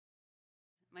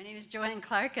My name is Joanne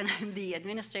Clark, and I'm the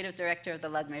Administrative Director of the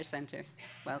Ludmer Centre.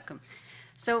 Welcome.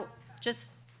 So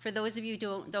just for those of you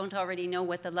who don't already know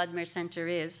what the Ludmer Centre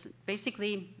is,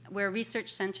 basically we're a research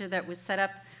centre that was set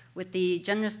up with the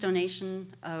generous donation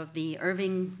of the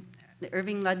Irving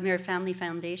Ludmer Family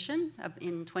Foundation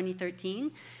in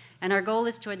 2013. And our goal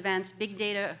is to advance a big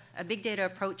data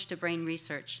approach to brain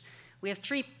research. We have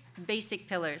three basic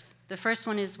pillars. The first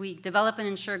one is we develop and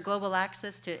ensure global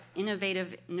access to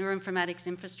innovative neuroinformatics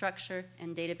infrastructure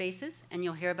and databases, and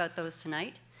you'll hear about those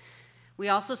tonight. We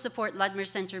also support Ludmer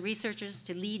Centre researchers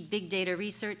to lead big data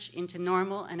research into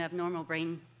normal and abnormal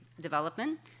brain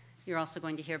development. You're also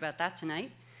going to hear about that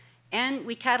tonight. And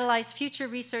we catalyze future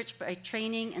research by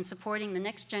training and supporting the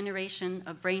next generation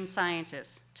of brain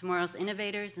scientists, tomorrow's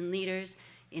innovators and leaders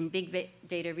in big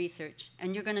data research.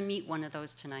 And you're going to meet one of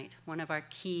those tonight, one of our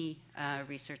key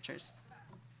researchers.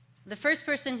 The first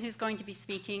person who's going to be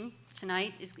speaking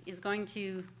tonight is going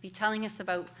to be telling us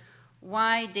about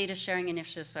why data sharing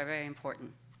initiatives are very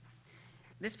important.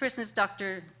 This person is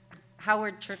Dr.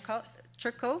 Howard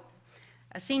Turco,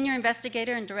 a senior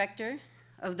investigator and director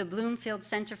of the Bloomfield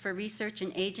Center for Research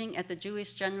in Aging at the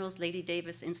Jewish General's Lady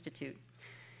Davis Institute.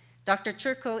 Dr.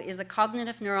 Turco is a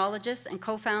cognitive neurologist and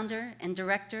co-founder and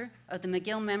director of the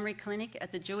McGill Memory Clinic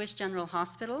at the Jewish General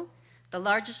Hospital, the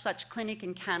largest such clinic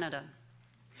in Canada.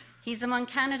 He's among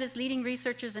Canada's leading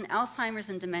researchers in Alzheimer's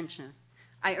and dementia.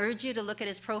 I urge you to look at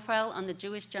his profile on the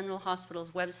Jewish General Hospital's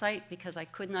website because I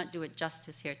could not do it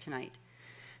justice here tonight.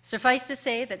 Suffice to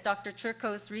say that Dr.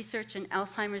 Turco's research in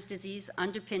Alzheimer's disease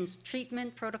underpins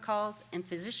treatment protocols and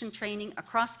physician training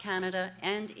across Canada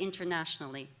and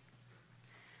internationally.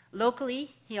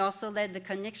 Locally, he also led the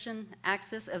connection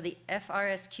axis of the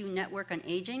FRSQ Network on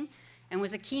Aging and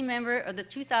was a key member of the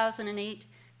 2008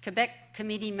 Quebec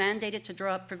Committee mandated to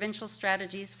draw up provincial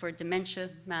strategies for dementia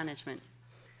management.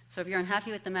 So if you're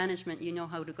unhappy with the management, you know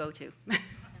how to go to.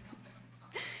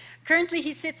 Currently,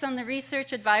 he sits on the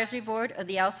Research Advisory Board of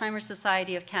the Alzheimer's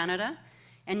Society of Canada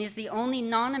and is the only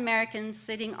non-American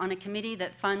sitting on a committee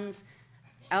that funds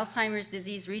Alzheimer's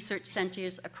disease research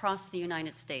centers across the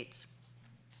United States.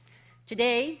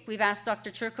 Today, we've asked Dr.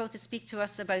 Turco to speak to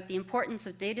us about the importance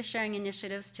of data sharing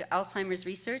initiatives to Alzheimer's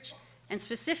research, and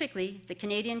specifically the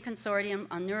Canadian Consortium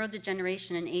on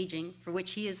Neurodegeneration and Aging, for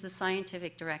which he is the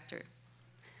scientific director.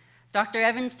 Dr.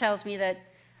 Evans tells me that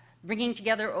bringing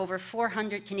together over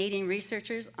 400 Canadian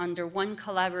researchers under one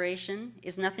collaboration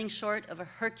is nothing short of a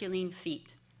Herculean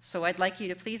feat. So I'd like you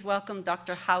to please welcome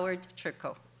Dr. Howard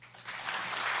Turco.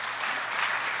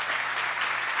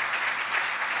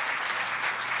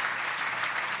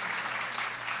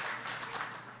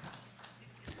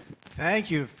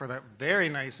 Thank you for that very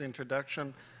nice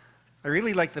introduction. I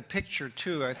really like the picture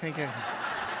too. I think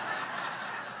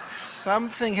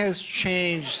something has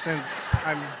changed since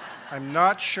I'm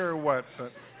not sure what,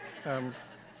 but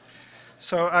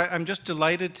so I'm just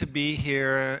delighted to be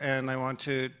here, and I want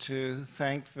to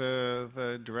thank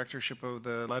the directorship of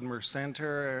the Ludmer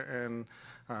Centre and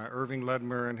Irving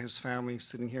Ludmer and his family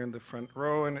sitting here in the front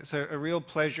row, and it's a real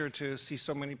pleasure to see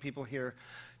so many people here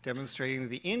demonstrating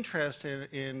the interest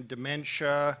in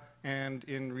dementia and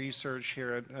in research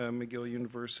here at McGill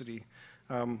University.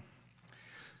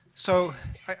 So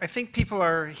I think people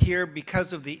are here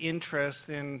because of the interest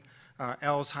in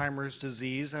Alzheimer's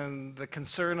disease and the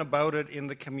concern about it in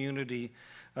the community.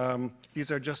 These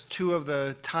are just two of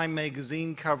the Time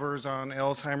magazine covers on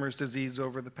Alzheimer's disease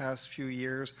over the past few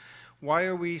years. Why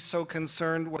are we so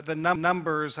concerned? Well, the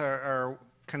numbers are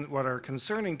what are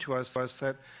concerning to us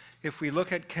that if we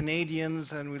look at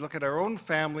Canadians and we look at our own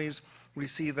families, we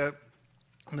see that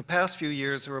in the past few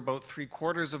years, there were about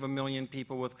 750,000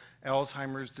 people with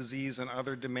Alzheimer's disease and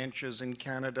other dementias in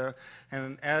Canada.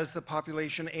 And as the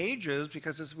population ages,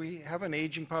 because as we have an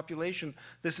aging population,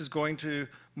 this is going to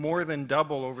more than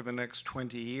double over the next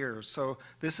 20 years. So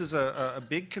this is a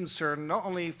big concern, not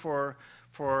only for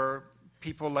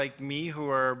people like me who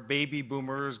are baby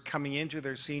boomers coming into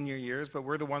their senior years, but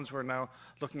we're the ones who are now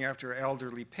looking after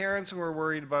elderly parents, who are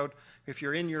worried about, if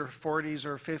you're in your 40s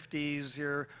or 50s,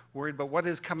 you're worried about what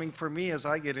is coming for me as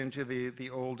I get into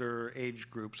the older age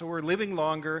group. So we're living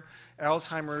longer.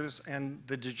 Alzheimer's and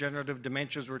the degenerative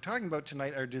dementias we're talking about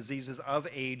tonight are diseases of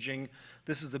aging.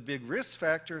 This is the big risk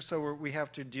factor, so we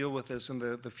have to deal with this in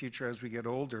the future as we get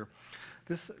older.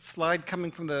 This slide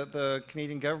coming from the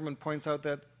Canadian government points out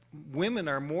that women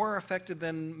are more affected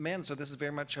than men, so this is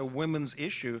very much a women's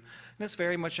issue. And it's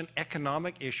very much an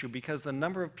economic issue because the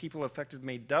number of people affected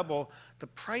may double. The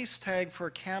price tag for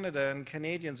Canada and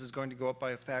Canadians is going to go up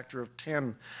by a factor of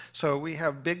 10. So we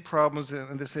have big problems,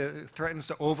 and this threatens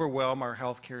to overwhelm our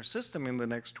healthcare system in the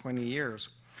next 20 years.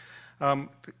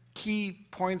 The key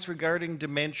points regarding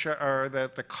dementia are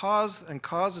that the cause and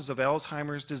causes of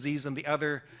Alzheimer's disease and the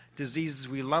other diseases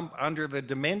we lump under the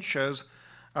dementias,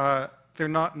 they're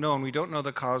not known. We don't know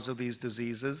the cause of these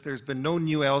diseases. There's been no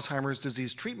new Alzheimer's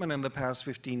disease treatment in the past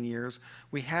 15 years.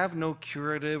 We have no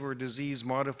curative or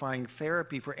disease-modifying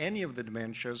therapy for any of the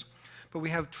dementias, but we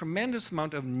have tremendous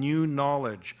amount of new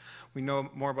knowledge. We know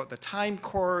more about the time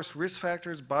course, risk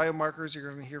factors, biomarkers. You're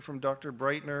going to hear from Dr.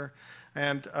 Breitner.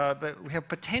 And we have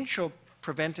potential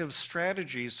preventive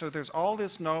strategies. So there's all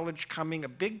this knowledge coming, a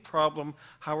big problem.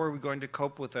 How are we going to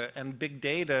cope with it? And big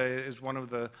data is one of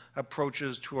the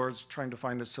approaches towards trying to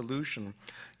find a solution.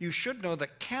 You should know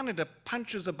that Canada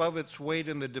punches above its weight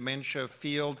in the dementia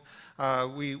field.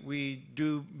 We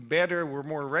do better. We're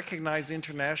more recognized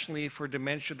internationally for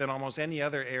dementia than almost any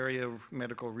other area of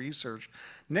medical research.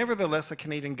 Nevertheless, the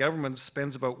Canadian government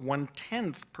spends about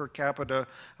 1/10 per capita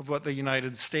of what the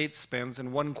United States spends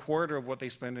and 1/4 of what they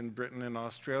spend in Britain and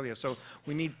Australia. So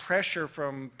we need pressure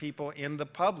from people in the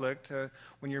public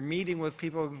when you're meeting with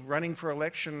people running for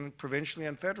election provincially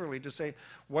and federally to say,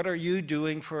 what are you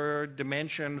doing for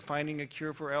dementia and finding a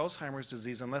cure for Alzheimer's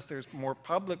disease? Unless there's more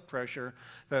public pressure,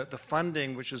 the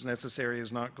funding which is necessary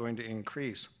is not going to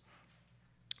increase.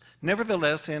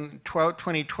 Nevertheless, in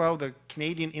 2012, the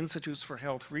Canadian Institutes for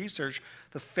Health Research,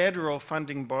 the federal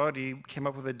funding body, came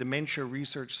up with a dementia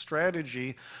research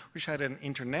strategy, which had an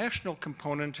international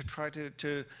component to try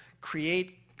to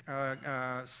create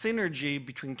synergy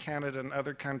between Canada and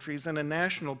other countries, and a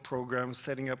national program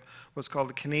setting up what's called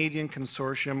the Canadian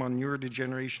Consortium on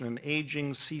Neurodegeneration and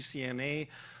Aging, CCNA.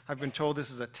 I've been told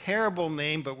this is a terrible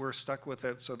name, but we're stuck with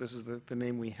it, so this is the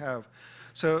name we have.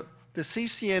 So the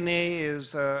CCNA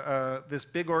is this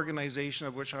big organization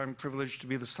of which I'm privileged to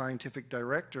be the scientific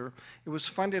director. It was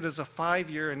funded as a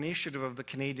 5-year initiative of the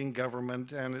Canadian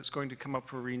government, and it's going to come up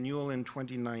for renewal in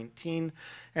 2019.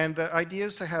 And the idea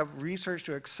is to have research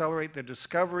to accelerate the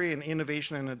discovery and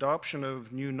innovation and adoption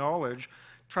of new knowledge,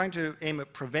 trying to aim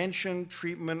at prevention,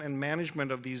 treatment, and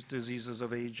management of these diseases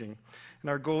of aging. And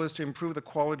our goal is to improve the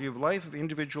quality of life of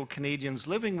individual Canadians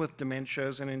living with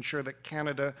dementias and ensure that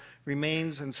Canada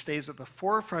remains and stays at the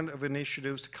forefront of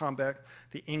initiatives to combat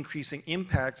the increasing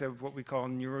impact of what we call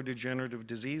neurodegenerative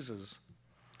diseases.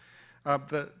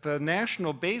 The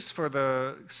national base for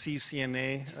the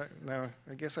CCNA, now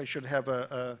I guess I should have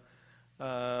a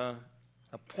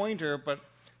pointer, but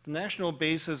the national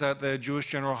base is at the Jewish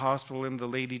General Hospital in the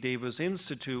Lady Davis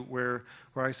Institute, where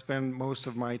I spend most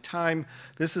of my time.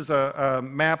 This is a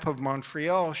map of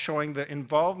Montreal showing the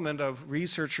involvement of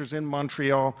researchers in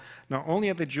Montreal, not only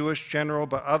at the Jewish General,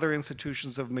 but other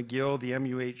institutions of McGill, the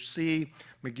MUHC,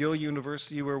 McGill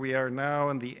University, where we are now,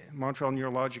 and the Montreal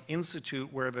Neurological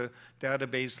Institute, where the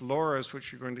database LORIS,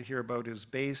 which you're going to hear about, is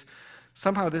based.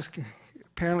 Somehow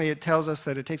apparently it tells us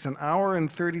that it takes 1 hour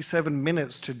and 37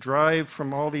 minutes to drive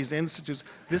from all these institutes.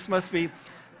 This must be,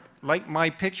 like my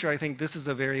picture, I think this is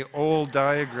a very old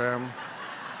diagram.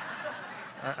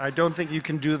 I don't think you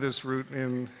can do this route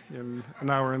in 1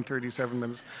 hour and 37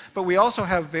 minutes. But we also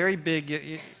have very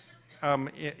big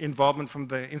involvement from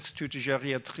the Institut de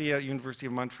Gériatrie at University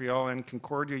of Montreal and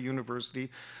Concordia University.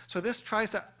 So this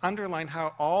tries to underline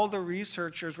how all the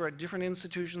researchers were at different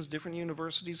institutions, different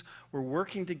universities, were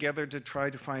working together to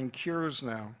try to find cures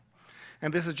now.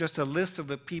 And this is just a list of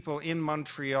the people in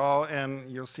Montreal, and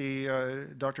you'll see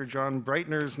Dr. John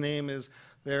Breitner's name is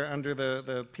there under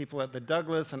the people at the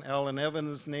Douglas, and Alan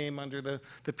Evans' name under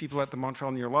the people at the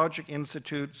Montreal Neurological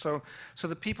Institute. So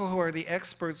the people who are the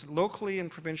experts locally and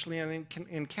provincially and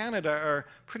in Canada are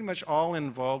pretty much all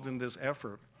involved in this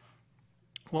effort.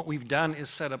 What we've done is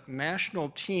set up national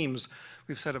teams.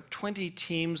 We've set up 20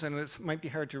 teams, and it might be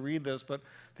hard to read this, but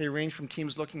they range from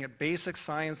teams looking at basic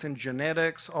science and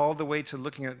genetics all the way to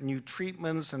looking at new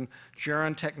treatments and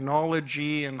germ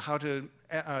technology and how to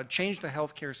change the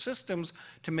healthcare systems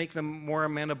to make them more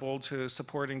amenable to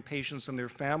supporting patients and their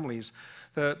families.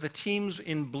 The teams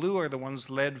in blue are the ones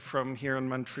led from here in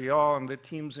Montreal, and the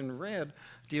teams in red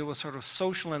deal with sort of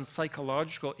social and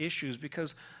psychological issues,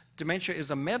 because dementia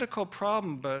is a medical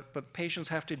problem, but patients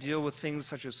have to deal with things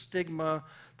such as stigma,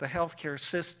 the healthcare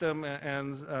system,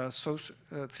 and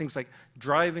things like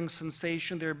driving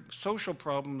sensation. There are social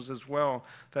problems as well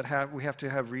that we have to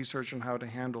have research on how to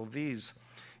handle these.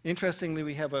 Interestingly,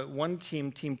 we have one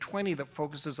team, Team 20, that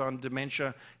focuses on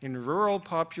dementia in rural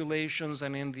populations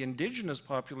and in the Indigenous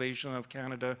population of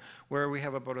Canada, where we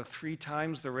have about 3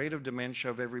 times the rate of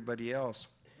dementia of everybody else.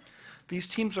 These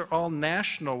teams are all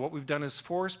national. What we've done is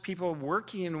force people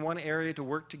working in one area to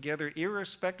work together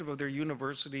irrespective of their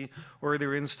university or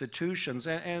their institutions.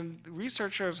 And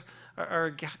researchers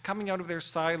are coming out of their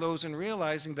silos and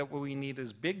realizing that what we need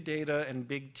is big data and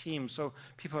big teams. So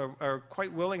people are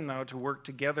quite willing now to work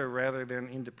together rather than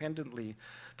independently.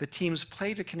 The teams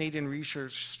play to Canadian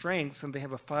research strengths, and they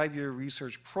have a 5-year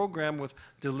research program with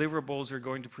deliverables they're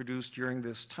going to produce during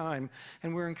this time.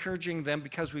 And we're encouraging them,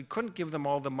 because we couldn't give them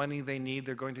all the money they need,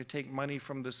 they're going to take money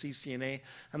from the CCNA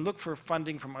and look for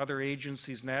funding from other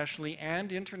agencies nationally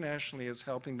and internationally. Is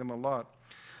helping them a lot.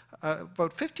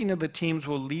 About 15 of the teams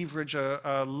will leverage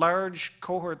a large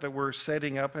cohort that we're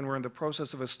setting up, and we're in the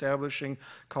process of establishing,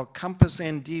 called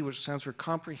COMPASS-ND, which stands for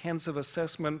Comprehensive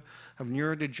Assessment of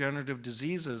Neurodegenerative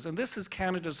Diseases. And this is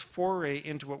Canada's foray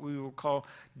into what we will call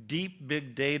deep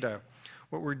big data.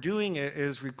 What we're doing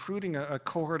is recruiting a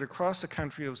cohort across the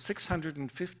country of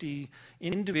 650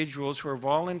 individuals who are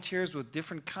volunteers with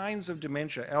different kinds of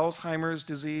dementia: Alzheimer's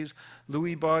disease,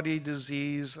 Lewy body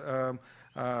disease,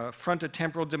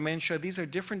 frontotemporal dementia. These are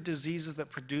different diseases that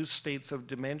produce states of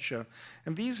dementia.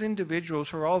 And these individuals,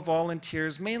 who are all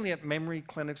volunteers, mainly at memory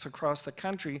clinics across the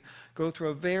country, go through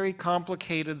a very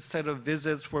complicated set of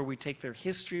visits where we take their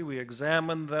history, we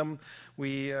examine them,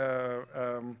 we,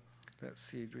 let's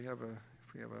see, do we have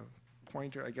a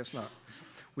pointer? I guess not.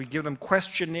 We give them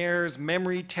questionnaires,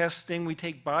 memory testing, we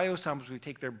take biosamples, we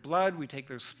take their blood, we take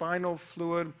their spinal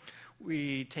fluid,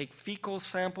 we take fecal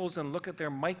samples and look at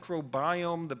their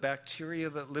microbiome, the bacteria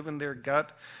that live in their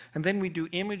gut, and then we do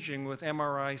imaging with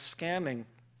MRI scanning.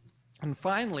 And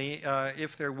finally,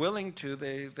 if they're willing to,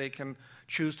 they can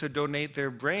choose to donate their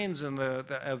brains in the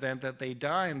event that they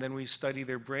die, and then we study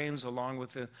their brains along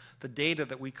with the data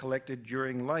that we collected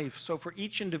during life. So for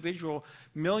each individual,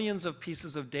 millions of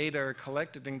pieces of data are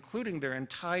collected, including their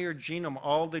entire genome,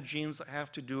 all the genes that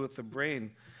have to do with the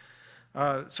brain.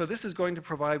 So this is going to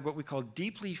provide what we call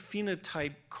deeply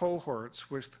phenotyped cohorts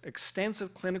with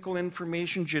extensive clinical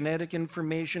information, genetic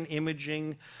information,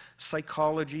 imaging,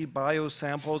 psychology,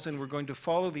 biosamples, and we're going to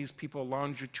follow these people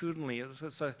longitudinally.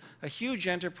 It's a huge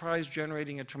enterprise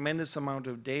generating a tremendous amount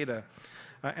of data.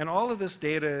 And all of this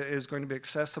data is going to be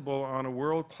accessible on a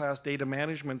world-class data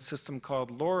management system called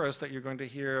LORIS that you're going to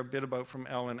hear a bit about from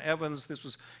Alan Evans. This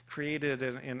was created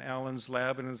in Alan's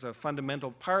lab and is a fundamental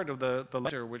part of the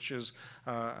letter, which is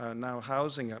now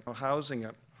housing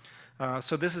it.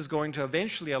 So this is going to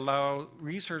eventually allow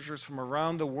researchers from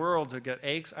around the world to get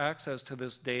access to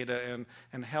this data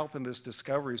and help in this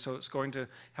discovery. So it's going to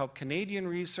help Canadian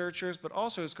researchers, but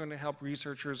also it's going to help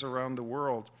researchers around the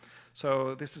world.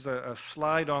 So this is a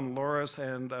slide on LORIS,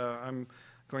 and I'm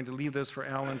going to leave this for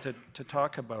Alan to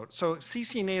talk about. So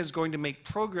CCNA is going to make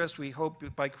progress, we hope,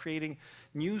 by creating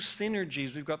new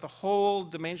synergies. We've got the whole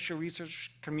dementia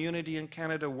research community in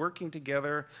Canada working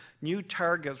together, new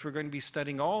targets. We're going to be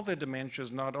studying all the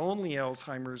dementias, not only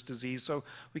Alzheimer's disease, so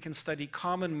we can study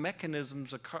common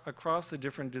mechanisms across the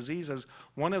different diseases,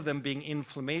 one of them being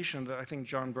inflammation that I think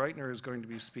John Breitner is going to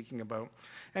be speaking about.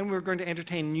 And we're going to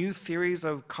entertain new theories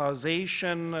of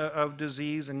causation of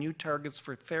disease and new targets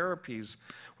for therapies,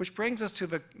 which brings us to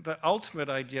the ultimate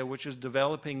idea, which is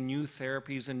developing new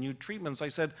therapies and new treatments. I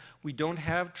said we don't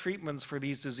have treatments for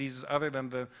these diseases other than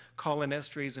the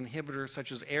cholinesterase inhibitors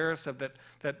such as Aricept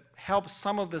that help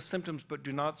some of the symptoms but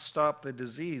do not stop the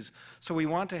disease. So we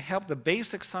want to help the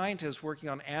basic scientists working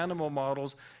on animal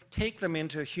models take them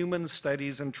into human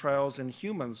studies and trials in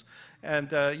humans.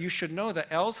 And you should know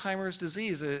that Alzheimer's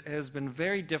disease has been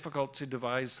very difficult to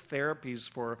devise therapies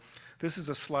for. This is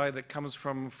a slide that comes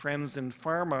from Friends in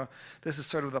Pharma. This is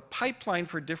sort of the pipeline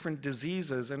for different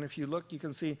diseases. And if you look, you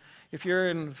can see if you're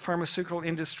in the pharmaceutical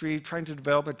industry trying to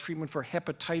develop a treatment for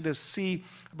hepatitis C,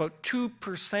 about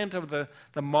 2% of the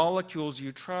molecules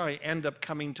you try end up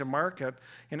coming to market.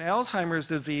 In Alzheimer's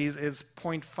disease, it's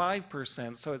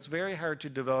 0.5%, so it's very hard to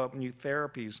develop new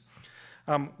therapies.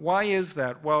 Why is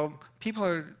that? Well,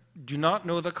 people do not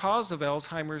know the cause of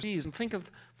Alzheimer's disease. And think of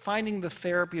finding the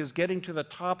therapy as getting to the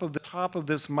top of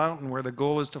this mountain where the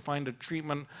goal is to find a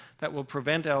treatment that will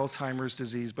prevent Alzheimer's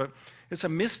disease. But it's a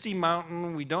misty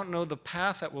mountain. We don't know the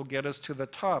path that will get us to the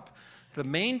top. The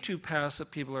main two paths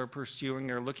that people are pursuing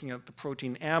are looking at the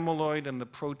protein amyloid and the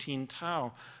protein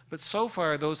tau. But so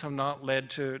far, those have not led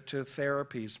to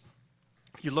therapies.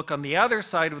 If you look on the other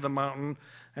side of the mountain,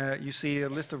 you see a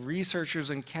list of researchers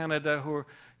in Canada who are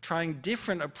trying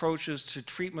different approaches to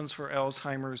treatments for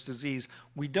Alzheimer's disease.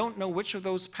 We don't know which of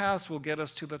those paths will get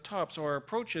us to the top, so our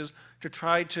approach is to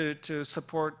try to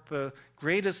support the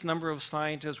greatest number of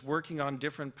scientists working on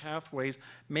different pathways.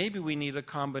 Maybe we need a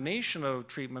combination of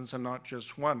treatments and not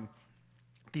just one.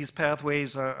 These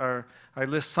pathways I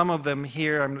list some of them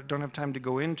here. I don't have time to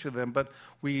go into them, but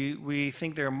we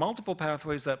think there are multiple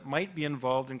pathways that might be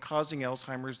involved in causing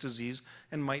Alzheimer's disease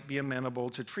and might be amenable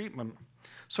to treatment.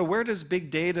 So where does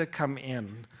big data come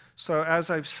in? So as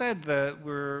I've said, that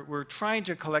we're trying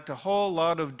to collect a whole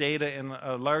lot of data in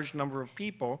a large number of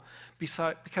people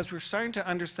because we're starting to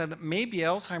understand that maybe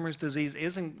Alzheimer's disease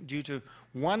isn't due to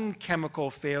one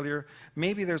chemical failure.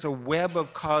 Maybe there's a web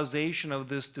of causation of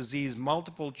this disease,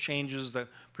 multiple changes that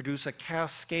produce a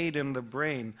cascade in the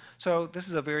brain. So this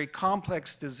is a very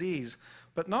complex disease.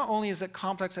 But not only is it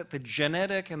complex at the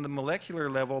genetic and the molecular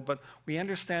level, but we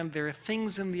understand there are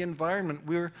things in the environment.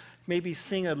 We're maybe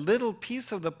seeing a little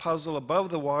piece of the puzzle above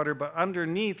the water, but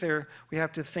underneath there we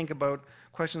have to think about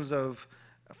questions of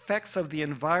effects of the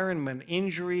environment,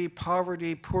 injury,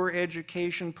 poverty, poor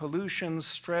education, pollution,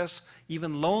 stress,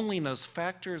 even loneliness,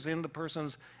 factors in the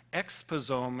person's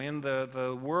exposome, in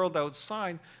the world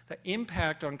outside, that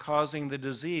impact on causing the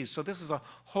disease. So this is a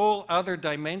whole other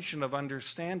dimension of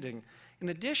understanding. In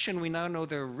addition, we now know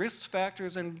there are risk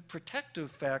factors and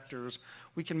protective factors.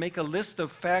 We can make a list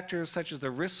of factors such as the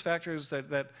risk factors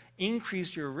that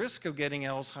increase your risk of getting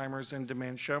Alzheimer's and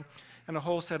dementia, and a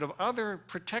whole set of other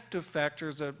protective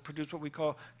factors that produce what we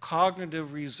call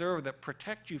cognitive reserve that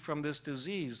protect you from this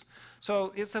disease.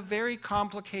 So it's a very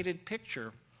complicated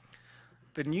picture.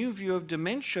 The new view of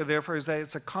dementia, therefore, is that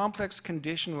it's a complex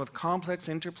condition with complex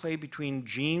interplay between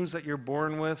genes that you're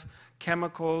born with,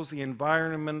 chemicals, the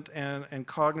environment, and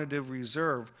cognitive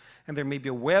reserve. And there may be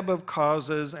a web of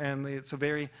causes, and it's a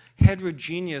very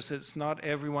heterogeneous. It's not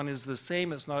everyone is the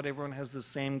same. It's not everyone has the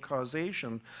same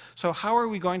causation. So how are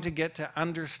we going to get to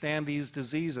understand these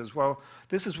diseases? Well,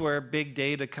 this is where big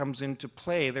data comes into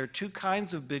play. There are two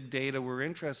kinds of big data we're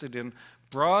interested in.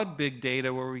 Broad big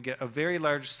data, where we get a very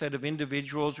large set of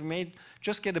individuals. We may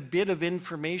just get a bit of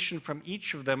information from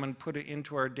each of them and put it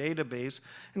into our database.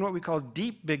 And what we call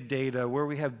deep big data, where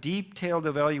we have detailed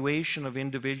evaluation of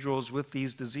individuals with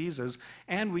these diseases.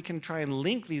 And we can try and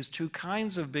link these two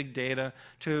kinds of big data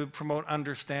to promote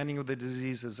understanding of the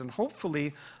diseases. And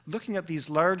hopefully, looking at these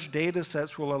large data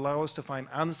sets will allow us to find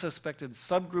unsuspected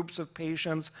subgroups of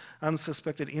patients,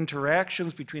 unsuspected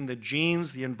interactions between the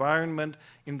genes, the environment,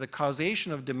 in the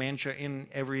causation of dementia in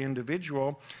every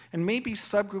individual, and maybe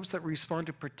subgroups that respond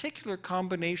to particular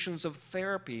combinations of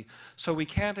therapy. So we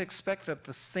can't expect that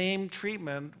the same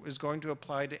treatment is going to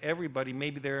apply to everybody.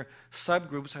 Maybe there are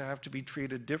subgroups that have to be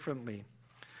treated differently.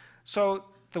 So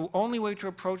the only way to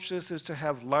approach this is to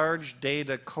have large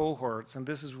data cohorts, and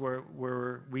this is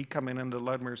where we come in and the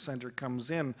Ludmer Centre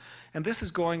comes in. And this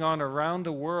is going on around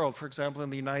the world. For example, in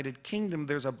the United Kingdom,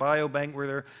 there's a biobank where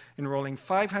they're enrolling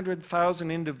 500,000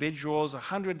 individuals,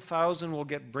 100,000 will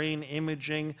get brain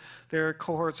imaging. There are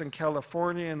cohorts in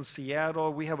California and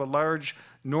Seattle. We have a large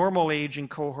normal aging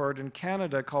cohort in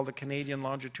Canada called the Canadian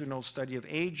Longitudinal Study of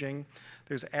Aging.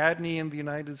 There's ADNI in the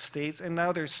United States, and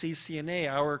now there's CCNA,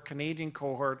 our Canadian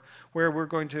cohort, where we're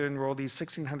going to enroll these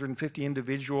 1,650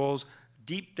 individuals,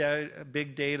 deep data,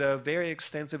 big data, very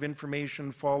extensive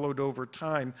information followed over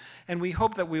time. And we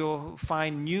hope that we will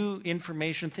find new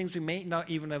information, things we may not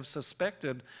even have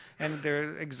suspected. And there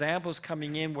are examples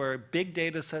coming in where big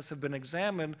data sets have been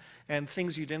examined and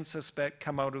things you didn't suspect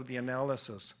come out of the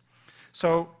analysis.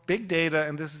 So big data,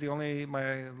 and this is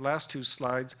my last two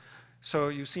slides. So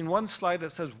you've seen one slide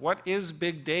that says, what is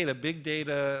big data? Big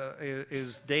data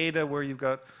is data where you've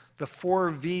got the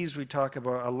 4 V's we talk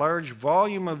about, a large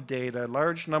volume of data,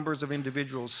 large numbers of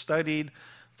individuals studied,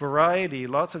 variety,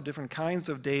 lots of different kinds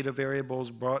of data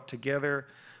variables brought together,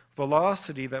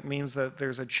 velocity, that means that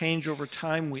there's a change over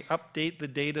time. We update the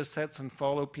data sets and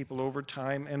follow people over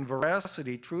time, and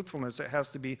veracity, truthfulness. It has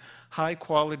to be high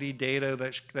quality data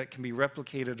that can be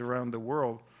replicated around the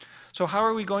world. So how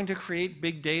are we going to create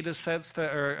big data sets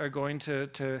that are going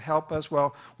to help us?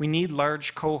 Well, we need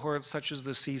large cohorts such as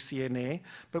the CCNA,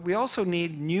 but we also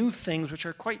need new things which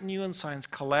are quite new in science,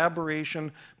 collaboration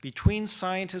between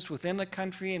scientists within a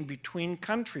country and between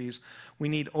countries. We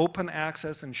need open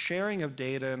access and sharing of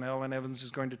data, and Ellen Evans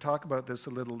is going to talk about this a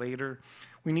little later.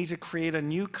 We need to create a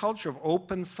new culture of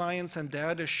open science and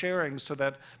data sharing so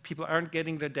that people aren't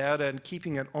getting the data and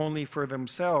keeping it only for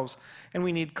themselves. And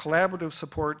we need collaborative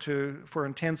support for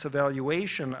intense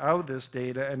evaluation of this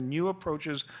data and new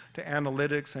approaches to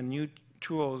analytics and new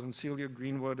tools. And Celia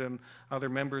Greenwood and other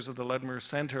members of the Ludmer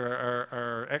Centre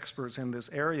are experts in this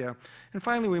area. And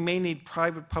finally, we may need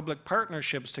private-public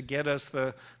partnerships to get us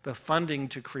the funding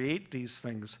to create these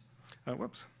things.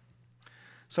 Whoops.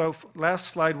 So last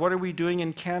slide, what are we doing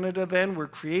in Canada then? We're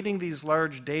creating these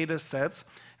large data sets,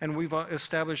 and we've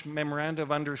established memoranda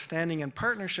of understanding and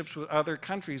partnerships with other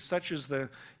countries, such as the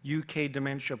UK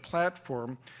Dementia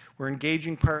Platform. We're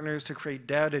engaging partners to create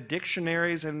data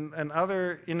dictionaries and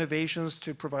other innovations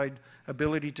to provide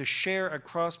ability to share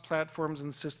across platforms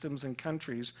and systems and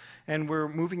countries. And we're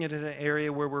moving into an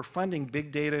area where we're funding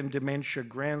big data and dementia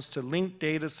grants to link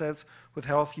data sets with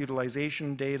health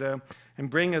utilization data and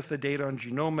bring us the data on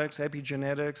genomics,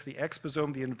 epigenetics, the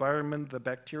exposome, the environment, the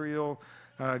bacterial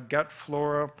gut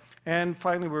flora. And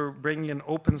finally, we're bringing in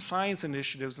open science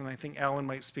initiatives, and I think Alan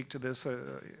might speak to this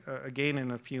again in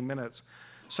a few minutes.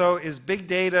 So is big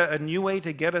data a new way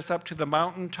to get us up to the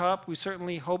mountaintop? We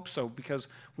certainly hope so, because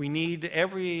we need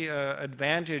every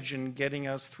advantage in getting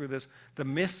us through the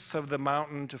mists of the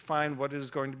mountain to find what is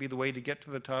going to be the way to get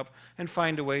to the top and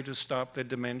find a way to stop the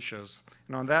dementias.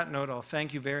 And on that note, I'll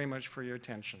thank you very much for your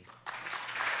attention.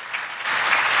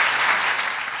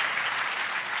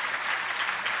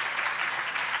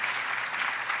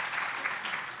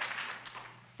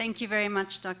 Thank you very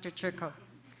much, Dr. Turco.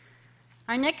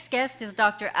 Our next guest is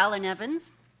Dr. Alan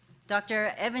Evans.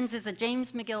 Dr. Evans is a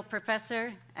James McGill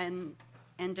professor and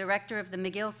director of the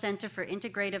McGill Centre for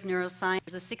Integrative Neuroscience.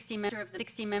 He's a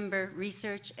 60-member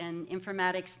research and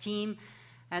informatics team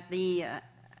at the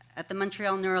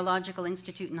Montreal Neurological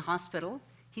Institute and Hospital.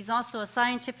 He's also a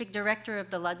scientific director of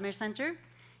the Ludmer Centre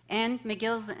and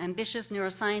McGill's ambitious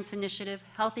neuroscience initiative,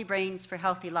 Healthy Brains for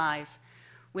Healthy Lives,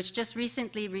 which just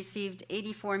recently received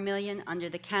 $84 million under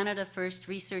the Canada First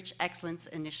Research Excellence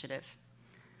Initiative.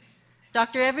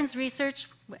 Dr. Evans' research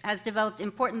has developed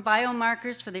important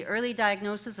biomarkers for the early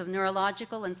diagnosis of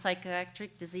neurological and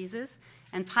psychiatric diseases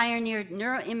and pioneered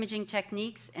neuroimaging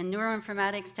techniques and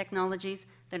neuroinformatics technologies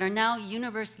that are now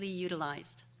universally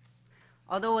utilized.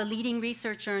 Although a leading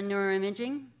researcher in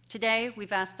neuroimaging, today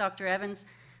we've asked Dr. Evans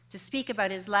to speak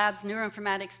about his lab's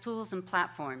neuroinformatics tools and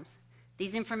platforms.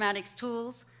 These informatics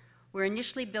tools were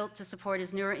initially built to support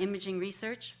his neuroimaging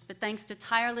research, but thanks to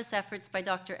tireless efforts by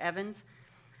Dr. Evans,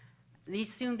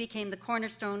 these soon became the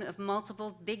cornerstone of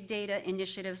multiple big data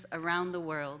initiatives around the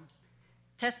world.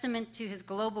 Testament to his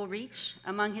global reach,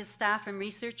 among his staff and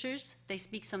researchers, they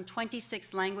speak some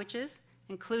 26 languages,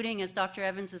 including, as Dr.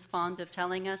 Evans is fond of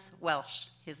telling us, Welsh,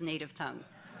 his native tongue.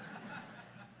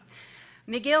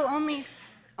 McGill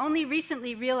only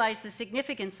recently realized the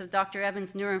significance of Dr.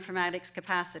 Evans' neuroinformatics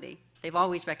capacity. They've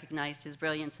always recognized his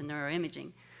brilliance in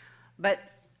neuroimaging, but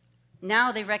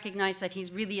now they recognize that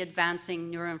he's really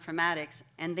advancing neuroinformatics,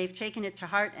 and they've taken it to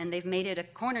heart and they've made it a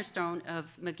cornerstone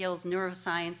of McGill's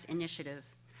neuroscience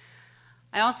initiatives.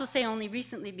 I also say only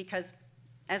recently because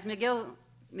as McGill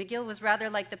was rather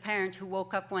like the parent who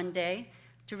woke up one day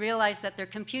to realize that their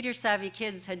computer-savvy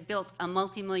kids had built a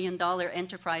multi-million-dollar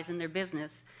enterprise in their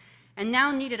business and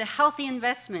now needed a healthy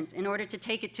investment in order to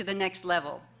take it to the next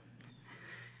level.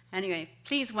 Anyway,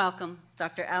 please welcome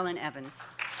Dr. Alan Evans.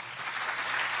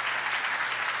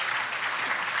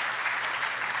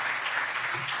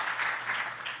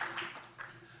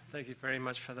 Thank you very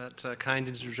much for that kind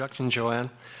introduction, Joanne.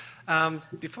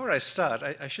 Before I start,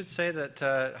 I should say that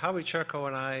Howie Turco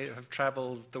and I have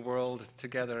traveled the world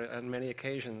together on many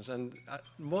occasions, and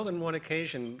more than one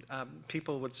occasion,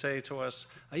 people would say to us,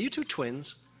 "Are you two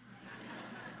twins?"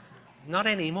 Not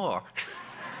anymore.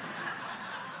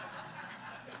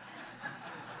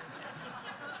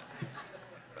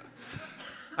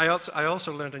 I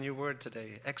also learned a new word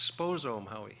today, exposome,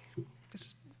 Howie.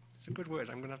 It's a good word.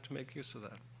 I'm going to have to make use of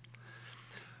that.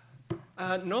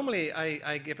 Normally,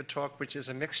 I give a talk which is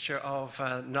a mixture of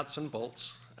nuts and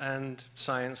bolts and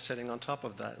science sitting on top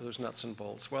of that, those nuts and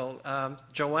bolts. Well,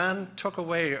 Joanne took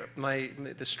away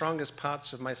the strongest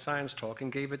parts of my science talk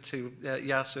and gave it to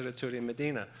Yasser Aturi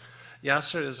Medina.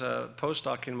 Yasser is a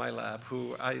postdoc in my lab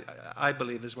who I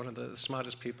believe is one of the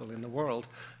smartest people in the world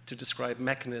to describe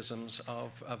mechanisms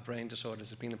of brain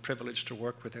disorders. It's been a privilege to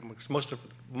work with him, because most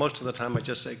of the time I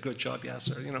just say, "Good job,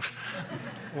 Yasser." You know,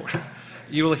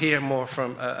 you will hear more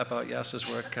about Yasser's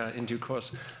work in due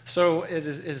course. So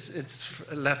it's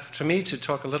left to me to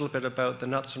talk a little bit about the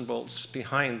nuts and bolts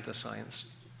behind the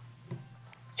science.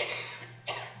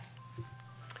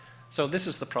 So this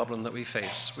is the problem that we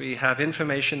face. We have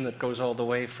information that goes all the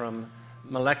way from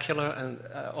molecular and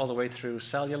all the way through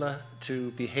cellular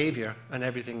to behavior and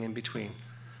everything in between.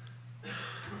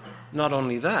 Not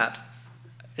only that,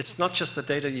 it's not just the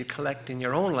data you collect in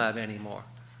your own lab anymore.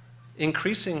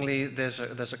 Increasingly, there's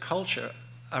a culture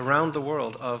around the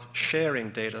world of sharing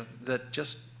data that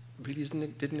just really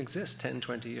didn't exist 10,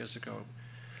 20 years ago.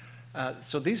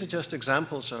 So these are just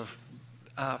examples of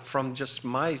from just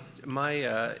my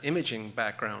imaging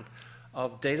background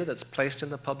of data that's placed in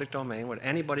the public domain, where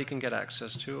anybody can get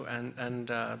access to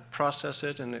and process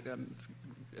it and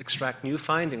extract new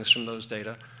findings from those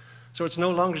data. So it's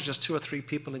no longer just 2 or 3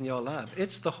 people in your lab.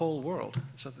 It's the whole world.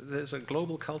 So there's a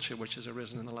global culture which has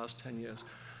arisen in the last 10 years.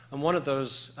 And one of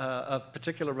those of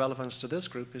particular relevance to this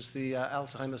group is the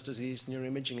Alzheimer's Disease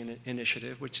Neuroimaging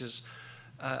Initiative, which is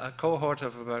a cohort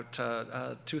of about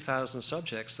 2,000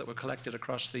 subjects that were collected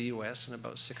across the US in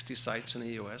about 60 sites in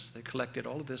the US. They collected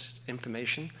all of this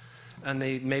information and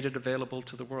they made it available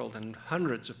to the world, and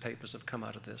hundreds of papers have come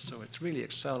out of this. So it's really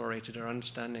accelerated our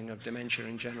understanding of dementia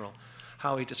in general.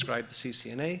 How he described the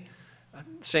CCNA,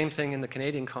 same thing in the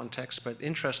Canadian context, but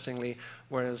interestingly,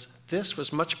 whereas this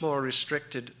was much more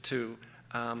restricted to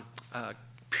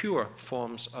pure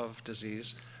forms of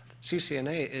disease,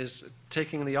 CCNA is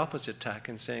taking the opposite tack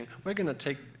and saying, we're going to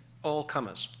take all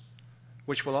comers,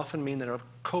 which will often mean there are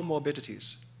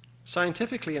comorbidities.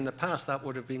 Scientifically, in the past, that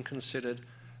would have been considered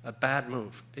a bad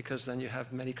move, because then you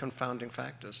have many confounding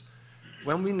factors.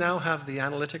 When we now have the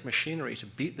analytic machinery to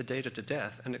beat the data to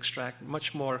death and extract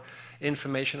much more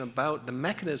information about the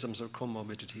mechanisms of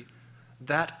comorbidity,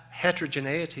 that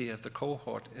heterogeneity of the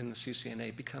cohort in the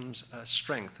CCNA becomes a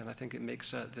strength, and I think it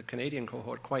makes the Canadian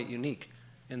cohort quite unique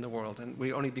in the world, and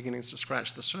we're only beginning to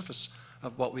scratch the surface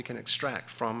of what we can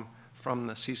extract from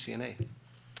the CCNA.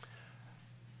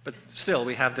 But still,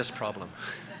 we have this problem.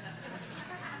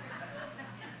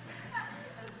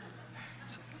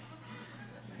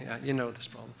 Yeah, you know this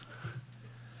problem.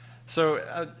 So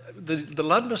the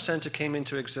Ludmer Centre came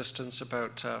into existence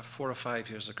about 4 or 5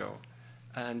 years ago,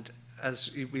 and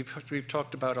as we've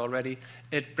talked about already,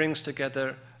 it brings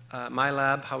together my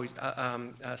lab,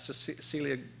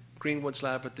 Cecilia Greenwood's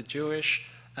lab at the Jewish,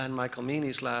 and Michael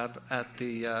Meany's lab at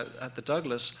the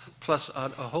Douglas, plus a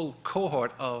whole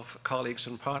cohort of colleagues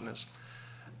and partners.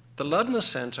 The Ludmer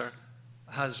Centre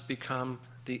has become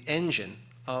the engine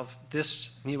of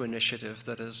this new initiative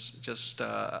that has just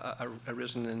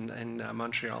arisen in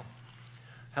Montreal,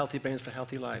 Healthy Brains for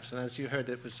Healthy Lives. And as you heard,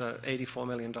 it was an $84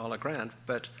 million grant,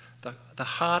 but the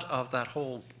heart of that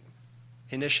whole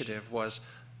initiative was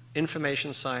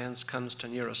information science comes to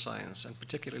neuroscience, and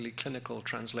particularly clinical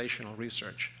translational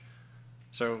research.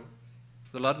 So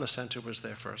the Ludmer Centre was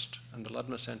there first, and the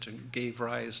Ludmer Centre gave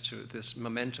rise to this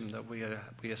momentum that we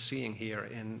are seeing here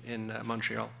in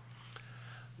Montreal.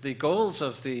 The goals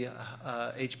of the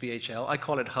HBHL, I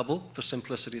call it Hubble for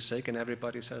simplicity's sake, and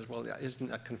everybody says, well, isn't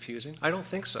that confusing? I don't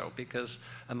think so, because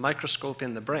a microscope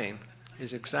in the brain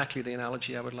is exactly the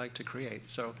analogy I would like to create.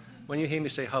 So when you hear me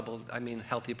say Hubble, I mean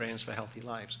Healthy Brains for Healthy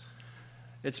Lives.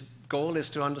 Its goal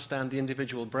is to understand the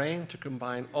individual brain, to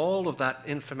combine all of that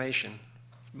information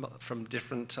from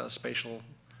different spatial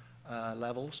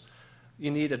levels. You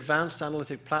need advanced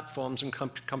analytic platforms and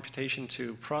computation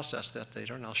to process that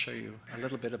data, and I'll show you a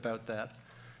little bit about that.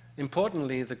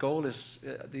 Importantly, the goal is,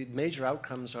 the major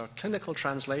outcomes are clinical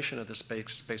translation of this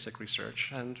basic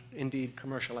research, and indeed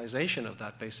commercialization of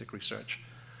that basic research.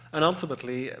 And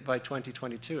ultimately, by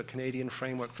 2022, a Canadian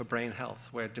framework for brain health,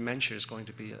 where dementia is going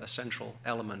to be a central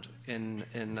element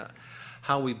in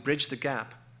how we bridge the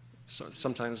gap, so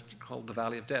sometimes called the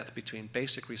valley of death, between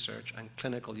basic research and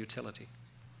clinical utility.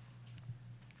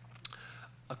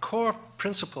 A core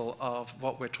principle of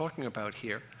what we're talking about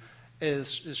here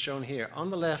is shown here. On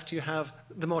the left, you have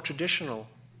the more traditional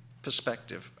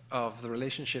perspective of the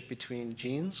relationship between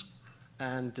genes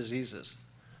and diseases.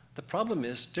 The problem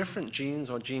is different genes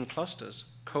or gene clusters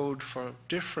code for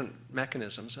different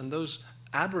mechanisms, and those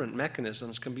aberrant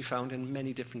mechanisms can be found in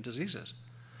many different diseases.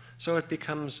 So it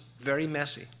becomes very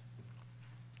messy.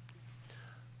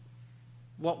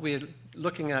 What we're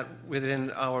looking at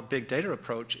within our big data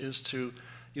approach is to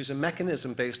use a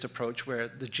mechanism-based approach where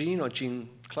the gene or gene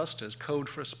clusters code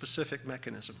for a specific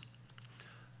mechanism.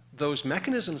 Those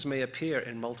mechanisms may appear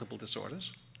in multiple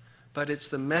disorders, but it's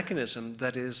the mechanism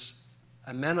that is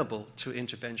amenable to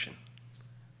intervention,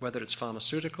 whether it's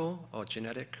pharmaceutical or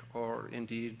genetic, or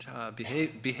indeed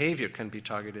behavior can be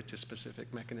targeted to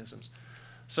specific mechanisms.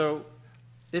 So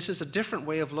this is a different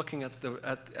way of looking at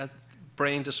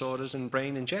brain disorders and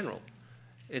brain in general.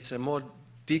 It's a more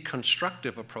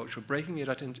deconstructive approach. We're breaking it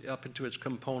up into its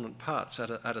component parts at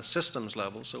a systems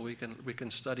level, so we can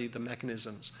study the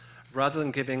mechanisms. Rather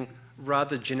than giving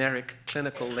rather generic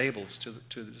clinical labels to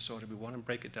the disorder, we want to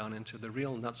break it down into the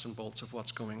real nuts and bolts of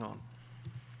what's going on.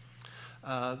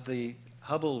 The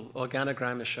Hubble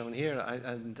organogram is shown here,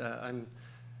 and I'm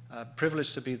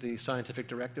privileged to be the scientific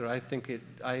director. I think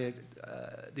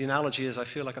the analogy is I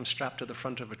feel like I'm strapped to the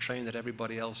front of a train that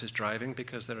everybody else is driving,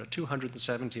 because there are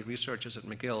 270 researchers at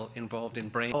McGill involved in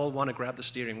brain. All want to grab the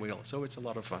steering wheel, so it's a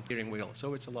lot of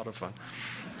fun.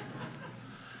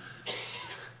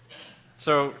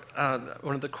 So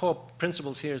one of the core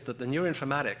principles here is that the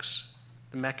neuroinformatics,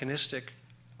 the mechanistic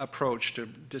approach to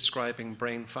describing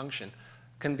brain function,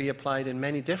 can be applied in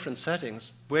many different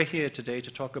settings. We're here today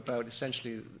to talk about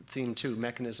essentially theme 2,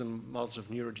 mechanism models of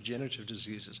neurodegenerative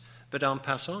diseases. But en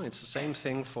passant, it's the same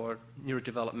thing for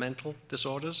neurodevelopmental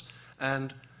disorders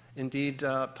and indeed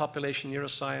population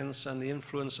neuroscience and the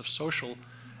influence of social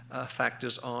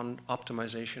factors on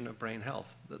optimization of brain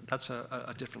health. That's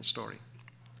a different story.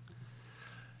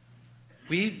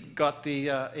 We got the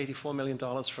 $84 million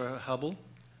for Hubble.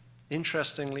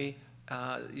 Interestingly,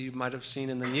 you might have seen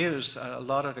in the news a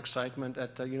lot of excitement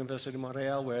at the University of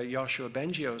Montreal, where Yoshua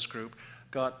Bengio's group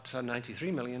got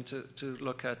 $93 million to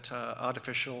look at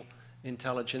artificial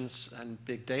intelligence and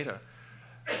big data.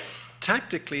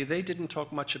 Tactically, they didn't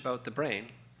talk much about the brain,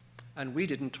 and we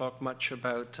didn't talk much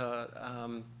about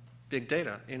big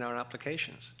data in our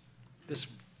applications.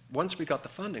 Once we got the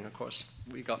funding, of course,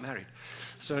 we got married.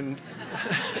 So,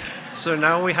 so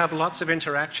now we have lots of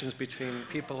interactions between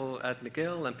people at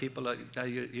McGill and people at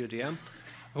UDM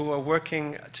who are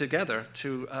working together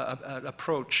to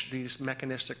approach these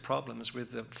mechanistic problems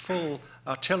with the full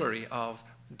artillery of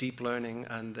deep learning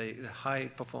and the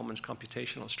high-performance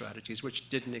computational strategies, which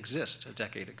didn't exist a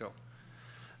decade ago.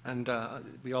 And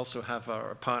we also have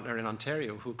our partner in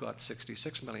Ontario who got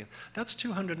 $66 million. That's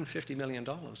 $250 million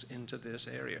into this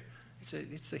area.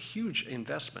 It's a huge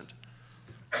investment.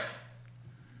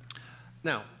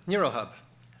 Now, NeuroHub.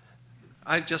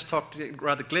 I just talked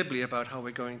rather glibly about how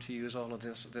we're going to use all of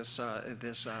this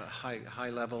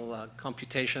high-level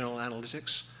computational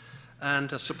analytics. And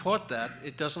to support that,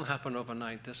 it doesn't happen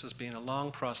overnight. This has been a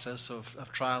long process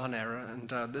of trial and error,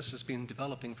 and this has been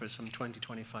developing for some 20,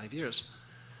 25 years.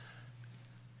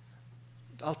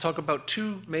 I'll talk about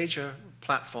two major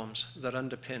platforms that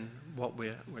underpin what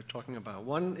we're talking about.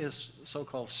 One is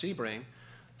so-called C-Brain.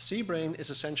 C-Brain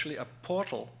is essentially a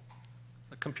portal,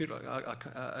 a computer,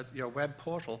 your web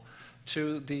portal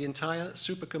to the entire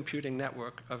supercomputing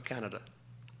network of Canada.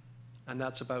 And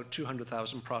that's about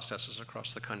 200,000 processors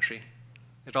across the country.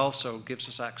 It also gives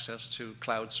us access to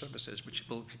cloud services, which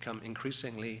will become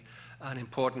increasingly an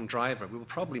important driver. We will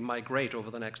probably migrate over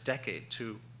the next decade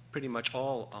to pretty much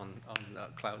all on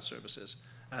cloud services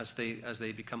as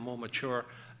they become more mature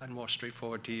and more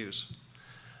straightforward to use.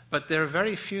 But there are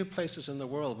very few places in the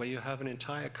world where you have an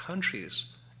entire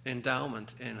country's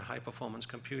endowment in high-performance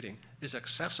computing is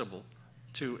accessible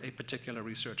to a particular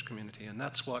research community, and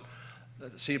that's what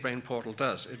the C-Brain portal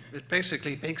does. It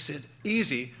basically makes it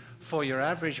easy for your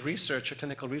average researcher,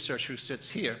 clinical researcher who sits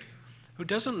here, who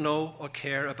doesn't know or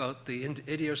care about the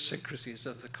idiosyncrasies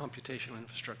of the computational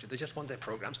infrastructure. They just want their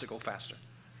programs to go faster.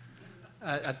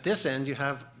 At this end, you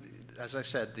have, as I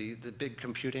said, the big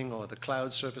computing or the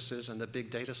cloud services and the big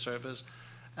data servers,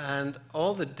 and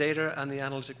all the data and the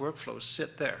analytic workflows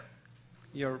sit there.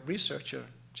 Your researcher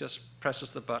just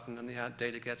presses the button and the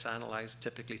data gets analyzed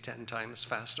typically 10 times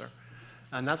faster.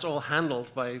 And that's all handled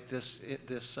by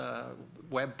this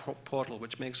web portal,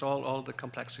 which makes all the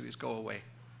complexities go away,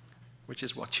 which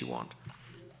is what you want.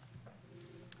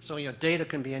 So your data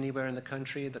can be anywhere in the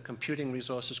country, the computing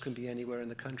resources can be anywhere in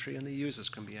the country, and the users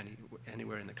can be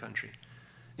anywhere in the country.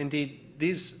 Indeed,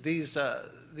 these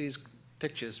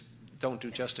pictures don't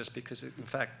do justice because, in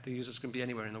fact, the users can be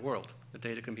anywhere in the world. The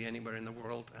data can be anywhere in the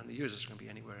world, and the users can be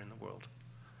anywhere in the world.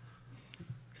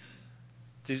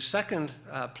 The second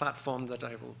platform that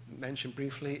I will mention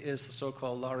briefly is the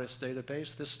so-called LORIS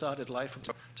database. This started life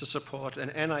to support an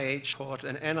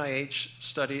NIH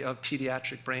study of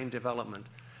pediatric brain development.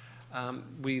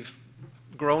 We've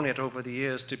grown it over the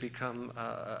years to become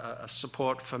a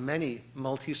support for many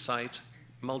multi-site,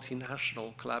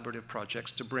 multinational collaborative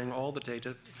projects to bring all the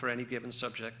data for any given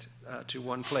subject to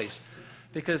one place.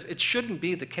 Because it shouldn't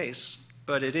be the case,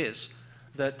 but it is,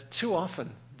 that too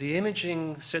often the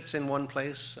imaging sits in one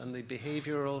place and the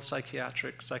behavioral,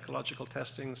 psychiatric, psychological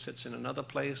testing sits in another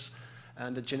place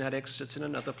and the genetics sits in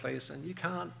another place, and you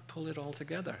can't pull it all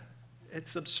together.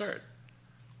 It's absurd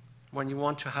when you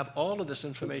want to have all of this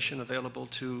information available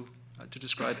to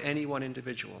describe any one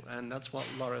individual, and that's what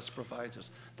LORIS provides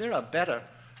us. There are better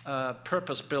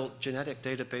purpose-built genetic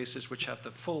databases which have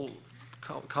the full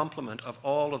complement of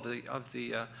all of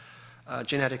the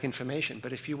genetic information.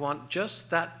 But if you want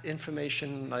just that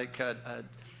information, like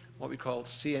what we call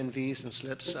CNVs and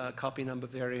SNPs, copy number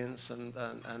variants and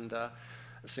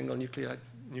single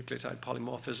nucleotide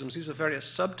polymorphisms, these are various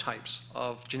subtypes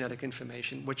of genetic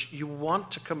information which you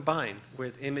want to combine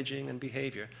with imaging and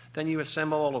behavior. Then you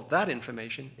assemble all of that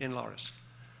information in LORIS.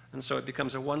 And so it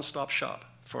becomes a one-stop shop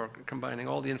for combining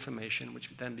all the information, which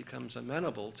then becomes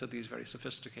amenable to these very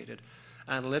sophisticated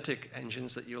analytic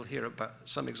engines that you'll hear about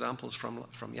some examples from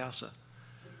YASA.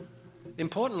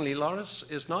 Importantly, LORIS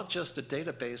is not just a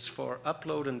database for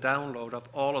upload and download of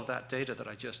all of that data that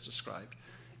I just described.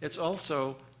 It's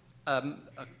also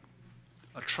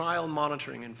a trial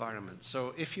monitoring environment.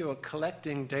 So if you are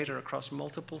collecting data across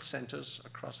multiple centers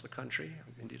across the country,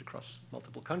 indeed across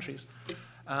multiple countries,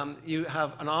 you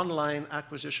have an online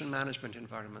acquisition management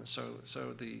environment.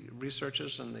 So the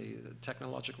researchers and the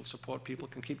technological support people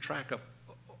can keep track of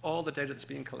all the data that's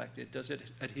being collected. Does it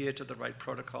adhere to the right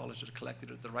protocol? Is it collected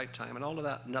at the right time? And all of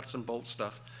that nuts and bolts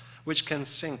stuff, which can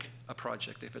sink a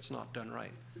project if it's not done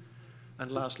right.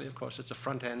 And lastly, of course, it's a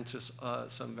front end to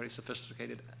some very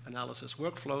sophisticated analysis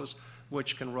workflows,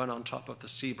 which can run on top of the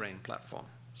CBrain platform.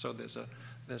 So there's a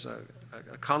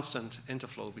constant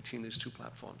interflow between these two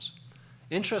platforms.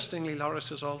 Interestingly,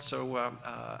 LORIS is also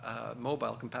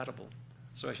mobile compatible.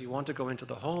 So if you want to go into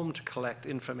the home to collect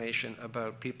information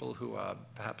about people who are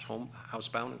perhaps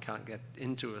housebound and can't get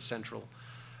into a central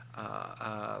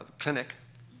clinic,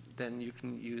 then you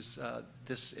can use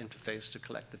this interface to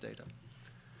collect the data.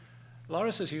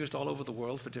 LORIS is used all over the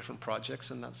world for different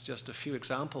projects, and that's just a few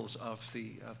examples of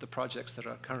the projects that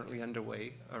are currently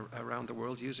underway around the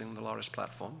world using the LORIS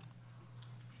platform.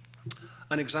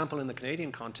 An example in the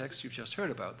Canadian context you've just heard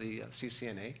about, the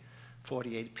CCNA,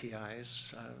 48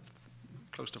 PIs,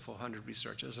 close to 400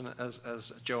 researchers, and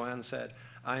as Joanne said,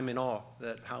 I'm in awe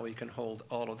that how we can hold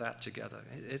all of that together.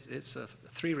 It's a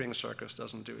three-ring circus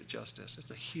doesn't do it justice.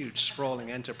 It's a huge,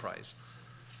 sprawling enterprise.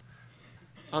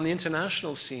 On the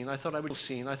international scene, I thought I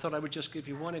would just give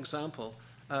you one example.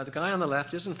 The guy on the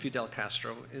left isn't Fidel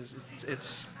Castro.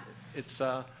 It's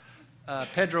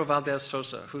Pedro Valdez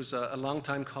Sosa, who's a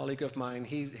longtime colleague of mine.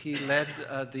 He led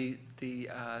the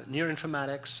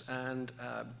neuroinformatics and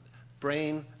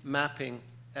brain mapping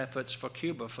efforts for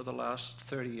Cuba for the last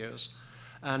 30 years.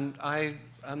 And I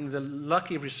am the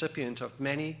lucky recipient of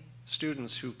many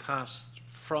students who passed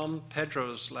from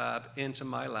Pedro's lab into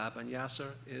my lab, and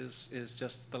YASA is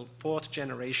just the fourth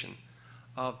generation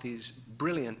of these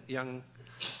brilliant young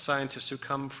scientists who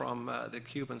come from the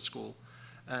Cuban school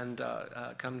and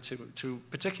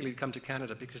particularly come to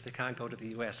Canada because they can't go to the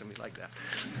US, and we like that.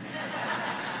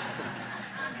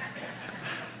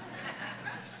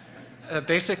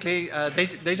 Basically, they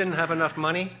didn't have enough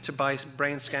money to buy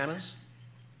brain scanners,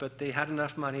 but they had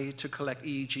enough money to collect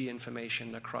EEG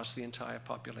information across the entire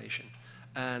population.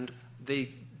 And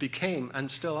they became,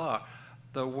 and still are,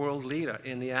 the world leader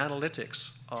in the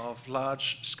analytics of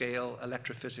large-scale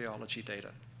electrophysiology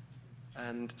data.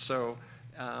 And so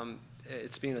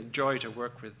it's been a joy to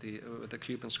work with the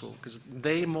Cuban school, because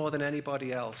they, more than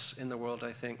anybody else in the world,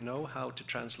 I think, know how to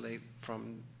translate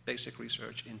from basic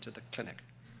research into the clinic.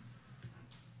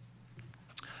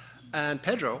 And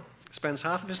Pedro spends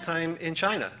half of his time in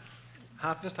China,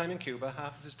 half of his time in Cuba,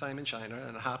 half of his time in China,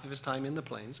 and half of his time in the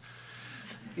plains.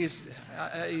 He's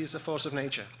a force of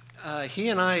nature. He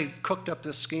and I cooked up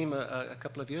this scheme a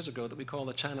couple of years ago that we call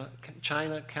the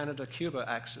China-Canada-Cuba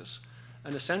axis.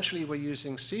 And essentially, we're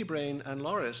using CBrain and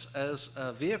LORIS as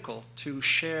a vehicle to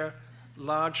share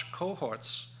large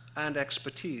cohorts and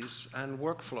expertise and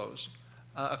workflows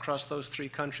across those three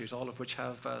countries, all of which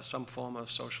have some form of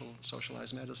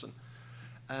socialized medicine.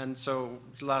 And so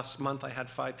last month I had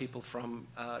 5 people from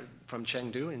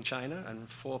Chengdu in China and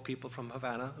 4 people from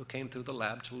Havana who came through the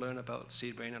lab to learn about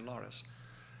CBrain and LORIS.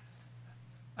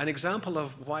 An example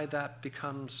of why that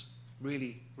becomes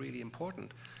really, really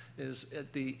important is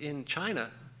in China,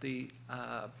 the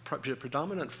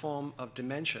predominant form of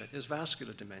dementia is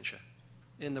vascular dementia.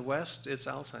 In the West, it's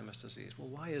Alzheimer's disease. Well,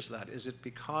 why is that? Is it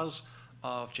because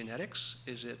of genetics?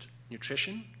 Is it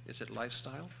nutrition? Is it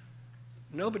lifestyle?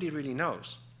 Nobody really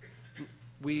knows.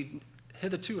 We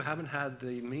hitherto haven't had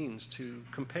the means to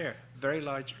compare very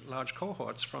large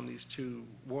cohorts from these two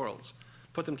worlds,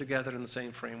 put them together in the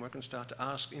same framework, and start to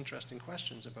ask interesting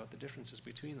questions about the differences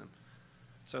between them.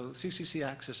 So the CCC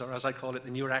axis, or as I call it,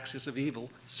 the neuraxis of evil,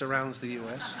 surrounds the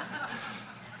US,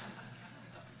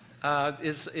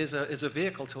 is a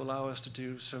vehicle to allow us to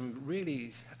do some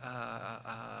really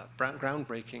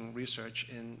groundbreaking research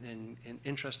in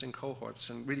interesting cohorts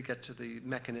and really get to the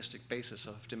mechanistic basis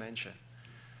of dementia.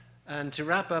 And to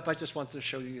wrap up, I just want to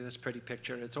show you this pretty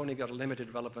picture. It's only got a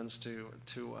limited relevance to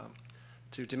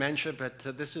dementia, but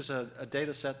this is a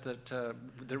data set that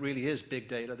really is big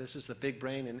data. This is the big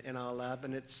brain in our lab,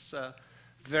 and it's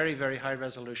very, very high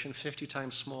resolution, 50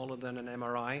 times smaller than an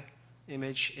MRI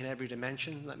image in every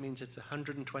dimension. That means it's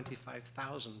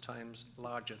 125,000 times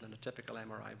larger than a typical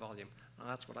MRI volume. Now,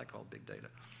 that's what I call big data.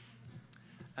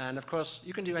 And of course,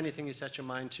 you can do anything you set your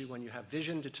mind to when you have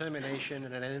vision, determination,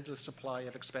 and an endless supply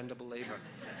of expendable labor.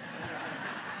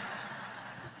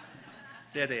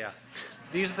 There they are.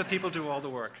 These are the people who do all the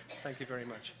work. Thank you very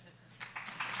much.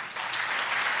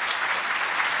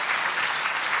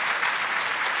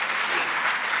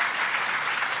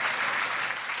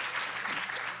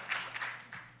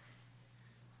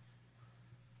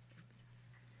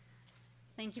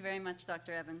 Thank you very much,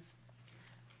 Dr. Evans.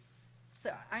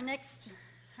 So our next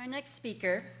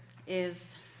speaker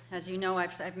is, as you know,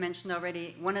 I've mentioned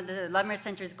already, one of the Ludmer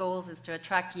Centre's goals is to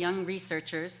attract young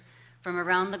researchers from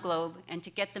around the globe and to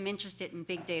get them interested in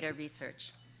big data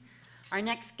research. Our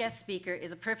next guest speaker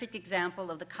is a perfect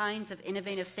example of the kinds of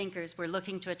innovative thinkers we're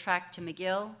looking to attract to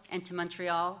McGill and to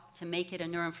Montreal to make it a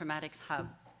neuroinformatics hub.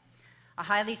 A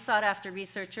highly sought-after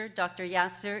researcher, Dr.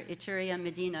 Yasser Ituria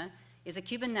Medina, is a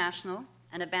Cuban national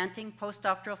and a Banting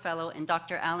postdoctoral fellow in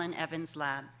Dr. Alan Evans'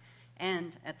 lab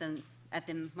and at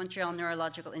the Montreal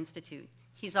Neurological Institute.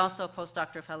 He's also a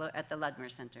postdoctoral fellow at the Ludmer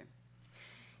Centre.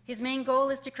 His main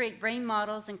goal is to create brain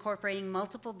models incorporating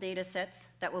multiple data sets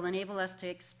that will enable us to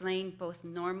explain both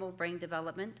normal brain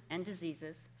development and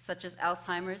diseases, such as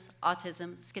Alzheimer's,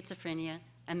 autism, schizophrenia,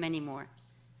 and many more.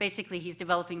 Basically, he's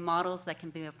developing models that can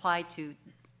be applied to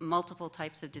multiple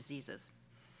types of diseases.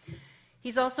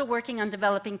 He's also working on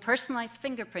developing personalized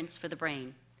fingerprints for the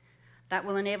brain that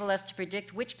will enable us to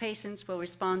predict which patients will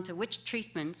respond to which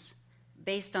treatments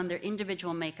based on their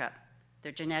individual makeup,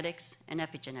 their genetics and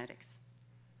epigenetics.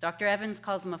 Dr. Evans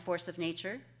calls him a force of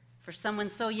nature. For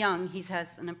someone so young, he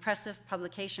has an impressive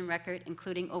publication record,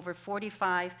 including over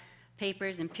 45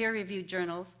 papers in peer-reviewed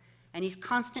journals, and he's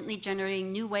constantly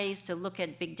generating new ways to look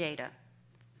at big data.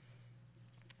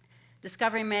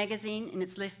 Discovery Magazine, in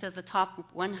its list of the top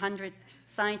 100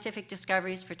 scientific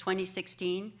discoveries for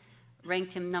 2016,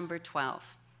 ranked him number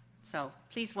 12. So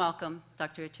please welcome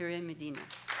Dr. Ituria Medina.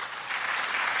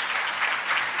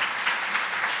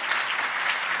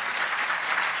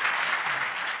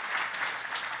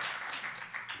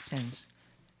 Thanks.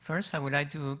 First, I would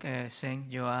like to thank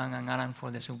Joanne and Alan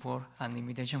for the support and the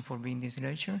invitation for being this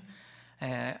lecture.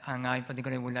 And I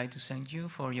particularly would like to thank you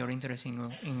for your interest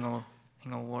in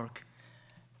our work.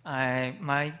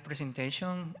 My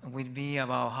presentation will be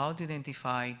about how to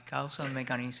identify causal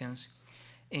mechanisms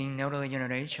in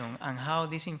neurodegeneration and how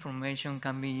this information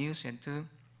can be used to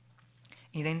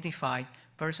identify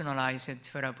personalized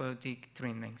therapeutic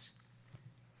treatments.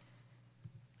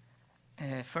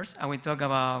 First, I will talk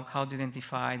about how to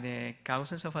identify the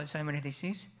causes of Alzheimer's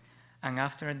disease, and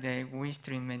after which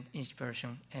treatment each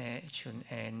person should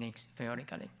need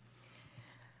theoretically.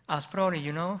 As probably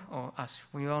you know, or as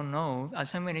we all know,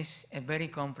 Alzheimer's is a very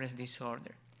complex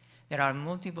disorder. There are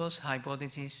multiple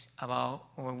hypotheses about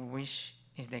which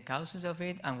is the causes of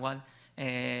it and what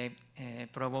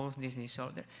provokes this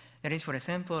disorder. There is, for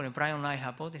example, a prion light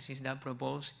hypothesis that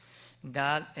proposes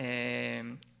that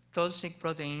toxic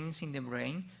proteins in the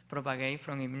brain propagate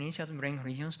from initial brain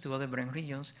regions to other brain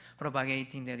regions,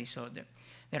 propagating the disorder.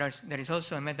 There is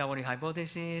also a metabolic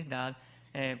hypothesis that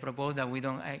propose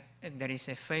that there is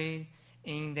a fail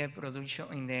in the production,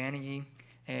 in the energy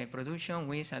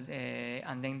production,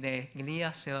 and then the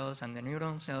glia cells and the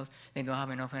neuron cells, they don't have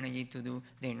enough energy to do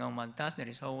their normal task. There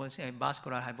is always a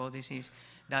vascular hypothesis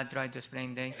that tries to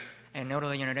explain the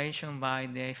neurodegeneration by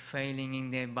the failing in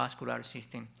the vascular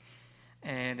system.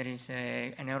 There is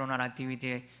a neuronal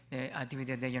activity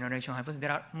degeneration hypothesis.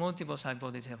 There are multiple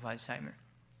hypotheses of Alzheimer's.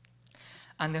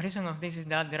 And the reason of this is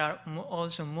that there are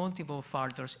also multiple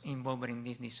factors involved in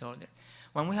this disorder.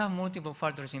 When we have multiple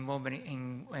factors involved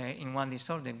in one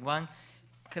disorder, one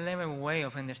clever way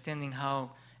of understanding how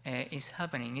it's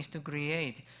happening is to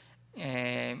create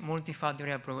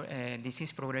multifactorial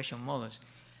disease progression models.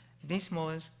 These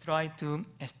models try to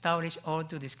establish or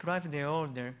to describe the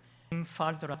order in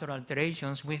factor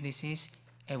alterations with disease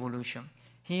evolution.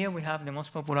 Here we have the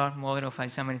most popular model of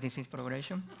Alzheimer's disease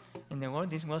progression in the world.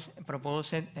 This was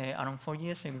proposed around 4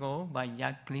 years ago by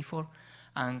Jack Clifford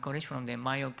and colleagues from the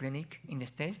Mayo Clinic in the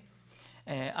States.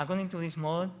 According to this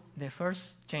model, the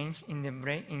first change in the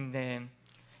brain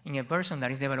in a person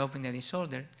that is developing the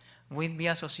disorder will be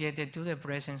associated to the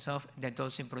presence of the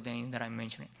toxic proteins that I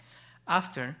mentioned.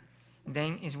 After,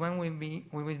 then is when we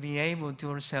will be able to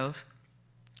ourselves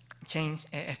change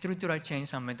a structural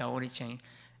change and metabolic change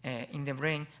in the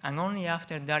brain, and only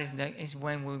after that is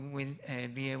when we will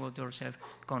be able to observe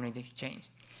cognitive change.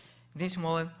 This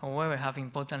model, however, have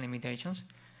important limitations.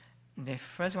 The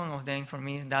first one of them for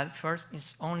me is that first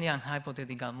it's only a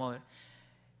hypothetical model.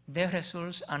 The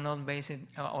results are not based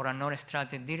or are not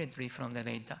extracted directly from the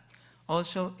data.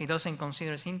 Also, it doesn't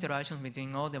consider interactions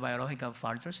between all the biological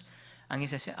factors, and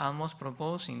it's almost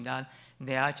proposing that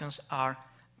the actions are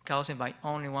caused by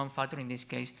only one factor, in this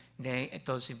case, the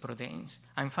toxic proteins.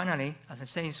 And finally, as I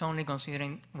say, it's only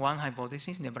considering one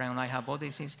hypothesis, the brown eye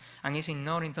hypothesis, and it's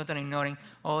totally ignoring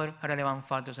other relevant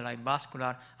factors like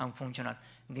vascular and functional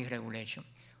dysregulation.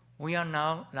 We are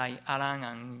now, like Alan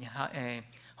and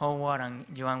Howard and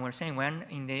Joanne were saying, we're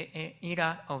in the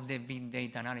era of the big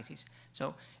data analysis.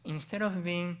 So instead of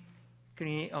being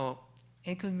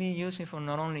it could be useful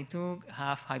not only to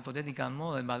have hypothetical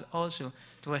model, but also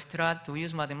to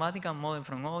use mathematical model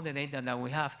from all the data that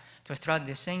we have to extract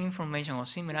the same information or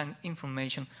similar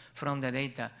information from the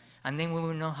data. And then we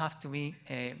will not have to be,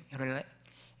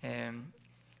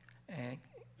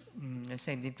 let's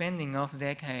say, depending on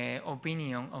the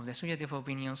opinion of the subjective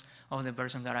opinions of the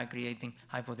person that are creating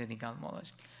hypothetical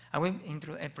models. I will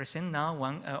present now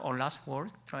our last work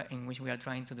in which we are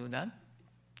trying to do that.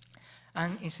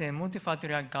 And it's a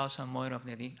multifactorial causal model of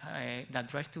that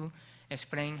tries to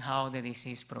explain how the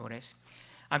disease progresses.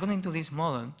 According to this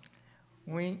model,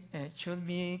 we should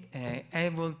be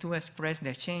able to express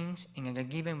the change in a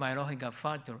given biological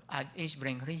factor at each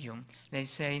brain region.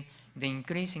 Let's say the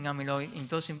increase in amyloid in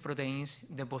toxic proteins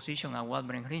deposition at what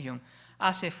brain region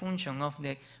as a function of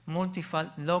the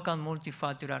local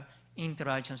multifactorial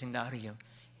interactions in that region.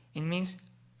 It means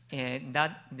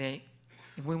that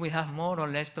we will have more or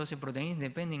less toxic proteins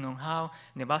depending on how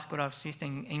the vascular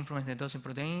system influences the toxic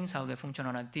proteins, how the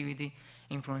functional activity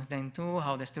influences them too,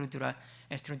 how the structure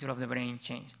of the brain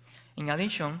changes. In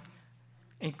addition,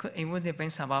 it will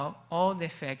depend about all the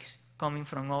effects coming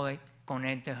from all the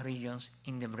connected regions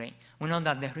in the brain. We know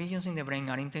that the regions in the brain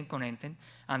are interconnected,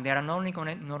 and they are not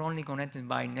only connected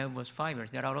by nervous fibers,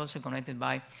 they are also connected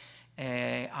by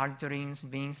arteries,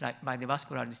 veins, like by the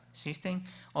vascular system.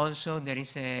 Also, there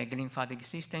is a lymphatic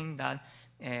system that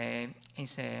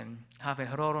have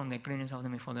a role on the clearance of the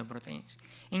misfolded proteins.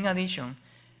 In addition,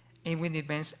 it will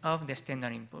depend on the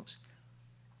standard inputs.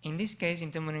 In this case,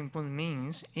 internal input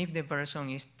means if the person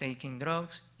is taking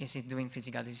drugs, is it doing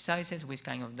physical exercises, which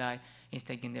kind of diet is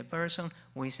taking the person,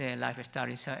 which lifestyle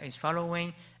is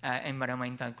following,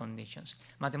 environmental conditions.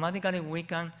 Mathematically, we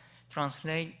can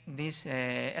translate this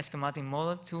schematic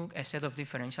model to a set of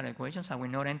differential equations. I will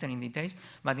not enter in details,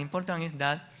 but the important is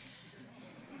that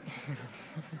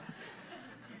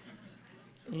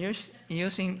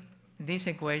using this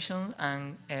equation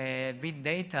and big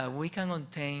data, we can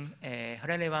obtain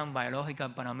relevant biological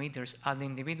parameters at the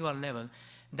individual level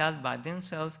that by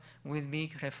themselves will be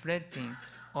reflecting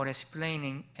or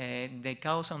explaining the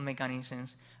causal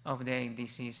mechanisms of the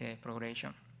disease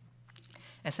progression.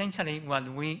 Essentially, what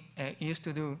we used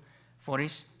to do for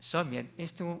each subject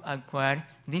is to acquire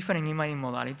different imaging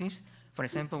modalities. For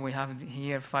example, we have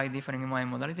here 5 different imaging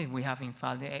modalities. We have, in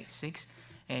fact, 6,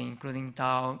 including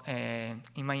tau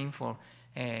imaging for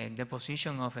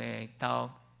deposition of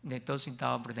the toxic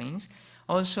tau proteins.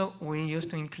 Also, we used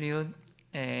to include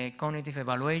cognitive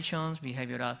evaluations,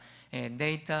 behavioral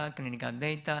data, clinical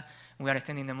data. We are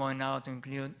extending the model now to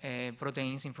include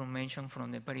proteins information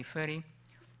from the periphery.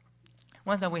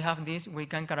 Once that we have this, we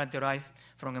can characterize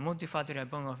from a multifactorial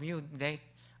point of view the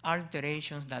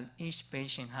alterations that each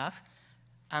patient have,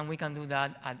 and we can do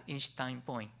that at each time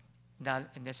point. That,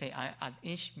 let's say, at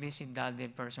each visit that the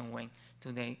person went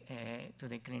to the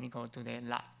clinic or to the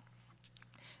lab.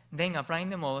 Then,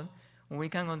 applying the model, we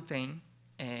can obtain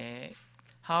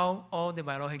how all the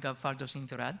biological factors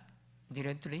interact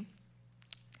directly,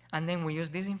 and then we use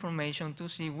this information to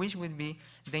see which would be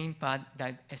the impact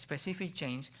that a specific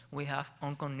change we have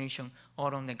on cognition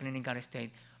or on the clinical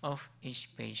state of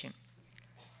each patient.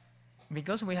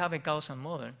 Because we have a causal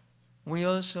model, we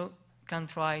also can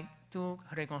try to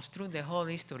reconstruct the whole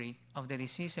history of the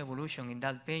disease evolution in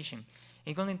that patient.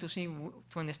 It's going to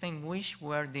understand which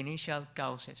were the initial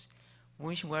causes,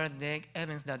 which were the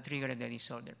events that triggered the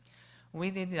disorder.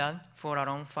 We did that for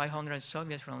around 500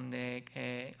 subjects from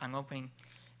an open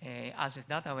access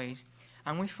database,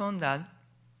 and we found that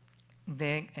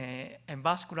the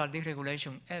vascular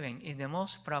dysregulation event is the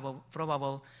most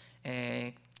probable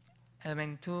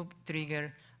event to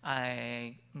trigger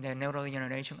the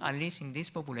neurodegeneration, at least in this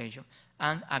population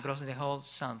and across the whole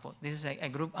sample. This is a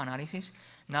group analysis.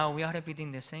 Now we are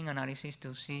repeating the same analysis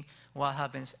to see what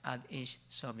happens at each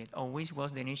subject, or which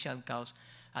was the initial cause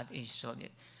at each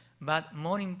subject. But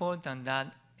more important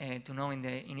than to know in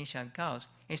the initial cause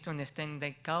is to understand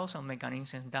the causal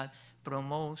mechanisms that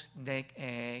promote the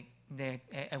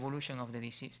evolution of the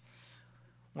disease.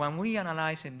 When we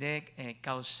analyze the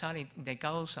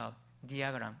causal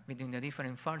diagram between the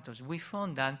different factors, we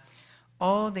found that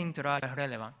all the interactions are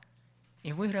relevant.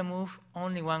 If we remove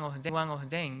only one of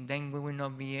them, then we will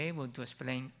not be able to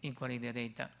explain equally the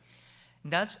data.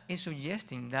 That is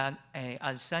suggesting that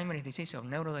Alzheimer's disease or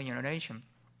neurodegeneration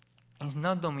is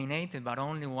not dominated by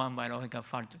only one biological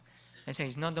factor. Let's say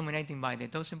it's not dominated by the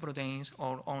toxic proteins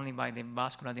or only by the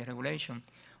vascular dysregulation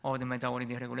or the metabolic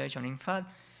dysregulation. In fact,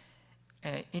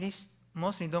 it is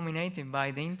mostly dominated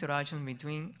by the interaction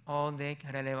between all the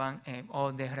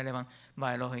relevant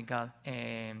biological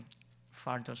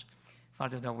factors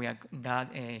that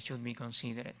should be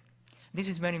considered. This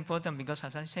is very important because,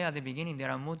 as I said at the beginning, there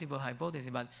are multiple hypotheses,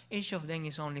 but each of them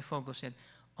is only focused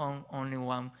on only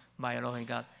one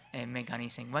biological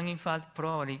mechanism. When in fact,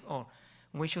 probably,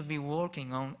 we should be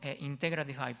working on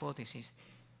integrative hypothesis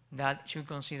that should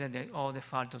consider all the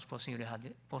factors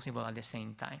possible at the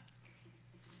same time.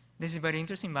 This is very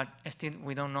interesting, but still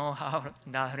we don't know how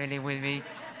that really will be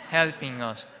helping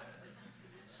us.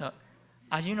 So,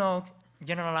 as you know,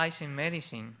 generalizing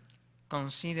medicine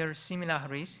considers similar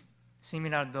risks,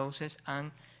 similar doses,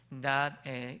 and that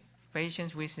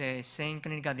patients with the same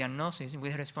clinical diagnosis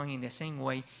will respond in the same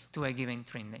way to a given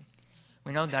treatment.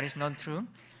 We know that is not true,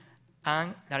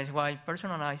 and that is why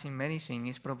personalizing medicine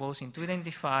is proposing to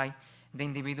identify the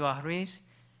individual risk,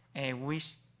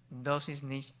 which doses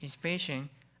needs each patient,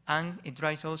 and it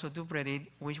tries also to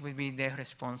predict which will be the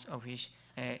response of each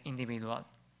individual.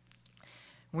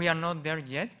 We are not there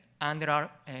yet, and there are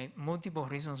multiple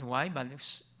reasons why, but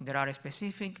there are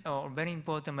specific or very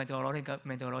important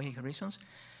methodological reasons.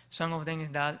 Some of them is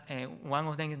that, one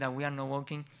of them is that we are not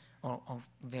working,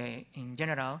 in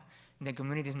general, the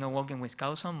community is not working with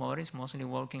causal models, mostly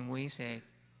working with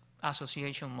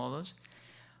association models.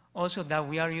 Also that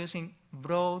we are using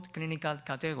broad clinical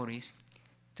categories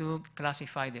to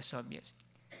classify the subjects.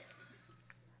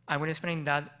 I will explain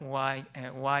that why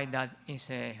that is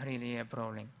really a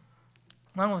problem.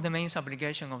 One of the main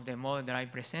applications of the model that I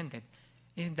presented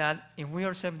is that if we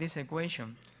observe this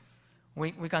equation,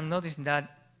 we can notice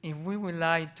that if we would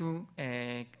like to,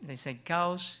 let's say,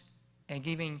 cause a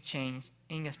given change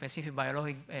in a specific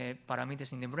biologic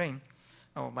parameters in the brain,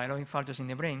 or biologic factors in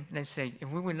the brain, let's say, if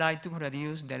we would like to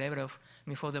reduce the level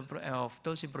of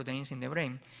toxic proteins in the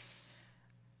brain,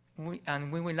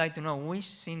 and we would like to know which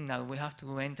signal we have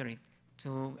to enter it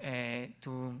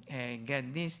to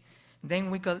get this, then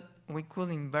we could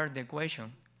invert the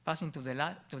equation, passing to the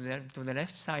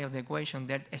left side of the equation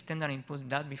that standard inputs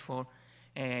that before,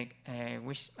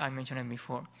 which I mentioned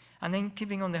before, and then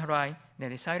keeping on the right the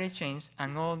desired change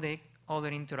and all the other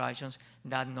interactions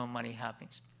that normally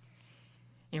happens.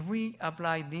 If we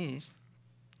apply this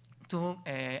to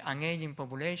an aging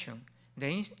population,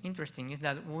 the interesting is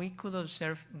that we could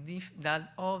observe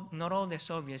that not all the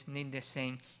subjects need the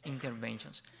same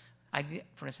interventions.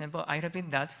 For example, I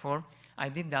did that for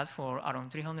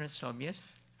around 300 subjects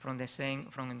from the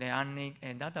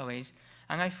ANIC database,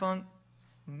 and I found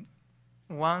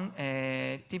one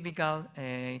typical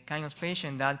kind of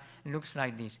patient that looks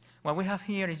like this. What we have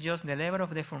here is just the level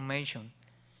of deformation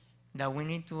that we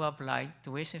need to apply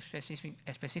to a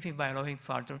specific biologic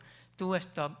factor to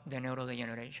stop the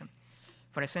neurodegeneration.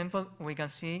 For example, we can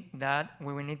see that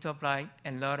we will need to apply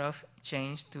a lot of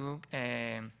change to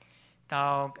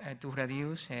tau to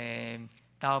reduce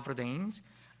tau proteins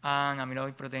and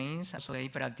amyloid proteins, so the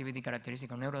hyperactivity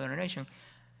characteristic of neurodegeneration.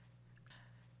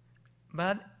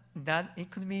 But that it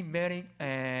could be very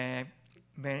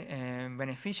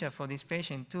beneficial for this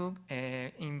patient to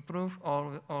improve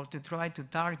or to try to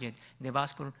target the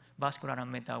vascular and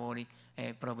metabolic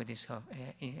properties of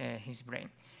his brain.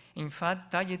 In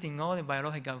fact, targeting all the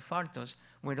biological factors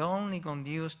will only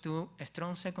conduce to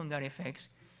strong secondary effects,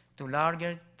 to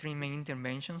larger treatment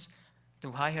interventions,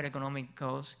 to higher economic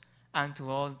costs, and to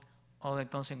all other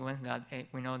consequences that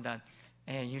we know that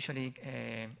usually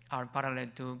are parallel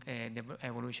to the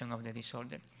evolution of the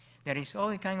disorder. There is all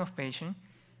the kind of patient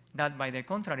that, by the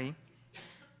contrary,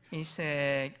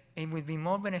 it would be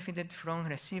more benefited from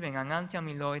receiving an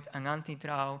anti-amyloid and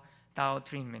anti-tau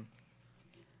treatment.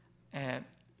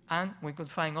 And we could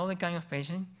find all the kind of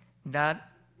patients that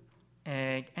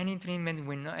any treatment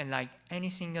will not, like any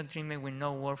single treatment will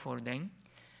not work for them.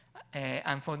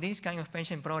 And for this kind of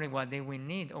patient, probably what they will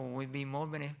need or will be more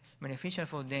beneficial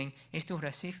for them is to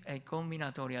receive a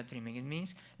combinatorial treatment. It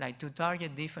means like to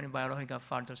target different biological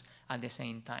factors at the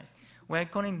same time. We're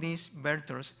calling these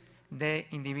vectors the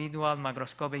individual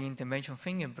macroscopic intervention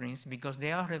fingerprints because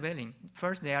they are revealing.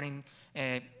 First, they are in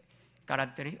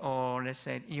characteristic, or let's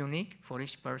say unique for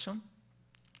each person,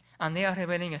 and they are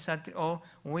revealing exactly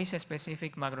which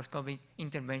specific macroscopic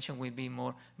intervention will be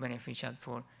more beneficial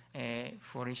for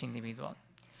each individual.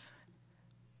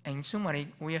 In summary,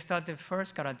 we started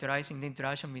first characterizing the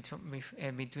interaction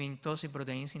between toxic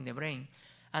proteins in the brain,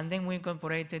 and then we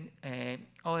incorporated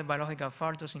other biological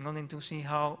factors in order to see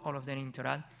how all of them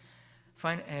interact.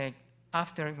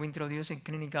 After we introduced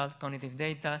clinical cognitive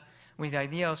data with the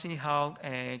idea of see how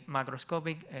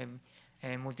macroscopic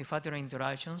multifactorial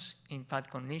interactions impact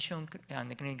cognition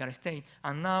and the clinical state.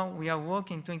 And now we are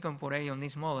working to incorporate on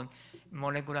this model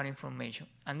molecular information.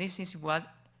 And this is what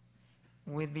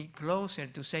will be closer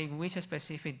to say which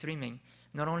specific treatment,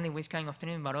 not only which kind of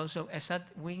treatment, but also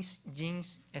which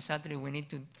genes exactly we need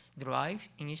to drive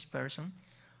in each person,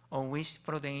 or which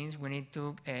proteins we need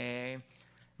to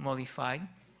modify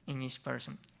in each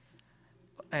person.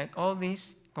 All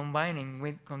this combining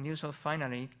with conducive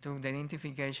finally to the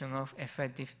identification of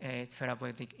effective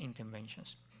therapeutic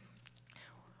interventions.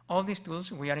 All these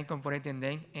tools, we are incorporating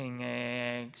them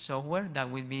in software that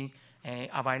will be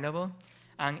available,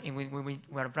 and we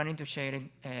are planning to share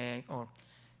it or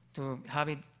to have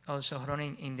it also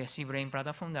running in the C-Brain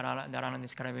platform that Alan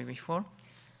described before.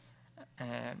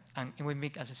 And it will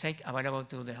be, as I said, available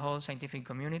to the whole scientific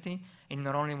community. It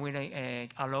not only will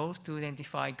allow us to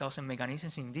identify causal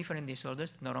mechanisms in different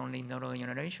disorders, not only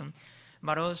neurodegeneration,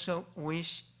 but also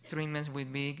which treatments will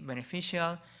be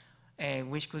beneficial,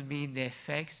 which could be the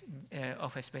effects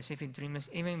of a specific treatments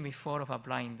even before of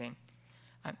applying them.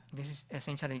 This is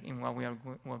essentially in what we are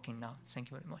working now. Thank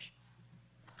you very much.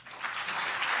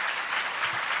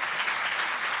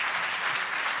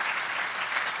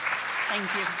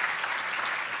 Thank you.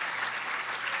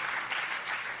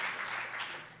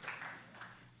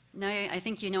 Now, I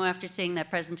think you know after seeing that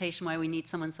presentation why we need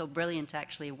someone so brilliant to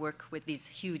actually work with these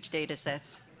huge data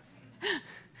sets.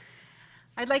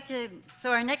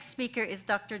 So our next speaker is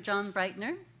Dr. John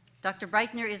Breitner. Dr.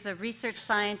 Breitner is a research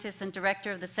scientist and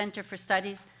director of the Center for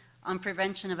Studies on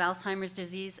Prevention of Alzheimer's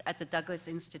Disease at the Douglas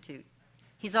Institute.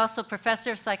 He's also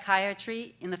professor of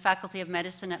psychiatry in the Faculty of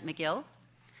Medicine at McGill.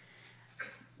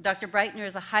 Dr. Breitner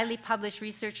is a highly published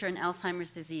researcher in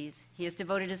Alzheimer's disease. He has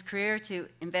devoted his career to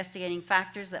investigating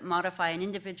factors that modify an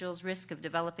individual's risk of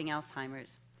developing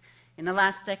Alzheimer's. In the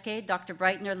last decade, Dr.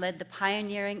 Breitner led the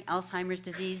pioneering Alzheimer's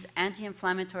disease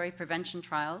anti-inflammatory prevention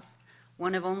trials,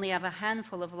 one of only a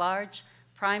handful of large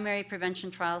primary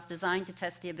prevention trials designed to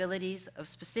test the abilities of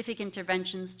specific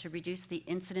interventions to reduce the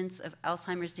incidence of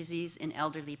Alzheimer's disease in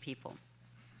elderly people.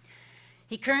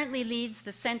 He currently leads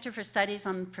the Center for Studies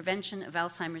on Prevention of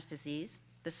Alzheimer's Disease.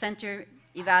 The center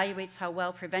evaluates how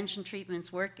well prevention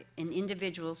treatments work in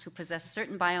individuals who possess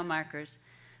certain biomarkers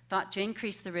thought to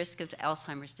increase the risk of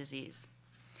Alzheimer's disease.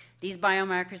 These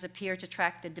biomarkers appear to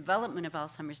track the development of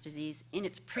Alzheimer's disease in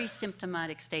its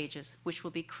pre-symptomatic stages, which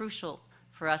will be crucial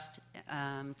for us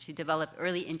to develop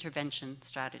early intervention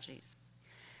strategies.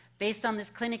 Based on this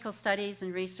clinical studies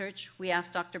and research, we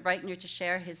asked Dr. Breitner to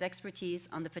share his expertise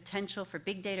on the potential for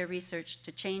big data research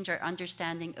to change our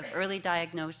understanding of early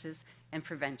diagnosis and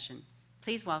prevention.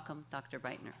 Please welcome Dr.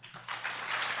 Breitner.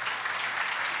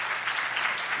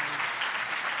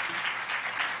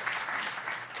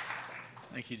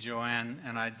 Thank you, Joanne,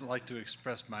 and I'd like to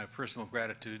express my personal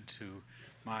gratitude to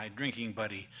my drinking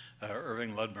buddy,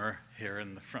 Irving Ludmer, here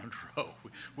in the front row.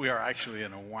 We are actually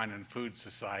in a wine and food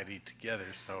society together,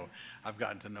 so I've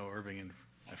gotten to know Irving and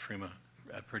Freema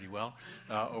pretty well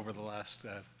over the last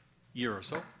year or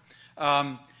so.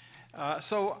 I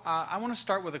want to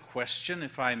start with a question,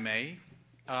 if I may.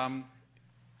 How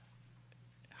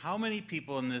many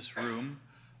people in this room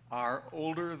are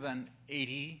older than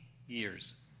 80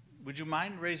 years? Would you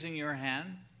mind raising your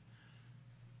hand?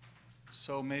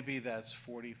 So maybe that's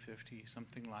 40, 50,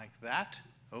 something like that.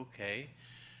 Okay.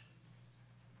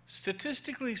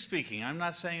 Statistically speaking, I'm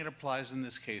not saying it applies in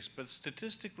this case, but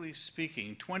statistically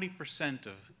speaking, 20%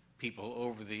 of people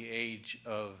over the age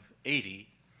of 80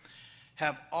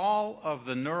 have all of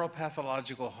the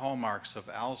neuropathological hallmarks of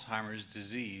Alzheimer's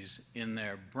disease in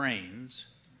their brains,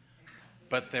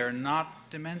 but they're not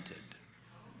demented.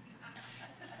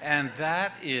 And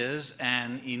that is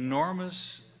an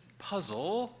enormous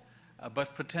puzzle,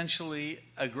 but potentially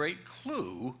a great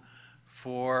clue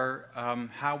for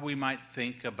how we might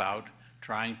think about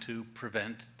trying to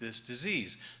prevent this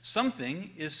disease. Something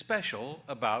is special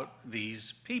about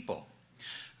these people.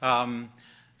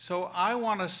 So I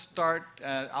want to start,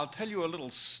 I'll tell you a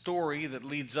little story that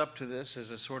leads up to this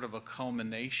as a sort of a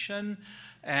culmination.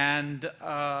 And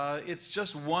it's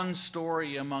just one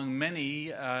story among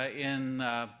many in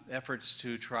efforts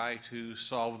to try to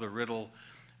solve the riddle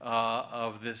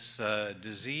of this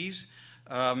disease.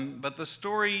 But the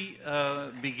story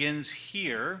begins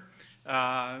here.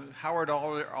 Howard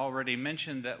already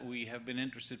mentioned that we have been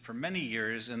interested for many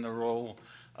years in the role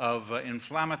of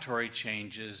inflammatory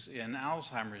changes in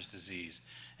Alzheimer's disease.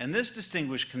 And this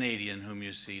distinguished Canadian whom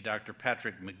you see, Dr.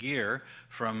 Patrick McGill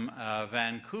from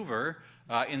Vancouver,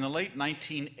 in the late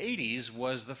 1980s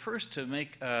was the first to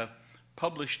make a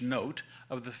published note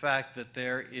of the fact that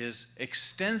there is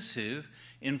extensive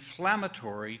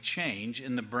inflammatory change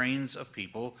in the brains of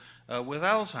people with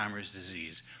Alzheimer's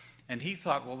disease. And he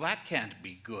thought, well, that can't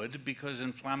be good because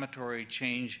inflammatory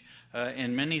change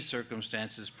in many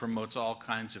circumstances promotes all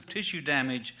kinds of tissue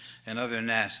damage and other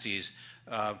nasties.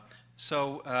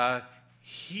 So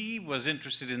he was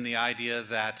interested in the idea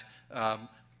that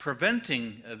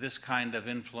preventing this kind of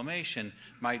inflammation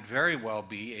might very well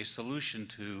be a solution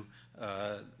to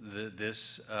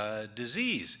this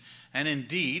disease. And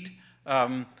indeed,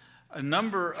 a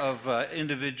number of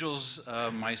individuals,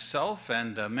 myself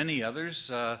and many others,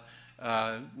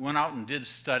 went out and did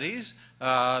studies. There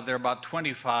are about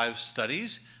 25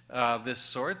 studies of this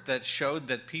sort that showed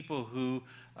that people who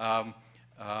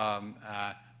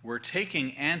were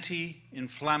taking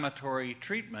anti-inflammatory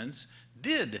treatments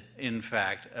did, in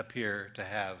fact, appear to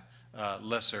have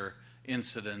lesser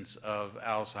incidence of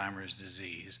Alzheimer's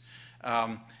disease.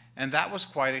 And that was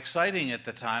quite exciting at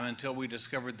the time until we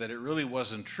discovered that it really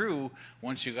wasn't true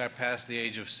once you got past the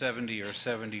age of 70 or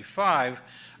 75.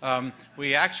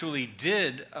 We actually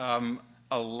did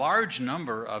a large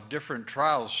number of different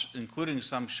trials, including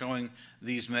some showing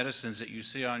these medicines that you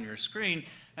see on your screen,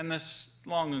 and the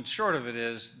long and short of it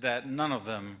is that none of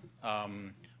them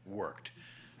worked.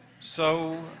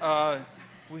 So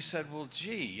we said, well,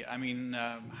 gee, I mean,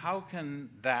 how can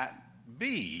that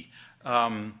be?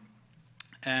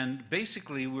 And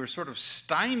basically, we were sort of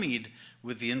stymied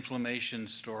with the inflammation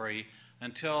story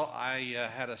until I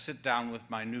had a sit down with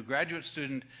my new graduate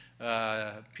student,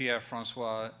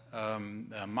 Pierre-Francois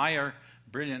Meyer,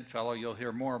 brilliant fellow. You'll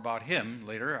hear more about him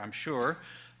later, I'm sure.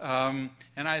 And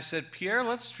I said, Pierre,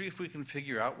 let's see if we can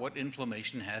figure out what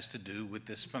inflammation has to do with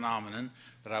this phenomenon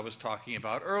that I was talking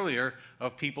about earlier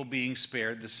of people being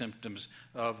spared the symptoms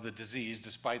of the disease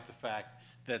despite the fact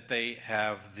that they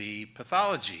have the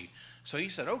pathology. So he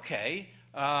said, okay,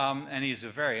 and he's a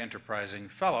very enterprising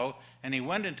fellow, and he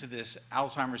went into this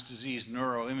Alzheimer's disease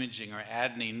neuroimaging or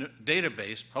ADNI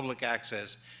database, public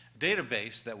access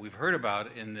database that we've heard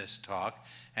about in this talk,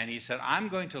 and he said, I'm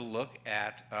going to look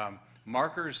at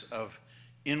markers of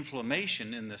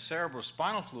inflammation in the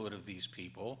cerebrospinal fluid of these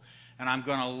people, and I'm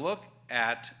going to look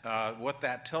at what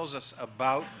that tells us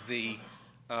about the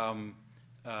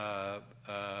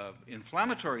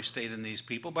inflammatory state in these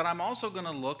people, but I'm also going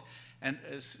to look and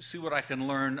see what I can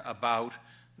learn about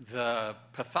the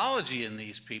pathology in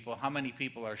these people, how many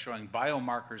people are showing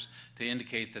biomarkers to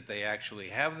indicate that they actually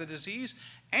have the disease,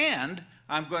 and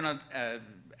I'm going to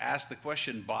ask the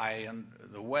question by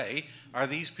the way, are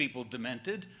these people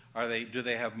demented? Do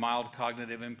they have mild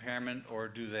cognitive impairment, or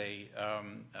do they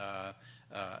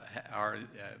are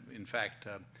in fact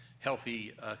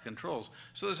healthy controls?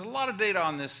 So there's a lot of data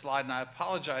on this slide, and I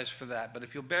apologize for that, but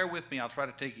if you'll bear with me, I'll try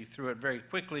to take you through it very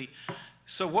quickly.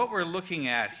 So what we're looking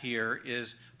at here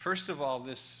is, first of all,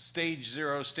 this stage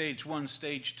 0, stage 1,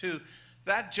 stage 2.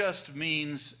 That just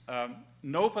means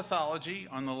no pathology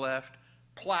on the left,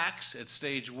 plaques at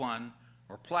stage 1,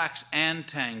 or plaques and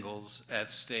tangles at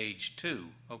stage 2,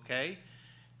 okay?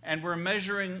 And we're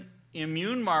measuring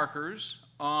immune markers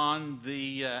on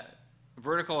the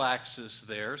vertical axis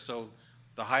there, so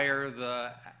the higher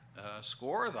the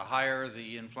score, the higher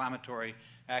the inflammatory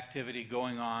activity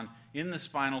going on in the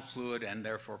spinal fluid and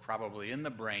therefore probably in the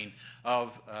brain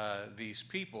of these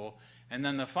people. And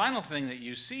then the final thing that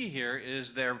you see here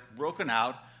is they're broken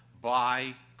out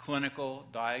by clinical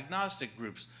diagnostic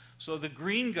groups. So the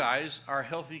green guys are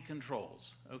healthy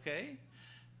controls, okay?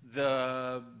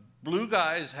 The blue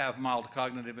guys have mild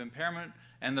cognitive impairment,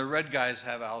 and the red guys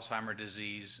have Alzheimer's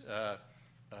disease,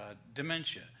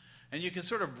 dementia. And you can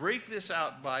sort of break this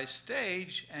out by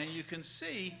stage, and you can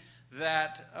see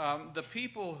that the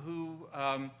people who,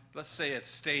 let's say at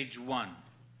stage 1,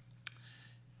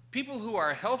 people who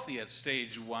are healthy at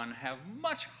stage 1 have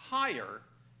much higher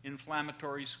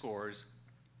inflammatory scores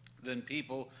than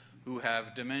people who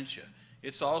have dementia.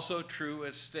 It's also true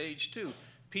at stage 2.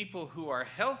 People who are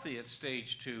healthy at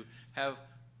stage 2 have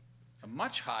a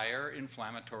much higher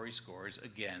inflammatory scores,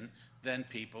 again, than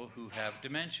people who have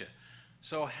dementia.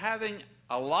 So having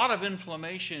a lot of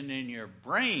inflammation in your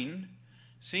brain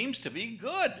seems to be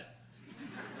good.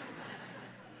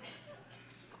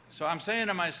 So I'm saying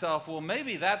to myself, well,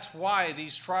 maybe that's why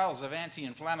these trials of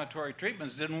anti-inflammatory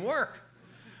treatments didn't work.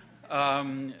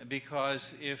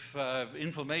 because if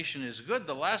inflammation is good,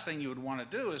 the last thing you would want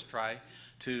to do is try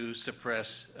to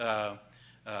suppress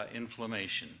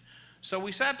inflammation. So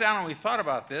we sat down and we thought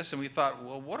about this, and we thought,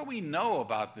 well, what do we know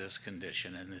about this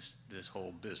condition and this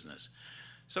whole business?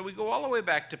 So we go all the way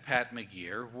back to Pat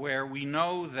McGeer, where we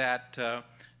know that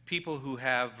people who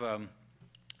have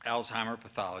Alzheimer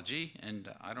pathology, and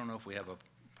I don't know if we have a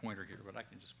pointer here, but I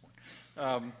can just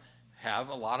point, have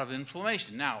a lot of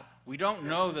inflammation. Now, we don't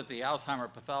know that the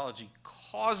Alzheimer pathology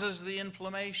causes the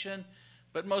inflammation,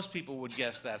 but most people would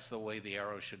guess that's the way the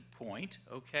arrow should point,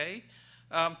 okay?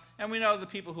 And we know the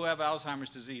people who have Alzheimer's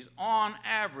disease, on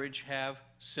average, have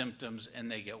symptoms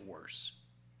and they get worse,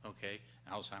 okay?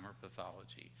 Alzheimer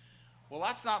pathology. Well,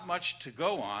 that's not much to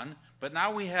go on, but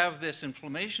now we have this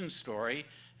inflammation story,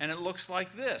 and it looks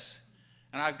like this.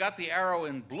 And I've got the arrow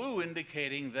in blue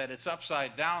indicating that it's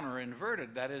upside down or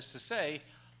inverted. That is to say,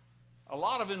 a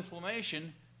lot of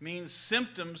inflammation means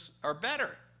symptoms are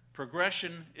better.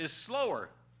 Progression is slower,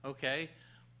 okay?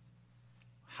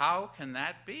 How can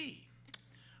that be?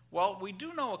 Well, we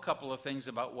do know a couple of things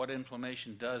about what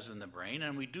inflammation does in the brain,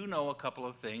 and we do know a couple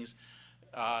of things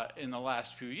in the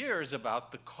last few years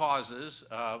about the causes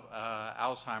of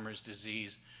Alzheimer's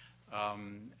disease,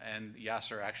 and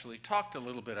Yasser actually talked a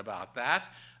little bit about that.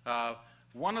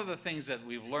 One of the things that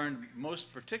we've learned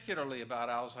most particularly about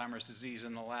Alzheimer's disease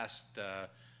in the last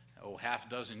half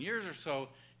dozen years or so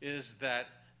is that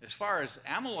as far as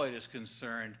amyloid is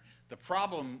concerned, the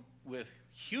problem with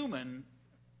human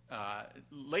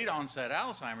late onset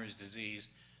Alzheimer's disease,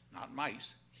 not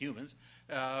mice, humans,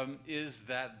 is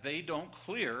that they don't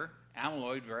clear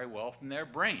amyloid very well from their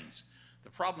brains. The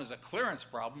problem is a clearance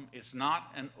problem. It's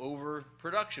not an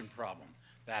overproduction problem.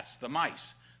 That's the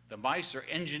mice. The mice are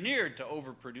engineered to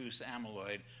overproduce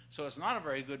amyloid, so it's not a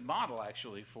very good model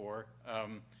actually for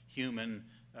human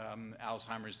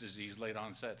Alzheimer's disease, late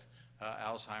onset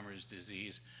Alzheimer's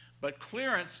disease. But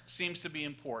clearance seems to be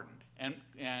important,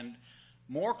 and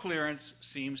more clearance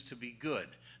seems to be good.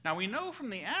 Now, we know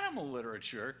from the animal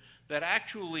literature that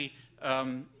actually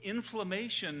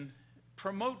inflammation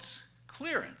promotes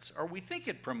clearance, or we think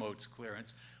it promotes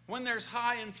clearance. When there's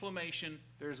high inflammation,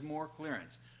 there's more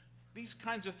clearance. These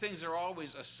kinds of things are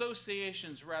always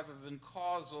associations rather than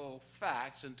causal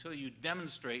facts until you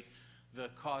demonstrate the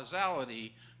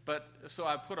causality. But so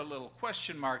I put a little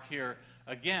question mark here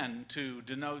again to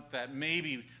denote that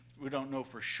maybe we don't know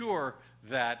for sure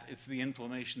that it's the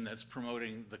inflammation that's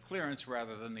promoting the clearance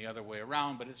rather than the other way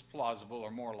around, but it's plausible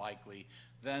or more likely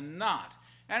than not.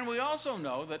 And we also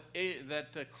know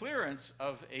that clearance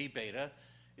of A-beta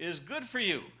is good for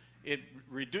you. It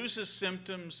reduces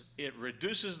symptoms, it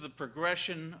reduces the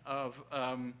progression of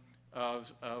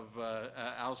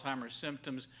Alzheimer's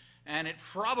symptoms, and it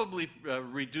probably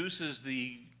reduces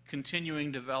the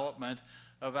continuing development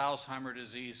of Alzheimer's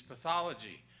disease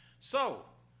pathology. So,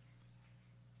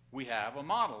 we have a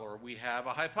model, or we have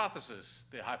a hypothesis.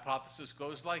 The hypothesis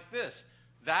goes like this.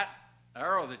 That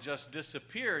arrow that just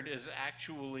disappeared is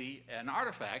actually an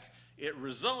artifact. It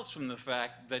results from the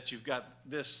fact that you've got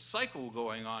this cycle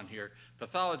going on here.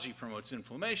 Pathology promotes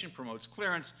inflammation, promotes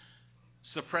clearance,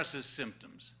 suppresses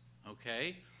symptoms,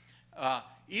 okay?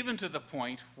 Even to the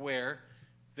point where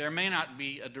there may not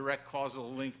be a direct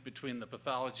causal link between the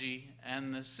pathology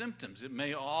and the symptoms. It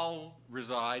may all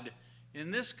reside in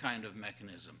this kind of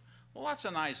mechanism. Well, that's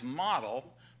a nice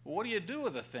model, but what do you do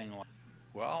with a thing like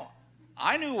that? Well,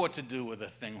 I knew what to do with a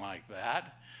thing like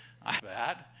that.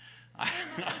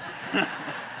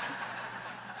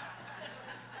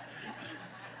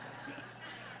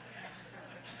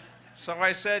 So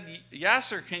I said,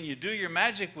 Yasser, can you do your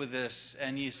magic with this?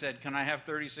 And he said, can I have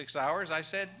 36 hours? I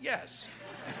said, yes.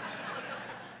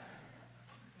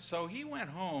 So he went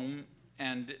home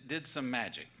and did some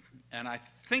magic. And I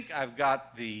think I've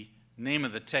got the name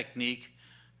of the technique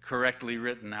correctly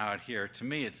written out here. To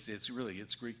me, it's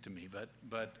Greek to me, but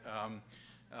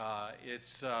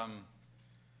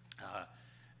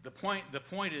the point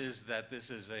is that this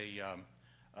is a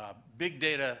big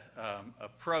data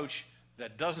approach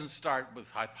that doesn't start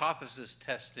with hypothesis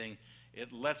testing.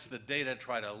 It lets the data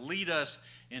try to lead us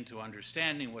into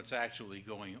understanding what's actually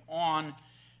going on.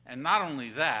 And not only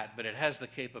that, but it has the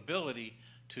capability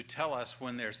to tell us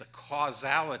when there's a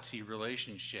causality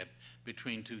relationship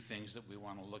between two things that we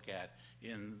want to look at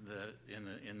in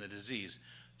the disease.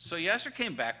 So Yasser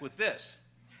came back with this.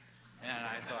 And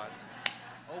I thought,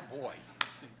 oh boy,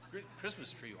 it's a great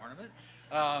Christmas tree ornament.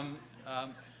 But I'm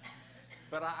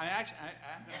going to actually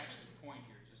point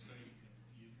here just so you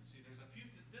can see. There's a few,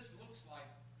 this looks like,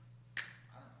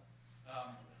 I don't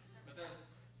know. But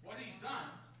what he's done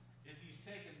is he's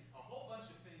taken a whole bunch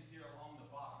of things here along the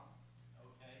bottom,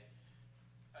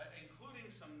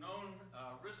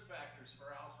 factors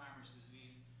for Alzheimer's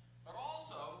disease, but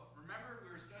also, remember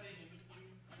we were studying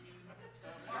immune markers. So,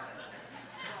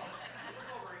 look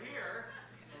over here,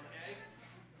 okay?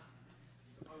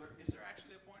 Oh, is there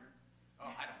actually a pointer?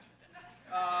 Oh, I don't need that.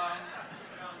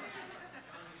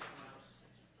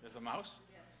 There's a mouse?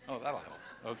 Oh, that'll help.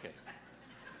 Okay.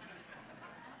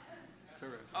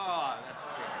 Oh, that's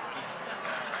terrible.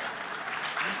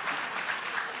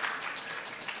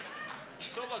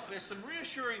 So look, there's some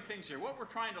reassuring things here. What we're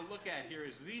trying to look at here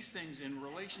is these things in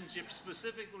relationship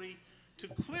specifically to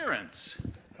clearance.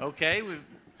 Okay,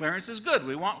 clearance is good.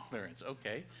 We want clearance.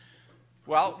 Okay.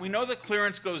 Well, we know that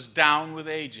clearance goes down with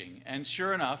aging, and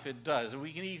sure enough, it does.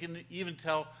 We can even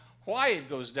tell why it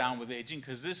goes down with aging,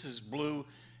 because this is blue,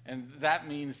 and that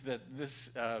means that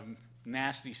this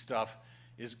nasty stuff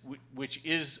which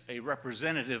is a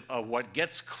representative of what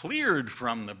gets cleared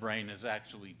from the brain, is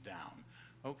actually down.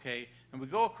 Okay, and we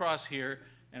go across here,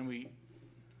 and we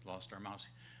lost our mouse.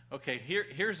 Okay,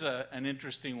 here's an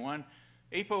interesting one,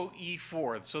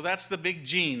 ApoE4. So that's the big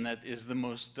gene that is the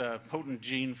most potent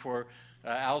gene for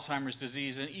Alzheimer's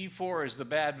disease, and E4 is the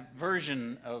bad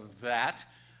version of that.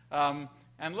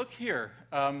 And look here,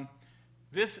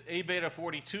 this A beta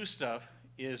 42 stuff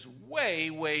is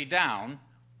way, way down,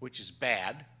 which is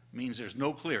bad, means there's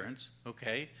no clearance,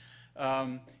 okay,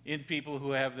 in people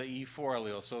who have the E4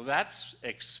 allele. So that's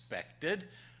expected.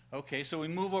 Okay, so we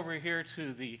move over here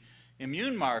to the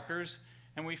immune markers,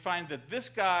 and we find that this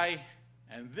guy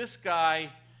and this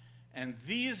guy and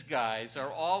these guys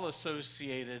are all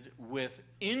associated with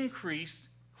increased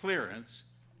clearance.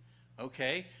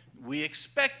 Okay, we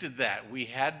expected that. We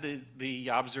had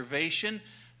the observation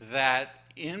that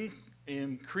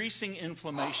increasing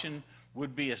inflammation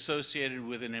would be associated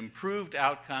with an improved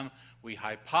outcome. We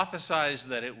hypothesized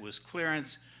that it was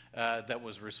clearance that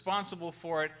was responsible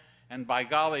for it, and by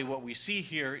golly, what we see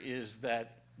here is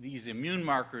that these immune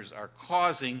markers are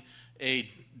causing a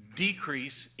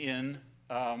decrease in,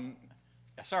 an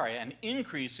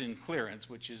increase in clearance,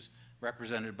 which is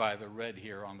represented by the red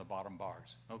here on the bottom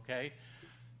bars, okay?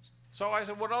 So I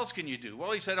said, what else can you do?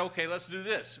 Well, he said, okay, let's do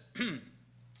this.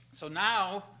 So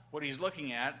now, what he's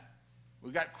looking at,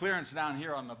 we've got clearance down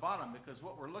here on the bottom, because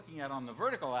what we're looking at on the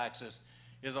vertical axis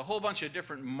is a whole bunch of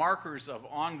different markers of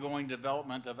ongoing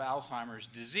development of Alzheimer's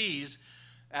disease,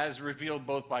 as revealed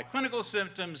both by clinical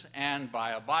symptoms and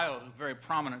by a very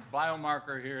prominent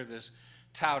biomarker here, this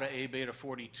tau to A beta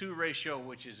 42 ratio,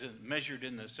 which is measured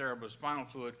in the cerebrospinal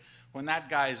fluid. When that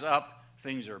guy's up,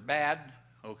 things are bad,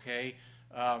 okay?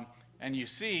 And you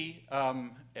see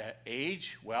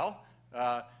age, well,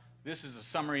 this is a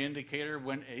summary indicator.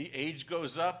 When age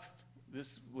goes up,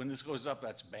 when this goes up,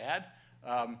 that's bad.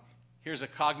 Here's a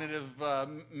cognitive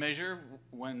measure.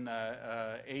 When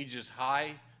age is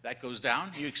high, that goes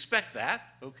down. You expect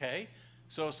that, okay?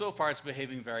 So far it's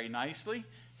behaving very nicely.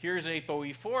 Here's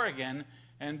ApoE4 again,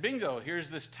 and bingo, here's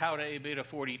this tau to A beta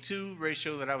 42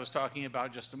 ratio that I was talking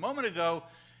about just a moment ago,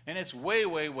 and it's way,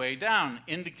 way, way down,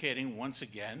 indicating once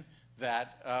again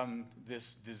that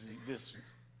this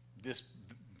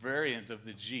variant of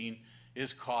the gene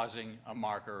is causing a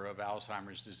marker of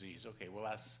Alzheimer's disease. Okay, well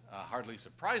that's hardly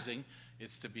surprising.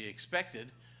 It's to be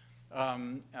expected.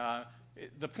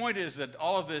 The point is that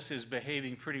all of this is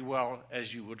behaving pretty well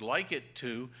as you would like it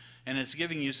to, and it's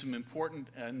giving you some important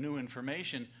new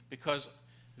information, because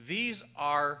these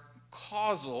are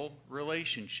causal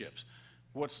relationships.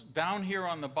 What's down here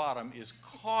on the bottom is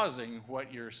causing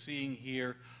what you're seeing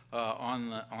here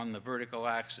on the vertical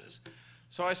axis.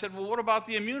 So I said, well, what about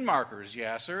the immune markers,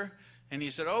 Yasser? And he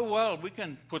said, oh, well, we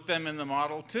can put them in the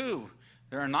model too.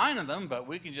 There are 9 of them, but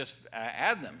we can just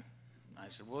add them. I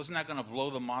said, well, isn't that going to blow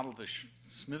the model to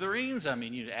smithereens? I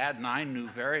mean, you'd add 9 new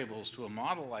variables to a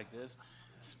model like this.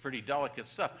 It's pretty delicate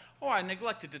stuff. Oh, I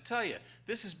neglected to tell you,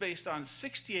 this is based on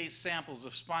 68 samples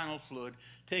of spinal fluid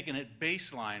taken at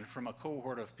baseline from a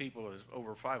cohort of people,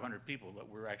 over 500 people that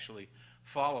we're actually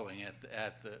following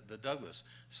at the Douglas.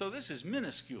 So this is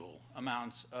minuscule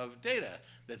amounts of data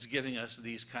that's giving us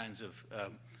these kinds of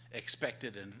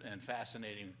expected and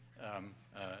fascinating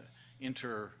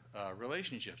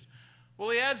interrelationships. Well,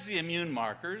 he adds the immune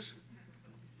markers,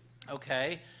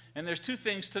 okay, and there's 2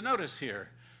 things to notice here.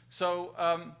 So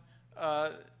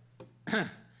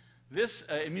this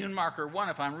immune marker 1,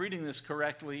 if I'm reading this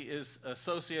correctly, is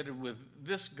associated with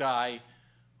this guy,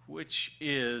 which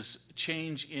is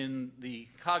change in the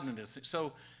cognitive.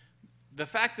 So the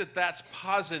fact that that's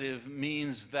positive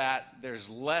means that there's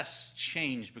less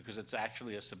change, because it's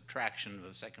actually a subtraction of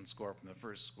the second score from the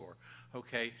first score,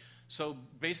 okay? So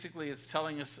basically it's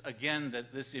telling us again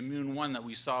that this immune 1 that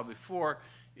we saw before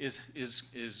is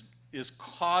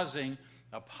causing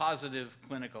a positive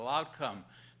clinical outcome.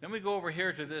 Then we go over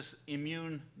here to this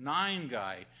immune 9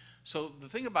 guy. So the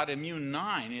thing about immune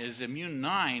 9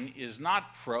 is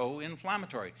not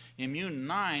pro-inflammatory. Immune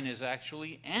 9 is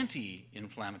actually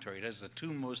anti-inflammatory. It has the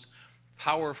two most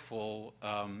powerful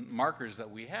markers that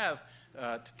we have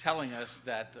telling us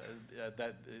that,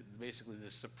 basically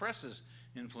this suppresses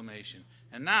inflammation.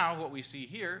 And now what we see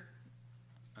here,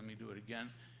 let me do it again,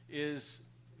 is,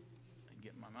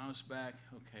 get my mouse back,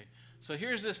 okay. So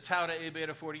here's this tau to A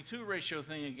beta 42 ratio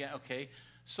thing again, okay.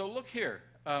 So look here.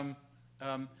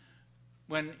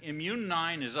 When immune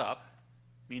 9 is up,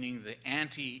 meaning the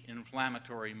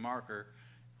anti-inflammatory marker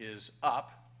is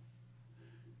up,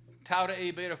 tau to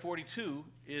A beta 42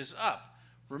 is up.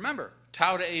 Remember,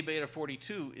 tau to A beta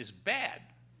 42 is bad,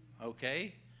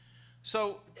 okay?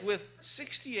 So with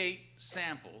 68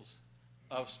 samples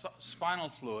of spinal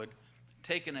fluid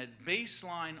taken at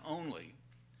baseline only,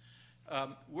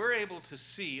 we're able to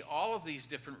see all of these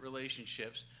different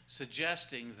relationships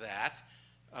suggesting that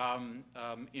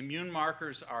immune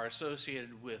markers are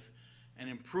associated with an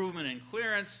improvement in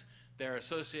clearance. They're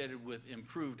associated with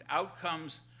improved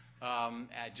outcomes,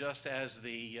 just as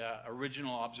the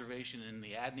original observation in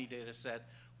the ADNI data set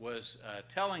was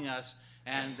telling us,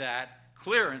 and that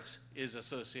clearance is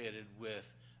associated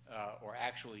with, or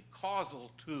actually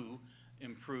causal to,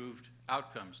 improved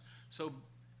outcomes. So,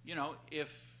 you know,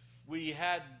 if we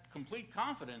had complete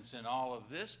confidence in all of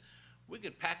this, we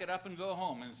could pack it up and go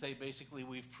home and say, basically,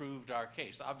 we've proved our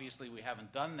case. Obviously, we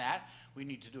haven't done that. We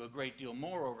need to do a great deal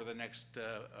more over the next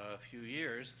few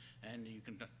years. And you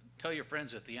can tell your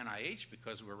friends at the NIH,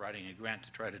 because we're writing a grant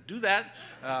to try to do that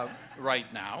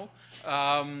right now.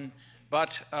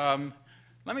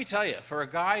 Let me tell you, for a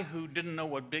guy who didn't know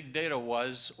what big data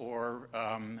was or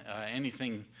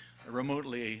anything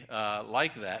remotely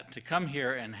like that, to come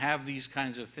here and have these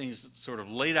kinds of things sort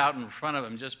of laid out in front of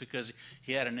him just because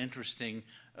he had an interesting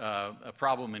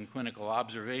problem in clinical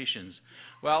observations.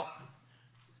 Well,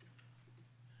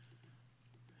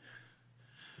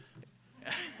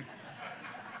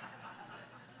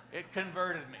 it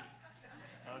converted me,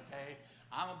 okay?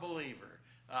 I'm a believer.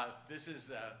 This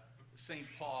is St.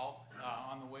 Paul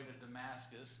on the way to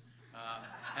Damascus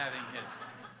having his...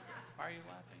 Why are you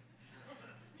laughing?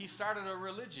 He started a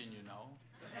religion, you know.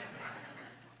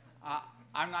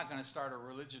 I'm not going to start a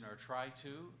religion or try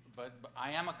to, but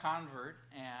I am a convert,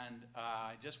 and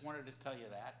I just wanted to tell you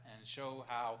that and show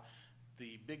how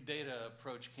the big data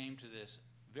approach came to this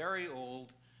very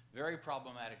old, very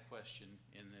problematic question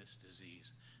in this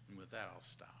disease. And with that, I'll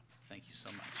stop. Thank you so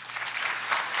much.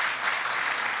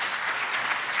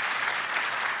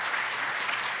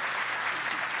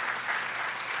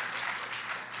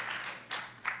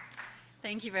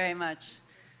 Thank you very much.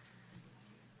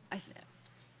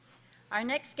 Our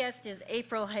next guest is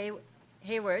April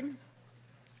Hayward,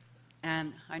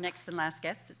 and our next and last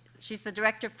guest. She's the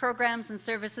Director of Programs and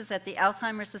Services at the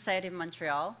Alzheimer's Society of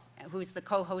Montreal, who's the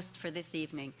co-host for this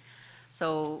evening.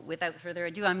 So without further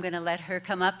ado, I'm going to let her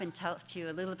come up and tell to you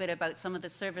a little bit about some of the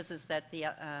services that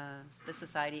the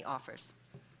Society offers.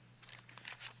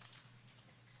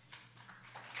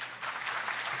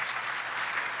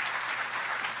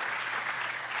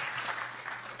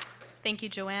 Thank you,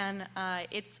 Joanne.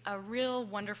 It's a real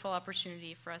wonderful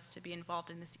opportunity for us to be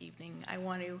involved in this evening. I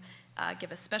want to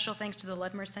give a special thanks to the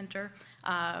Ludmer Centre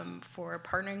for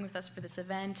partnering with us for this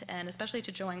event, and especially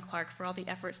to Joanne Clark for all the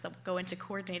efforts that go into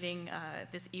coordinating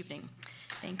this evening.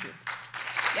 Thank you.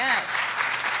 Yes.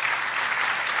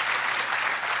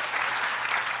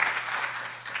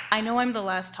 I know I'm the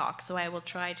last talk, so I will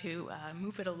try to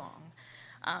move it along.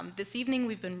 This evening,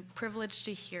 we've been privileged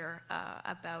to hear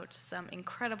about some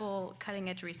incredible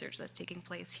cutting-edge research that's taking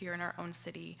place here in our own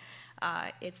city.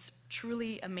 It's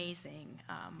truly amazing,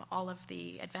 all of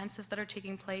the advances that are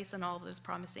taking place and all of those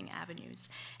promising avenues.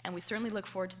 And we certainly look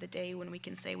forward to the day when we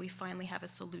can say we finally have a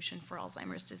solution for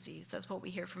Alzheimer's disease. That's what we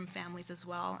hear from families as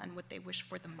well, and what they wish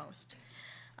for the most.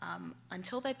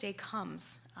 Until that day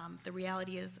comes, the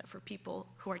reality is that for people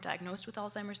who are diagnosed with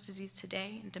Alzheimer's disease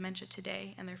today and dementia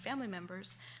today and their family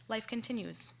members, life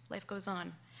continues, life goes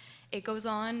on. It goes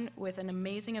on with an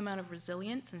amazing amount of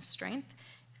resilience and strength.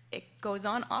 It goes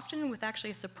on often with actually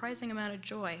a surprising amount of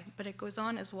joy, but it goes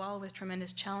on as well with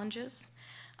tremendous challenges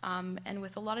and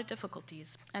with a lot of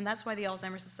difficulties. And that's why the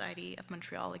Alzheimer's Society of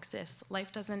Montreal exists.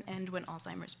 Life doesn't end when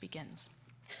Alzheimer's begins.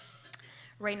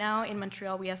 Right now in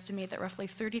Montreal, we estimate that roughly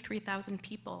 33,000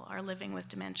 people are living with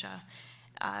dementia.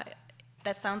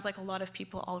 That sounds like a lot of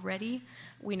people already.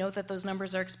 We know that those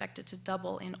numbers are expected to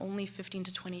double in only 15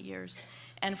 to 20 years.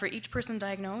 And for each person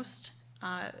diagnosed,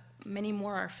 many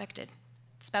more are affected.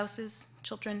 Spouses,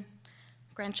 children,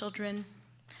 grandchildren,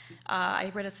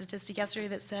 I read a statistic yesterday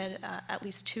that said at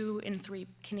least 2 in 3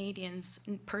 Canadians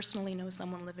personally know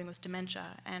someone living with dementia,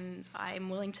 and I'm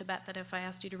willing to bet that if I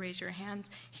asked you to raise your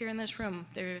hands here in this room,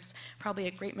 there's probably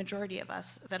a great majority of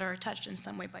us that are touched in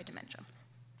some way by dementia.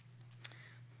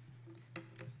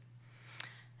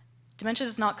 Dementia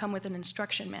does not come with an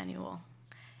instruction manual.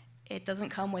 It doesn't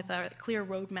come with a clear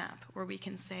roadmap where we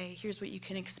can say, here's what you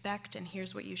can expect and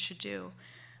here's what you should do.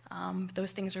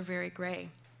 Those things are very gray.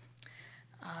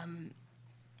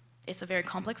 It's a very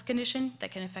complex condition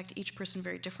that can affect each person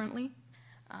very differently.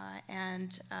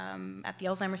 At the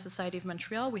Alzheimer's Society of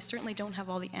Montreal, we certainly don't have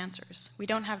all the answers. We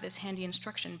don't have this handy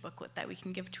instruction booklet that we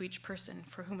can give to each person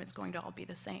for whom it's going to all be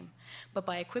the same. But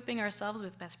by equipping ourselves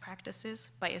with best practices,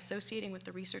 by associating with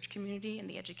the research community and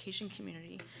the education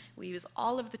community, we use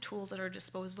all of the tools at our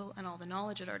disposal and all the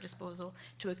knowledge at our disposal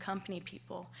to accompany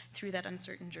people through that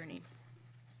uncertain journey.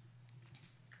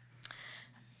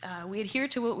 We adhere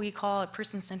to what we call a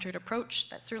person-centered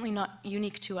approach. That's certainly not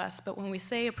unique to us, but when we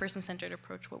say a person-centered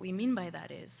approach, what we mean by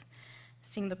that is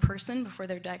seeing the person before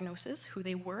their diagnosis, who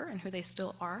they were and who they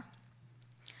still are,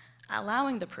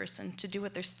 allowing the person to do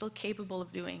what they're still capable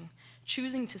of doing,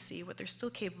 choosing to see what they're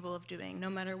still capable of doing, no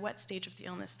matter what stage of the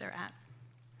illness they're at,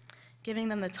 giving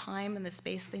them the time and the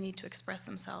space they need to express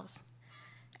themselves,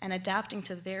 and adapting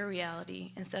to their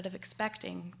reality instead of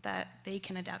expecting that they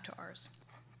can adapt to ours.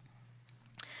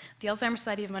 The Alzheimer's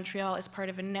Society of Montreal is part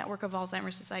of a network of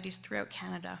Alzheimer's societies throughout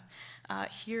Canada.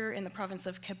 Here in the province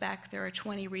of Quebec, there are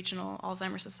 20 regional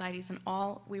Alzheimer's societies, and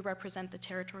all we represent the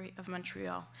territory of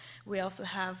Montreal. We also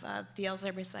have the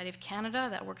Alzheimer's Society of Canada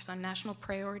that works on national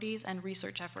priorities and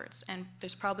research efforts, and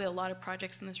there's probably a lot of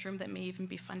projects in this room that may even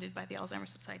be funded by the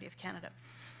Alzheimer's Society of Canada.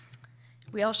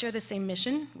 We all share the same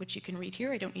mission, which you can read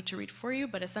here. I don't need to read for you,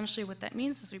 but essentially what that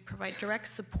means is we provide direct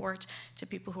support to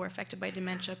people who are affected by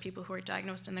dementia, people who are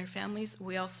diagnosed and their families.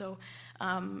 We also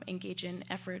engage in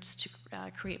efforts to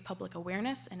create public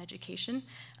awareness and education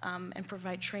and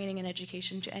provide training and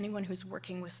education to anyone who's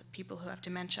working with people who have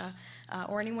dementia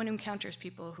or anyone who encounters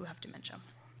people who have dementia.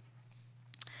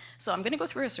 So I'm going to go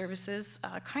through our services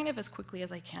kind of as quickly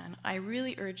as I can. I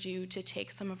really urge you to take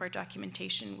some of our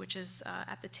documentation, which is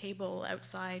at the table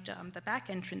outside the back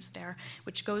entrance there,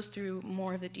 which goes through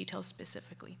more of the details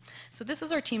specifically. So this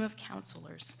is our team of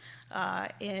counselors.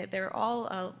 They're all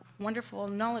a wonderful,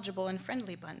 knowledgeable, and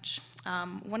friendly bunch.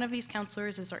 One of these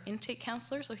counselors is our intake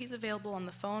counselor, so he's available on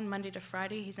the phone Monday to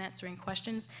Friday. He's answering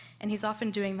questions, and he's often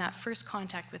doing that first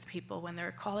contact with people when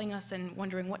they're calling us and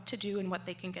wondering what to do and what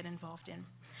they can get involved in.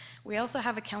 We also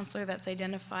have a counselor that's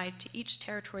identified to each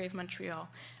territory of Montreal.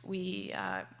 We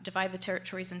divide the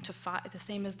territories into 5, the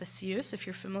same as the CIUS, if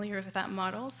you're familiar with that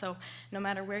model. So no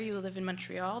matter where you live in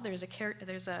Montreal, there's a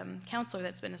counselor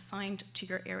that's been assigned to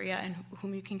your area and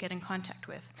whom you can get in contact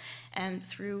with. And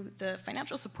through the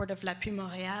financial support of L'Appui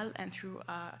Montréal and through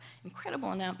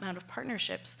incredible amount of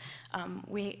partnerships,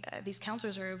 these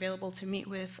counselors are available to meet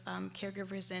with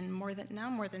caregivers in more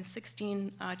than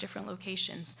 16 different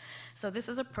locations. So this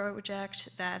is a project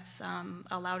that's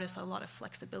allowed us a lot of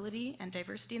flexibility and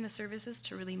diversity in the services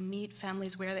to really meet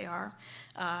families where they are.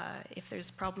 If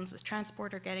there's problems with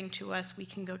transport or getting to us, we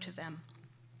can go to them.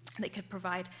 They could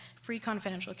provide free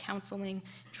confidential counseling,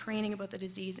 training about the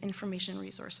disease, information,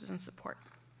 resources, and support.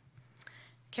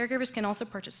 Caregivers can also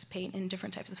participate in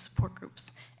different types of support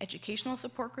groups. Educational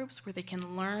support groups where they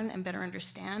can learn and better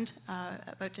understand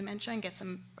about dementia and get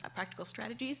some practical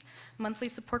strategies. Monthly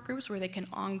support groups where they can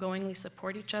ongoingly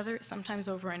support each other, sometimes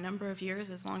over a number of years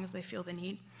as long as they feel the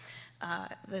need.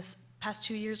 This past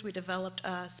 2 years, we developed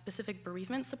a specific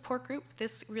bereavement support group.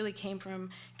 This really came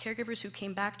from caregivers who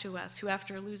came back to us, who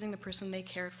after losing the person they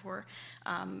cared for,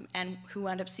 and who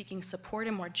wound up seeking support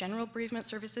in more general bereavement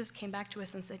services, came back to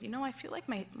us and said, you know, I feel like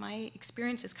my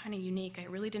experience is kind of unique. I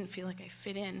really didn't feel like I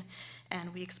fit in.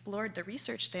 And we explored the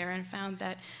research there and found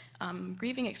that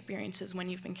grieving experiences when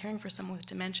you've been caring for someone with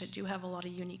dementia do have a lot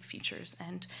of unique features.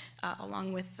 And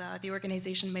along with the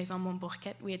organization Maison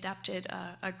Montbourquette, we adapted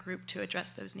a group to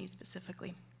address those needs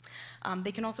specifically.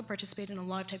 They can also participate in a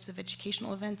lot of types of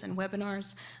educational events and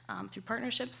webinars through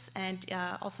partnerships, and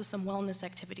also some wellness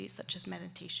activities such as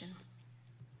meditation.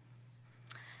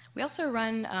 We also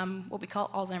run what we call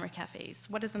Alzheimer cafes.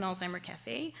 What is an Alzheimer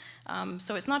cafe?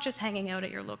 So it's not just hanging out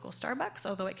at your local Starbucks,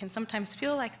 although it can sometimes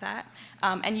feel like that.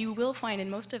 And you will find in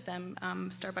most of them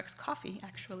Starbucks coffee,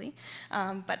 actually.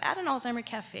 But at an Alzheimer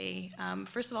cafe,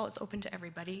 first of all, it's open to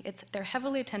everybody. They're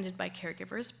heavily attended by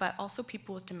caregivers, but also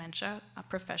people with dementia,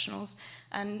 professionals,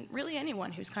 and really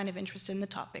anyone who's kind of interested in the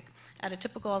topic. At a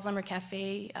typical Alzheimer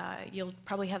cafe, you'll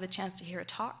probably have the chance to hear a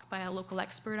talk by a local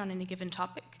expert on any given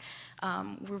topic.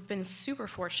 We've been super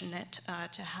fortunate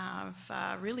to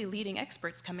have really leading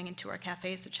experts coming into our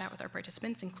cafes to chat with our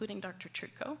participants, including Dr.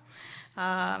 Churko,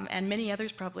 and many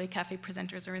others, probably cafe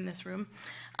presenters are in this room.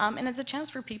 And it's a chance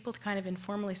for people to kind of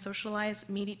informally socialize,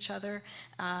 meet each other,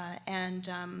 and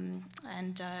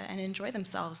enjoy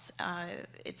themselves.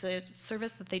 It's a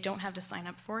service that they don't have to sign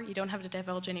up for. You don't have to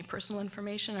divulge any personal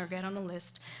information or get on a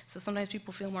list. So sometimes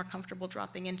people feel more comfortable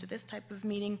dropping into this type of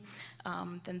meeting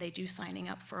than they do signing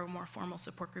up for a more formal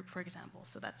support group, for example.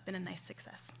 So that's been a nice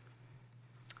success.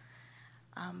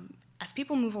 As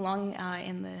people move along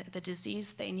in the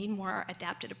disease, they need more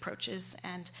adapted approaches.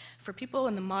 And for people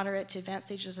in the moderate to advanced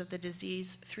stages of the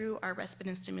disease, through our respite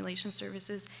and stimulation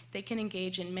services, they can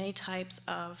engage in many types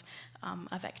of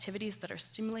activities that are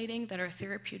stimulating, that are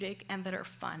therapeutic, and that are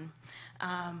fun.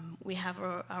 We have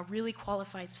a really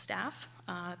qualified staff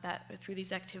that through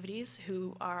these activities,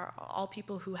 who are all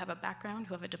people who have a background,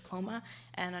 who have a diploma,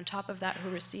 and on top of that, who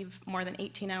receive more than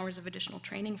 18 hours of additional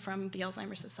training from the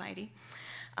Alzheimer's Society.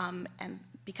 And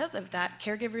because of that,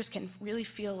 caregivers can really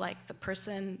feel like the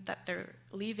person that they're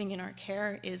leaving in our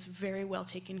care is very well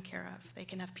taken care of. They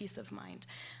can have peace of mind,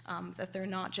 that they're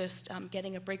not just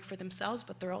getting a break for themselves,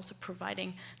 but they're also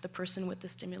providing the person with the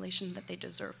stimulation that they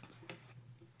deserve.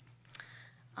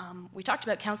 We talked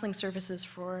about counseling services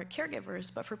for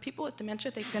caregivers, but for people with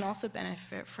dementia, they can also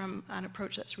benefit from an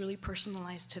approach that's really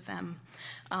personalized to them.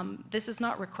 This is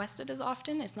not requested as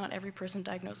often. It's not every person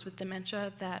diagnosed with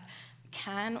dementia that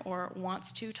can or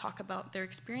wants to talk about their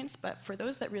experience, but for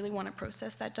those that really want to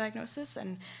process that diagnosis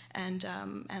and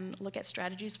look at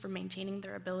strategies for maintaining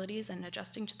their abilities and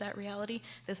adjusting to that reality,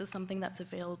 this is something that's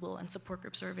available, and support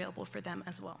groups are available for them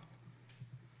as well.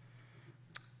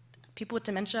 People with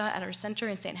dementia at our center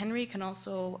in St. Henry can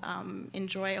also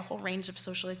enjoy a whole range of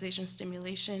socialization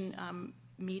stimulation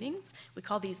meetings. We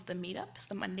call these the meetups,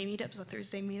 the Monday meetups, the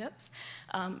Thursday meetups,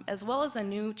 as well as a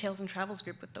new Tales and Travels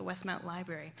group with the Westmount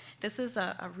Library. This is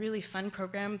a really fun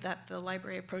program that the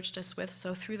library approached us with.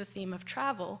 So through the theme of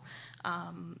travel,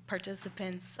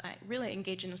 participants really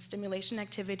engage in stimulation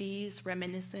activities,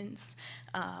 reminiscence,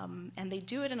 and they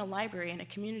do it in a library, in a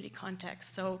community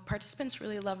context. So participants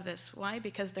really love this. Why?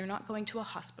 Because they're not going to a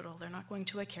hospital, they're not going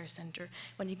to a care center.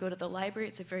 When you go to the library,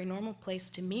 it's a very normal place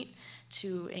to meet,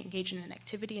 to engage in an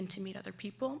activity, and to meet other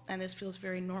people, and this feels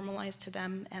very normalized to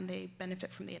them, and they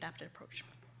benefit from the adapted approach.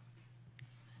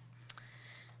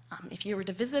 If you were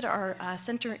to visit our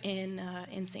center in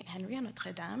St. Henry on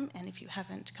Notre Dame, and if you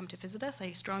haven't come to visit us,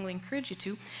 I strongly encourage you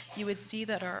to, you would see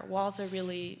that our walls are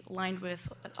really lined with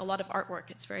a lot of artwork.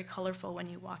 It's very colorful when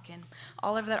you walk in.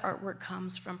 All of that artwork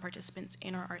comes from participants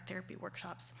in our art therapy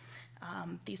workshops.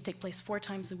 These take place 4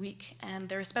 times a week, and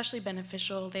they're especially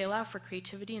beneficial. They allow for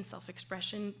creativity and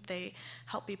self-expression. They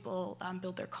help people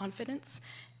build their confidence,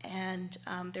 and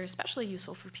they're especially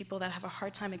useful for people that have a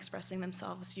hard time expressing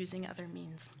themselves using other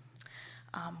means.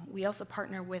 We also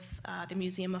partner with the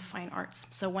Museum of Fine Arts.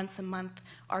 So once a month,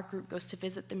 our group goes to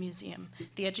visit the museum.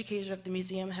 The educators of the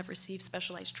museum have received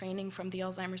specialized training from the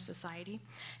Alzheimer's Society,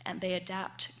 and they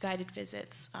adapt guided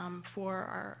visits for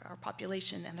our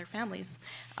population and their families,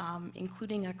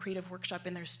 including a creative workshop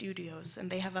in their studios. And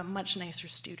they have a much nicer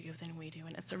studio than we do,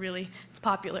 and it's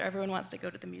popular. Everyone wants to go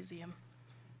to the museum.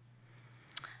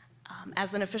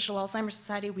 As an official Alzheimer's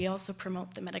Society, we also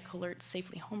promote the Medical Alert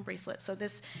Safely Home bracelet. So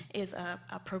this is a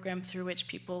program through which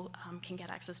people can get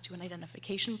access to an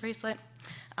identification bracelet,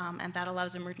 and that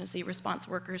allows emergency response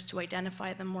workers to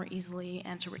identify them more easily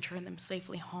and to return them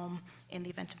safely home in the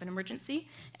event of an emergency.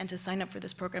 And to sign up for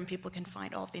this program, people can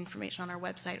find all of the information on our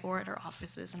website or at our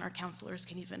offices, and our counselors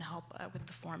can even help with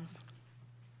the forms.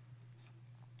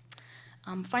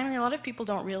 Finally, a lot of people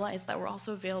don't realize that we're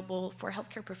also available for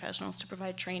healthcare professionals to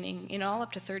provide training, all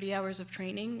up to 30 hours of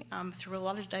training through a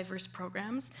lot of diverse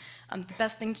programs. The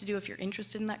best thing to do if you're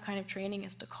interested in that kind of training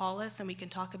is to call us, and we can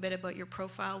talk a bit about your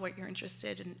profile, what you're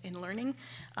interested in learning,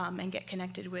 and get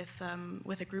connected with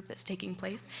a group that's taking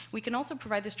place. We can also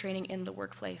provide this training in the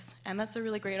workplace, and that's a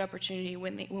really great opportunity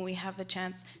when we have the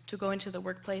chance to go into the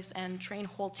workplace and train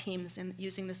whole teams in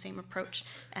using the same approach,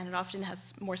 and it often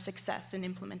has more success in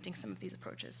implementing some of these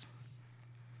approaches.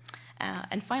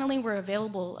 And finally, we're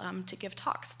available to give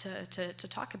talks to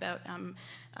talk about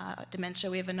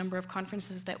dementia. We have a number of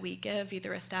conferences that we give,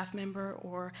 either a staff member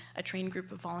or a trained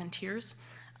group of volunteers,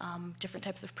 different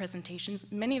types of presentations.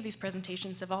 Many of these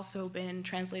presentations have also been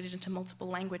translated into multiple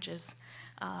languages,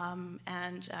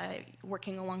 and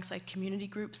working alongside community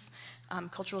groups,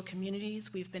 cultural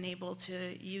communities, we've been able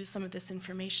to use some of this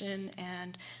information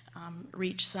and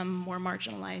reach some more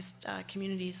marginalized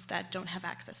communities that don't have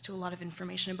access to a lot of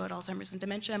information about Alzheimer's and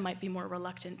dementia and might be more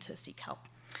reluctant to seek help.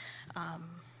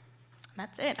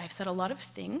 That's it. I've said a lot of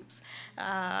things.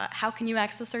 How can you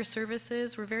access our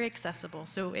services? We're very accessible,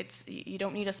 so you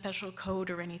don't need a special code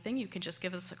or anything. You can just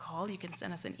give us a call. You can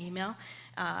send us an email.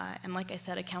 And like I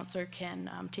said, a counselor can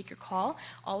take your call.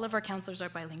 All of our counselors are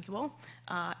bilingual,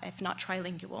 if not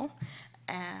trilingual.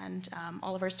 And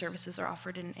all of our services are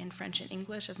offered in French and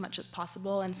English as much as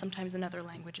possible, and sometimes in other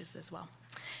languages as well.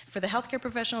 For the healthcare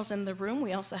professionals in the room,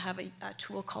 we also have a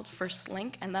tool called First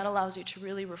Link, and that allows you to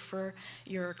really refer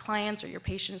your clients or your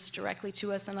patients directly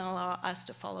to us and allow us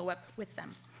to follow up with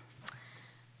them.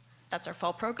 That's our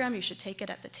fall program. You should take it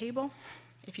at the table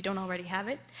if you don't already have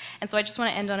it. And so I just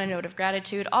want to end on a note of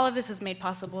gratitude. All of this is made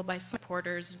possible by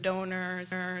supporters,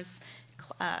 donors,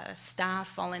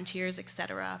 staff, volunteers,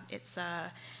 etc.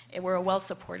 We're a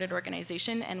well-supported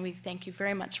organization, and we thank you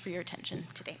very much for your attention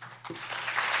today.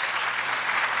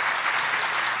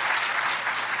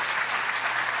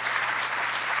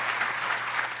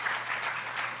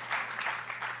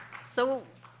 So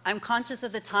I'm conscious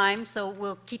of the time, so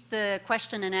we'll keep the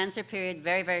question and answer period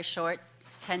very, very short,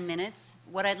 10 minutes.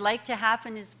 What I'd like to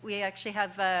happen is we actually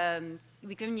have,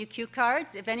 we've given you cue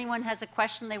cards. If anyone has a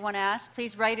question they want to ask,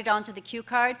 please write it onto the cue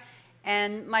card.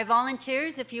 And my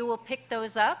volunteers, if you will pick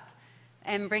those up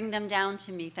and bring them down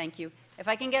to me, thank you. If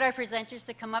I can get our presenters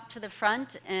to come up to the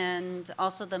front, and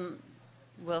also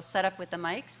we'll set up with the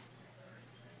mics.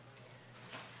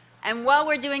 And while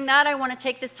we're doing that, I want to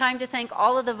take this time to thank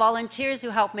all of the volunteers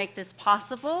who helped make this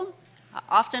possible.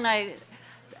 Often a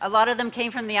lot of them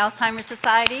came from the Alzheimer's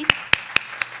Society.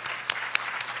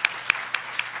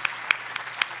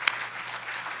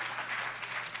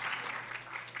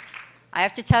 I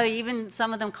have to tell you, even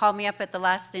some of them called me up at the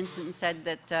last instant and said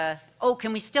that, oh,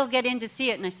 can we still get in to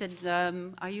see it? And I said,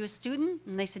 are you a student?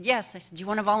 And they said, yes. I said, do you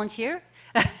want to volunteer?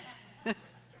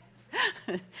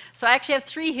 So I actually have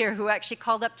 3 here who actually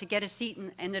called up to get a seat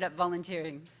and ended up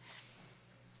volunteering.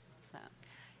 So,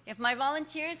 if my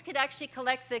volunteers could actually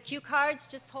collect the cue cards,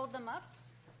 just hold them up.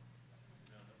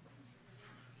 Just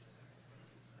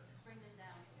bring them down.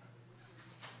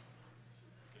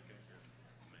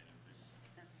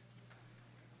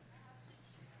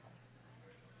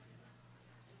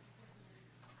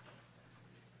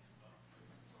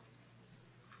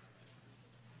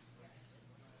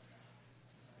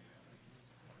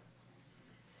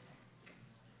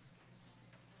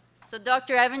 So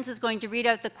Dr. Evans is going to read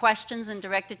out the questions and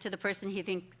direct it to the person he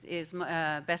thinks is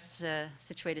best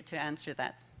situated to answer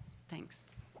that. Thanks.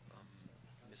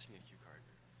 Missing a cue card.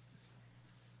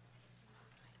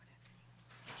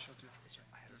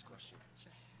 I have this question.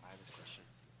 I have this question.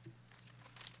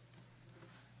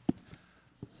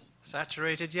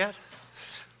 Saturated yet?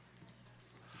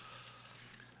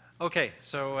 Okay,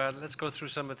 so let's go through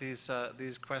some of these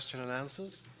question and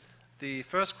answers. The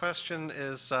first question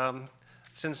is,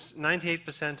 since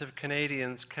 98% of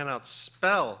Canadians cannot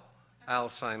spell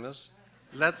Alzheimer's,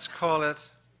 let's call it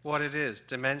what it is,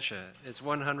 dementia. It's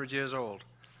 100 years old.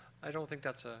 I don't think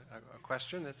that's a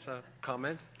question, it's a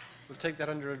comment. We'll take that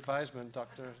under advisement,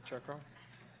 Dr. Cherko.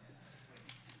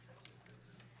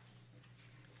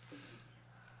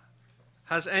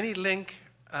 Has any link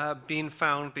been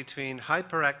found between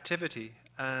hyperactivity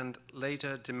and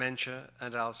later dementia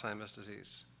and Alzheimer's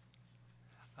disease?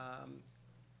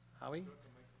 Howie?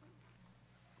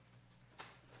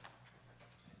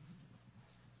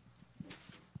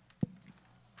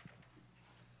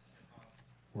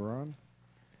 We're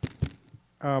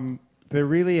on. There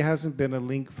really hasn't been a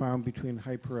link found between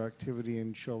hyperactivity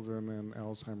in children and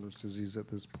Alzheimer's disease at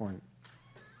this point.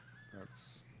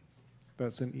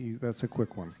 That's a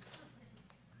quick one.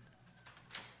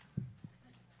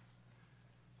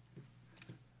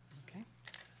 Okay.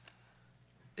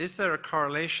 Is there a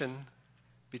correlation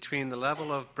between the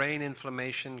level of brain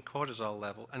inflammation cortisol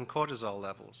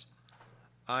levels?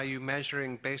 Are you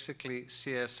measuring basically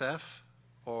CSF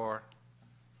or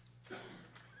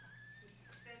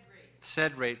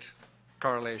SED rate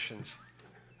correlations?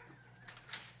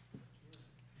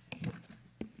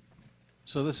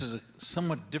 So this is a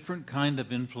somewhat different kind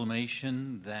of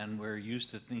inflammation than we're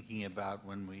used to thinking about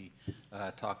when we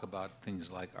talk about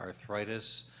things like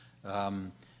arthritis.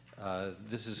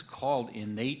 This is called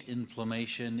innate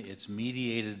inflammation. It's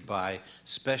mediated by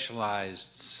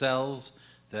specialized cells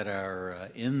that are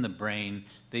in the brain.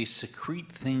 They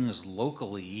secrete things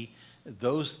locally.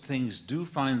 Those things do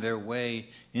find their way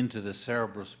into the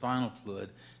cerebrospinal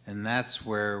fluid, and that's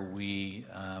where we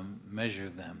measure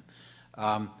them.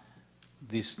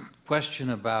 This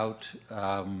question about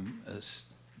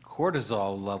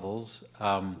cortisol levels,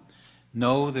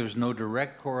 no, there's no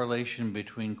direct correlation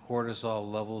between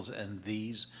cortisol levels and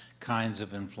these kinds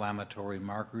of inflammatory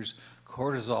markers.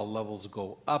 cortisol levels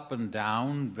go up and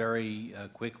down very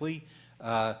quickly.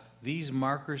 These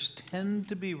markers tend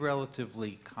to be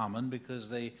relatively common because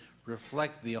they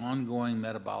reflect the ongoing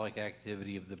metabolic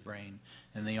activity of the brain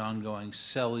and the ongoing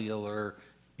cellular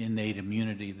innate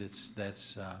immunity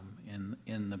that's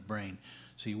in the brain.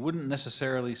 So you wouldn't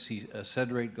necessarily see a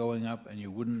SED rate going up, and you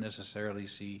wouldn't necessarily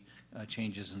see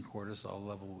changes in cortisol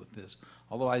level with this.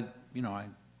 Although I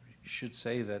should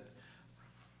say that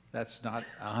that's not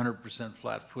 100%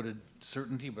 flat-footed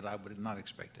certainty, but I would not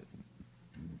expect it.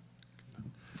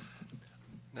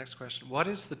 Next question. What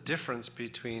is the difference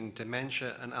between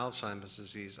dementia and Alzheimer's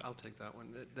disease? I'll take that one.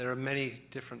 There are many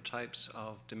different types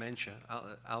of dementia.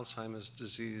 Alzheimer's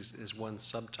disease is one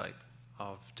subtype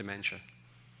of dementia.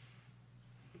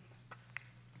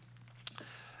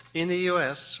 In the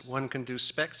US, one can do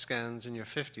SPECT scans in your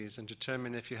 50s and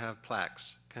determine if you have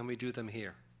plaques. Can we do them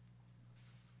here?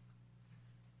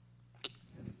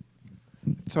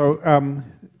 So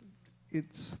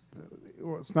it's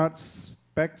not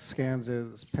SPECT scans,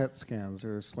 it's PET scans.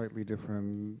 They're a slightly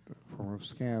different form of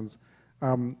scans.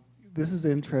 This is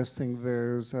interesting.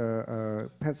 There's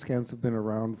PET scans have been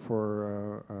around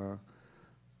for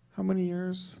how many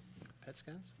years? PET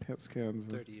scans? PET scans.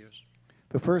 30 years.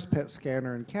 The first PET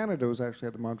scanner in Canada was actually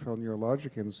at the Montreal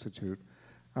Neurological Institute.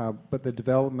 But the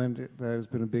development that has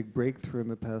been a big breakthrough in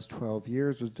the past 12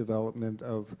 years was development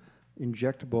of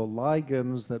injectable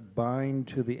ligands that bind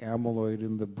to the amyloid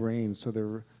in the brain. So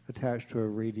they're attached to a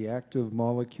radioactive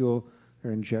molecule.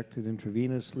 They're injected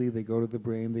intravenously. They go to the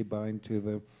brain. They bind to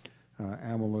the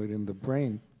amyloid in the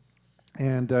brain.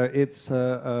 And it's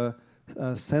a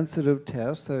sensitive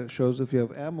test that shows if you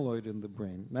have amyloid in the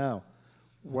brain. Now,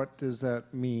 what does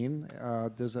that mean?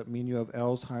 Does that mean you have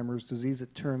Alzheimer's disease?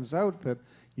 It turns out that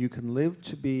you can live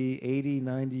to be 80,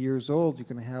 90 years old. You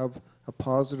can have a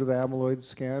positive amyloid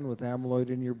scan with amyloid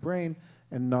in your brain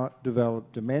and not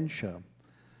develop dementia.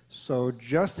 So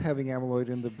just having amyloid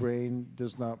in the brain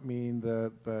does not mean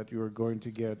that you are going to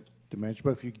get dementia.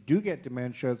 But if you do get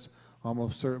dementia, it's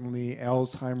almost certainly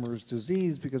Alzheimer's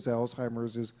disease, because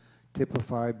Alzheimer's is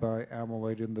typified by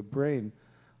amyloid in the brain.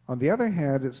 On the other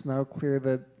hand, it's now clear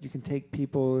that you can take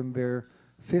people in their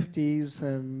 50s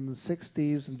and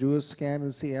 60s and do a scan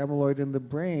and see amyloid in the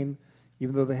brain,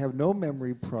 even though they have no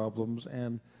memory problems,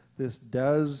 and this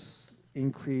does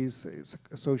increase, it's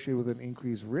associated with an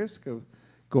increased risk of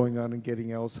going on and getting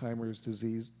Alzheimer's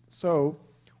disease. So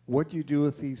what do you do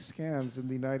with these scans? In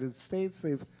the United States,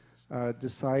 they've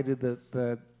decided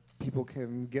that people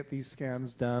can get these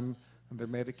scans done, and their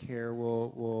Medicare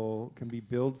can be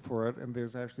billed for it. And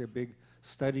there's actually a big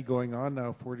study going on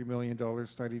now, $40 million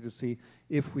study, to see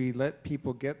if we let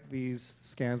people get these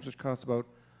scans, which cost about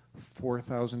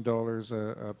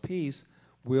 $4,000 a piece,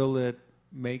 will it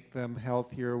make them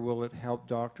healthier? Will it help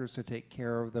doctors to take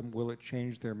care of them? Will it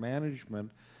change their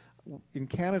management? In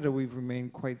Canada, we've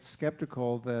remained quite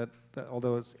skeptical that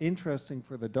although it's interesting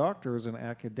for the doctors and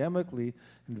academically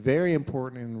and very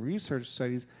important in research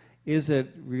studies, is it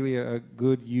really a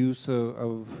good use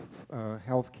of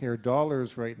healthcare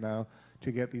dollars right now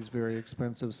to get these very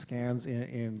expensive scans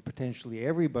in potentially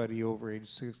everybody over age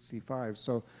 65?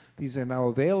 So these are now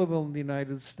available in the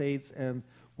United States, and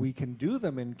we can do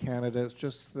them in Canada. It's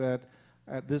just that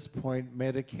at this point,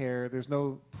 Medicare, there's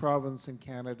no province in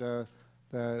Canada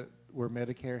where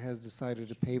Medicare has decided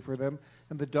to pay for them.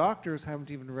 And the doctors haven't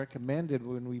even recommended,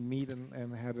 when we meet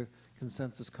and had a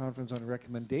consensus conference on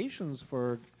recommendations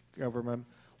for government,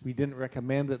 we didn't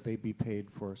recommend that they be paid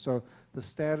for. So the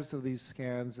status of these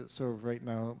scans, it's sort of right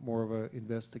now more of an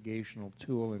investigational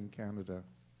tool in Canada.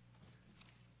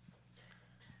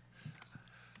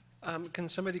 Can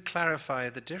somebody clarify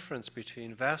the difference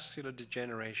between vascular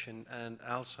degeneration and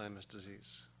Alzheimer's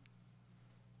disease?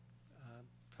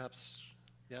 Perhaps,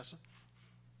 Yasser?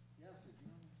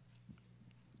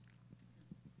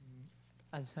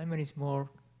 Alzheimer's is more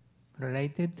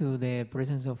related to the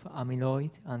presence of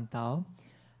amyloid and tau,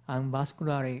 and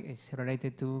vascular is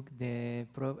related to the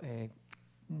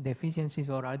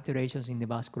deficiencies or alterations in the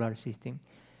vascular system.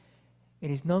 It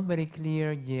is not very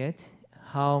clear yet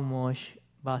how much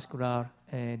vascular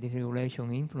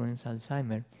dysregulation influences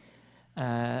Alzheimer's,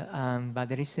 but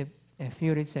there is a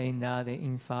theory saying that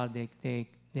in fact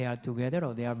they are together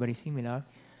or they are very similar.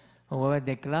 However,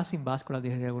 the classic vascular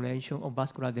dysregulation or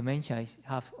vascular dementia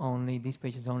these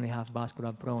patients only have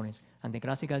vascular proneness. And the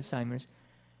classic Alzheimer's,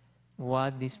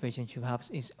 what these patients should have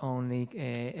is only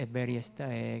a very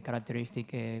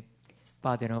characteristic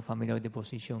pattern of amyloid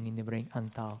deposition in the brain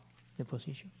and tau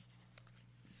deposition.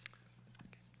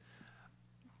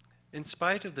 In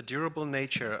spite of the durable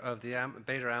nature of the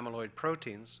beta amyloid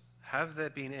proteins, have there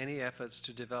been any efforts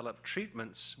to develop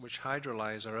treatments which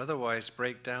hydrolyze or otherwise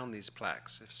break down these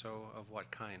plaques? If so, of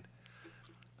what kind?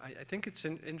 I think it's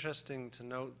interesting to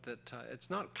note that it's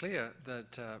not clear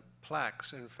that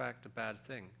plaques are in fact a bad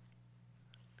thing.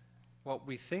 What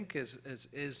we think is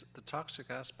the toxic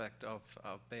aspect of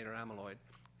beta amyloid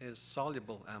is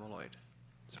soluble amyloid.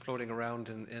 It's floating around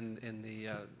in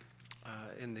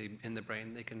the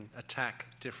brain. They can attack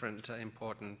different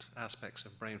important aspects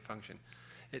of brain function.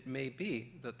 It may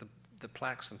be that the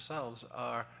plaques themselves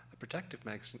are a protective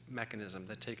mechanism.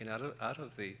 They're taken out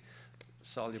of the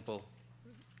soluble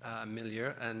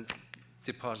milieu and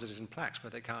deposited in plaques,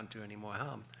 but they can't do any more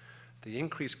harm. The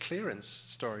increased clearance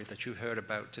story that you've heard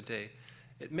about today,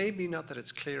 it may be not that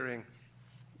it's clearing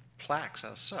plaques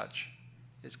as such,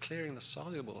 it's clearing the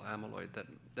soluble amyloid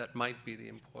that might be the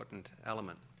important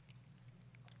element.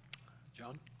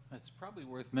 John? It's probably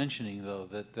worth mentioning, though,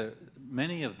 that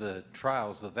many of the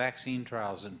trials, the vaccine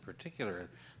trials in particular,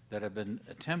 that have been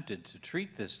attempted to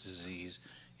treat this disease,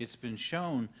 it's been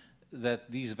shown that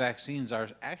these vaccines are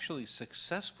actually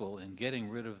successful in getting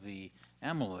rid of the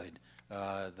amyloid,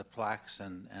 the plaques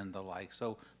and the like.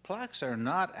 So plaques are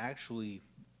not actually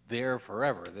there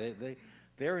forever.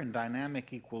 They're in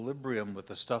dynamic equilibrium with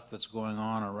the stuff that's going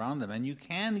on around them, and you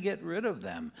can get rid of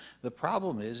them. The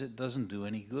problem is it doesn't do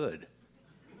any good.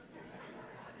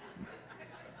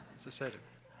 As I said,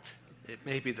 it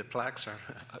may be that plaques are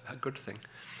a good thing.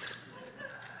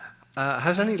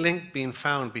 Has any link been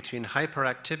found between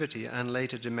hyperactivity and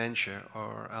later dementia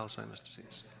or Alzheimer's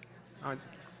disease?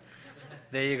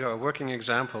 There you go, a working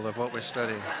example of what we're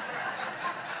studying.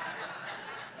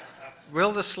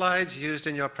 Will the slides used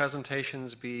in your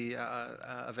presentations be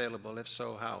available? If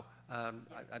so, how?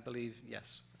 I believe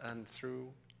yes. And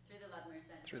through the Ludmer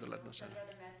Centre. Through the Ludmer Centre.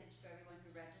 Another message to everyone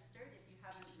who registered. If you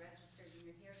haven't registered and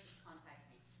you're here, just contact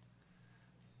me.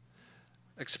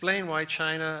 Explain why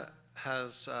China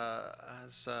has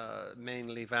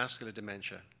mainly vascular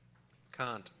dementia.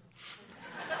 Can't.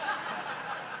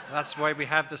 That's why we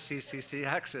have the CCC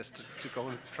access to go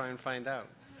and try and find out.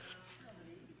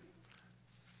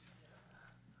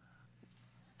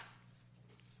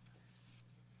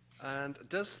 And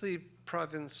does the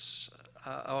province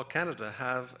or Canada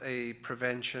have a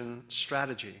prevention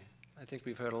strategy? I think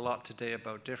we've heard a lot today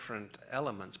about different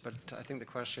elements, but I think the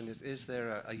question is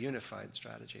there a unified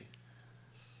strategy?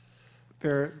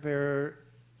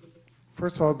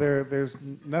 First of all, there's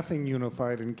nothing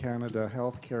unified in Canada.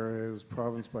 Healthcare is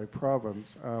province by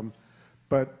province.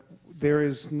 But there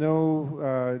is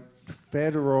no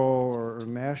federal or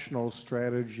national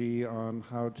strategy on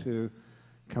how to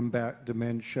combat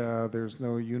dementia. There's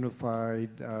no unified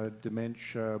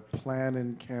dementia plan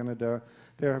in Canada.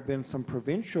 There have been some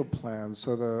provincial plans.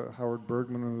 So the Howard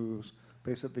Bergman, who's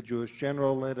based at the Jewish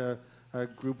General, led a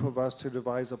group of us to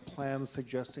devise a plan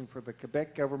suggesting for the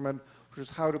Quebec government, which is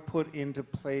how to put into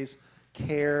place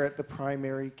care at the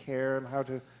primary care and how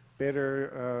to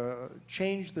better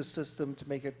change the system to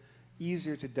make it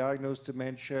easier to diagnose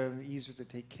dementia and easier to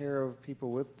take care of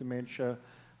people with dementia.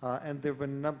 And there have been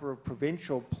a number of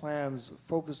provincial plans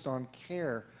focused on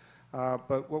care.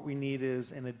 But what we need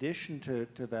is, in addition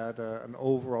to that, an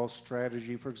overall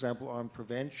strategy, for example, on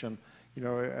prevention. You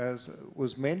know, as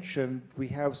was mentioned, we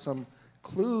have some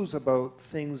clues about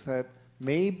things that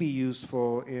may be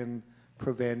useful in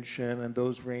prevention, and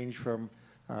those range from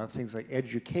things like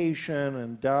education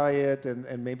and diet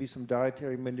and maybe some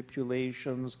dietary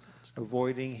manipulations,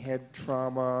 avoiding head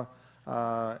trauma,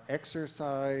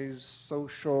 exercise,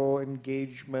 social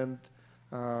engagement,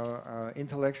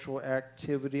 intellectual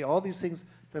activity, all these things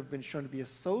that have been shown to be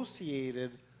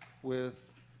associated with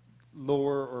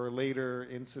lower or later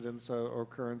incidence or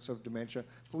occurrence of dementia.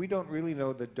 But we don't really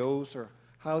know the dose or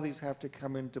how these have to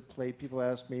come into play. People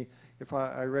ask me if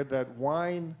I read that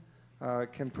wine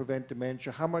can prevent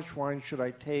dementia, how much wine should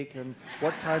I take and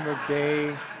what time of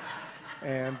day,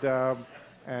 and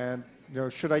you know,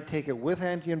 should I take it with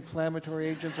anti-inflammatory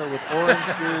agents or with orange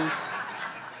juice?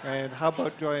 And how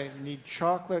about, do I need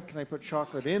chocolate? Can I put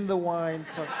chocolate in the wine?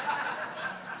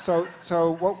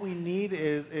 So what we need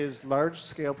is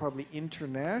large-scale, probably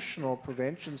international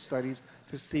prevention studies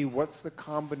to see what's the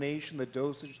combination, the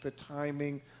dosage, the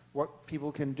timing, what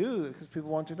people can do, because people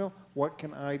want to know, what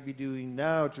can I be doing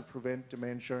now to prevent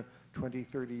dementia 20,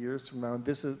 30 years from now? And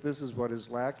this is what is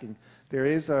lacking. There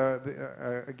is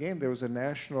again, there was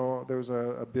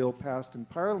a bill passed in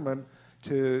Parliament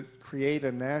to create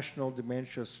a national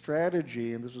dementia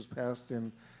strategy, and this was passed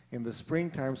in the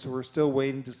springtime, so we're still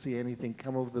waiting to see anything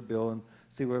come of the bill and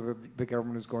see whether the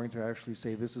government is going to actually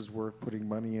say this is worth putting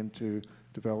money into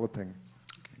developing.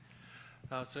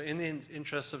 So in the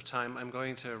interest of time, I'm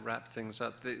going to wrap things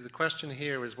up. The question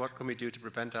here is, what can we do to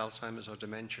prevent Alzheimer's or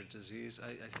dementia disease?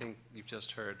 I think you've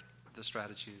just heard the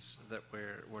strategies that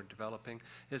we're developing.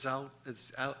 Is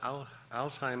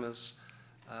Alzheimer's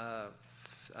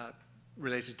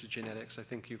related to genetics? I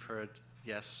think you've heard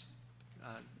yes.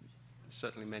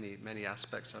 Certainly many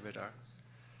aspects of it are.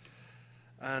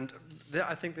 And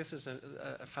I think this is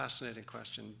a fascinating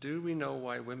question. Do we know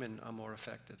why women are more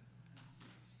affected?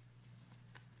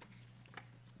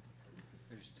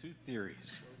 There's two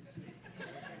theories.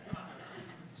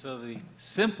 So the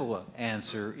simple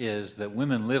answer is that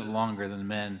women live longer than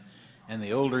men, and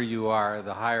the older you are,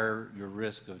 the higher your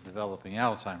risk of developing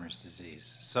Alzheimer's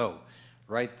disease. So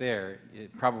right there,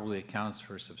 it probably accounts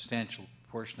for a substantial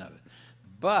portion of it.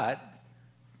 But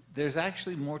there's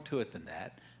actually more to it than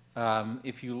that.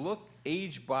 If you look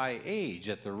age by age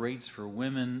at the rates for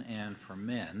women and for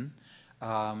men,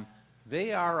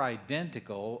 they are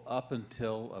identical up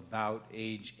until about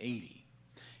age 80.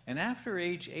 And after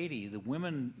age 80, the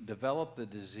women develop the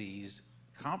disease,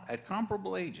 at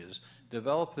comparable ages,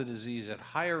 develop the disease at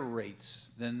higher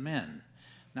rates than men.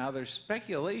 Now, there's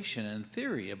speculation and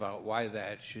theory about why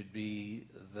that should be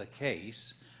the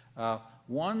case.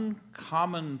 One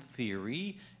common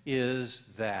theory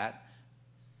is that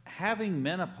having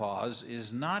menopause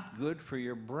is not good for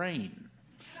your brain.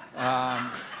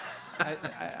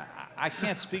 I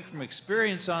can't speak from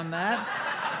experience on that.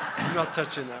 I'm not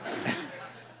touching that one.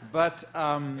 But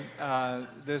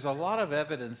there's a lot of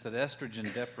evidence that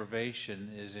estrogen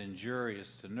deprivation is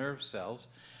injurious to nerve cells.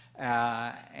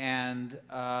 And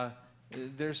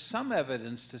there's some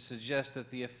evidence to suggest that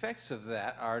the effects of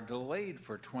that are delayed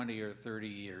for 20 or 30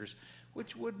 years,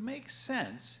 which would make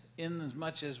sense in as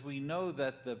much as we know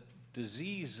that the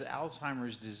disease,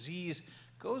 Alzheimer's disease,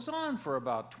 goes on for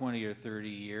about 20 or 30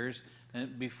 years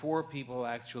and before people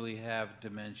actually have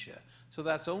dementia. So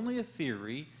that's only a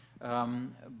theory,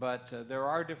 but there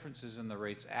are differences in the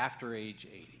rates after age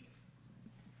 80.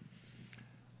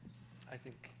 I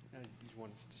think you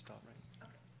want us to stop, right?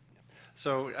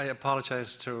 So I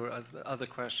apologize to other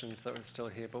questions that are still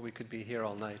here, but we could be here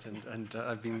all night, and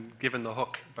I've been given the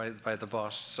hook by the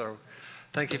boss. So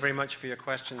thank you very much for your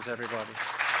questions, everybody.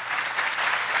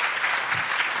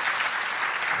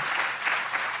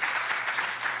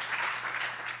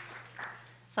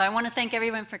 So I want to thank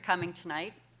everyone for coming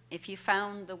tonight. If you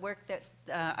found the work that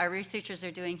our researchers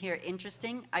are doing here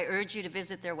interesting, I urge you to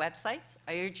visit their websites.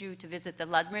 I urge you to visit the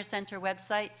Ludmer Centre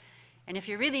website. And if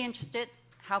you're really interested,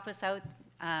 help us out.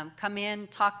 Come in,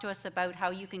 talk to us about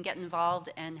how you can get involved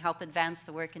and help advance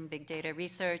the work in big data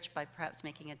research by perhaps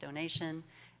making a donation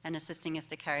and assisting us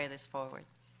to carry this forward.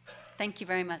 Thank you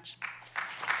very much.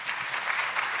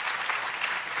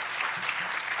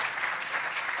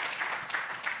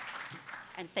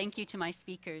 And thank you to my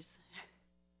speakers.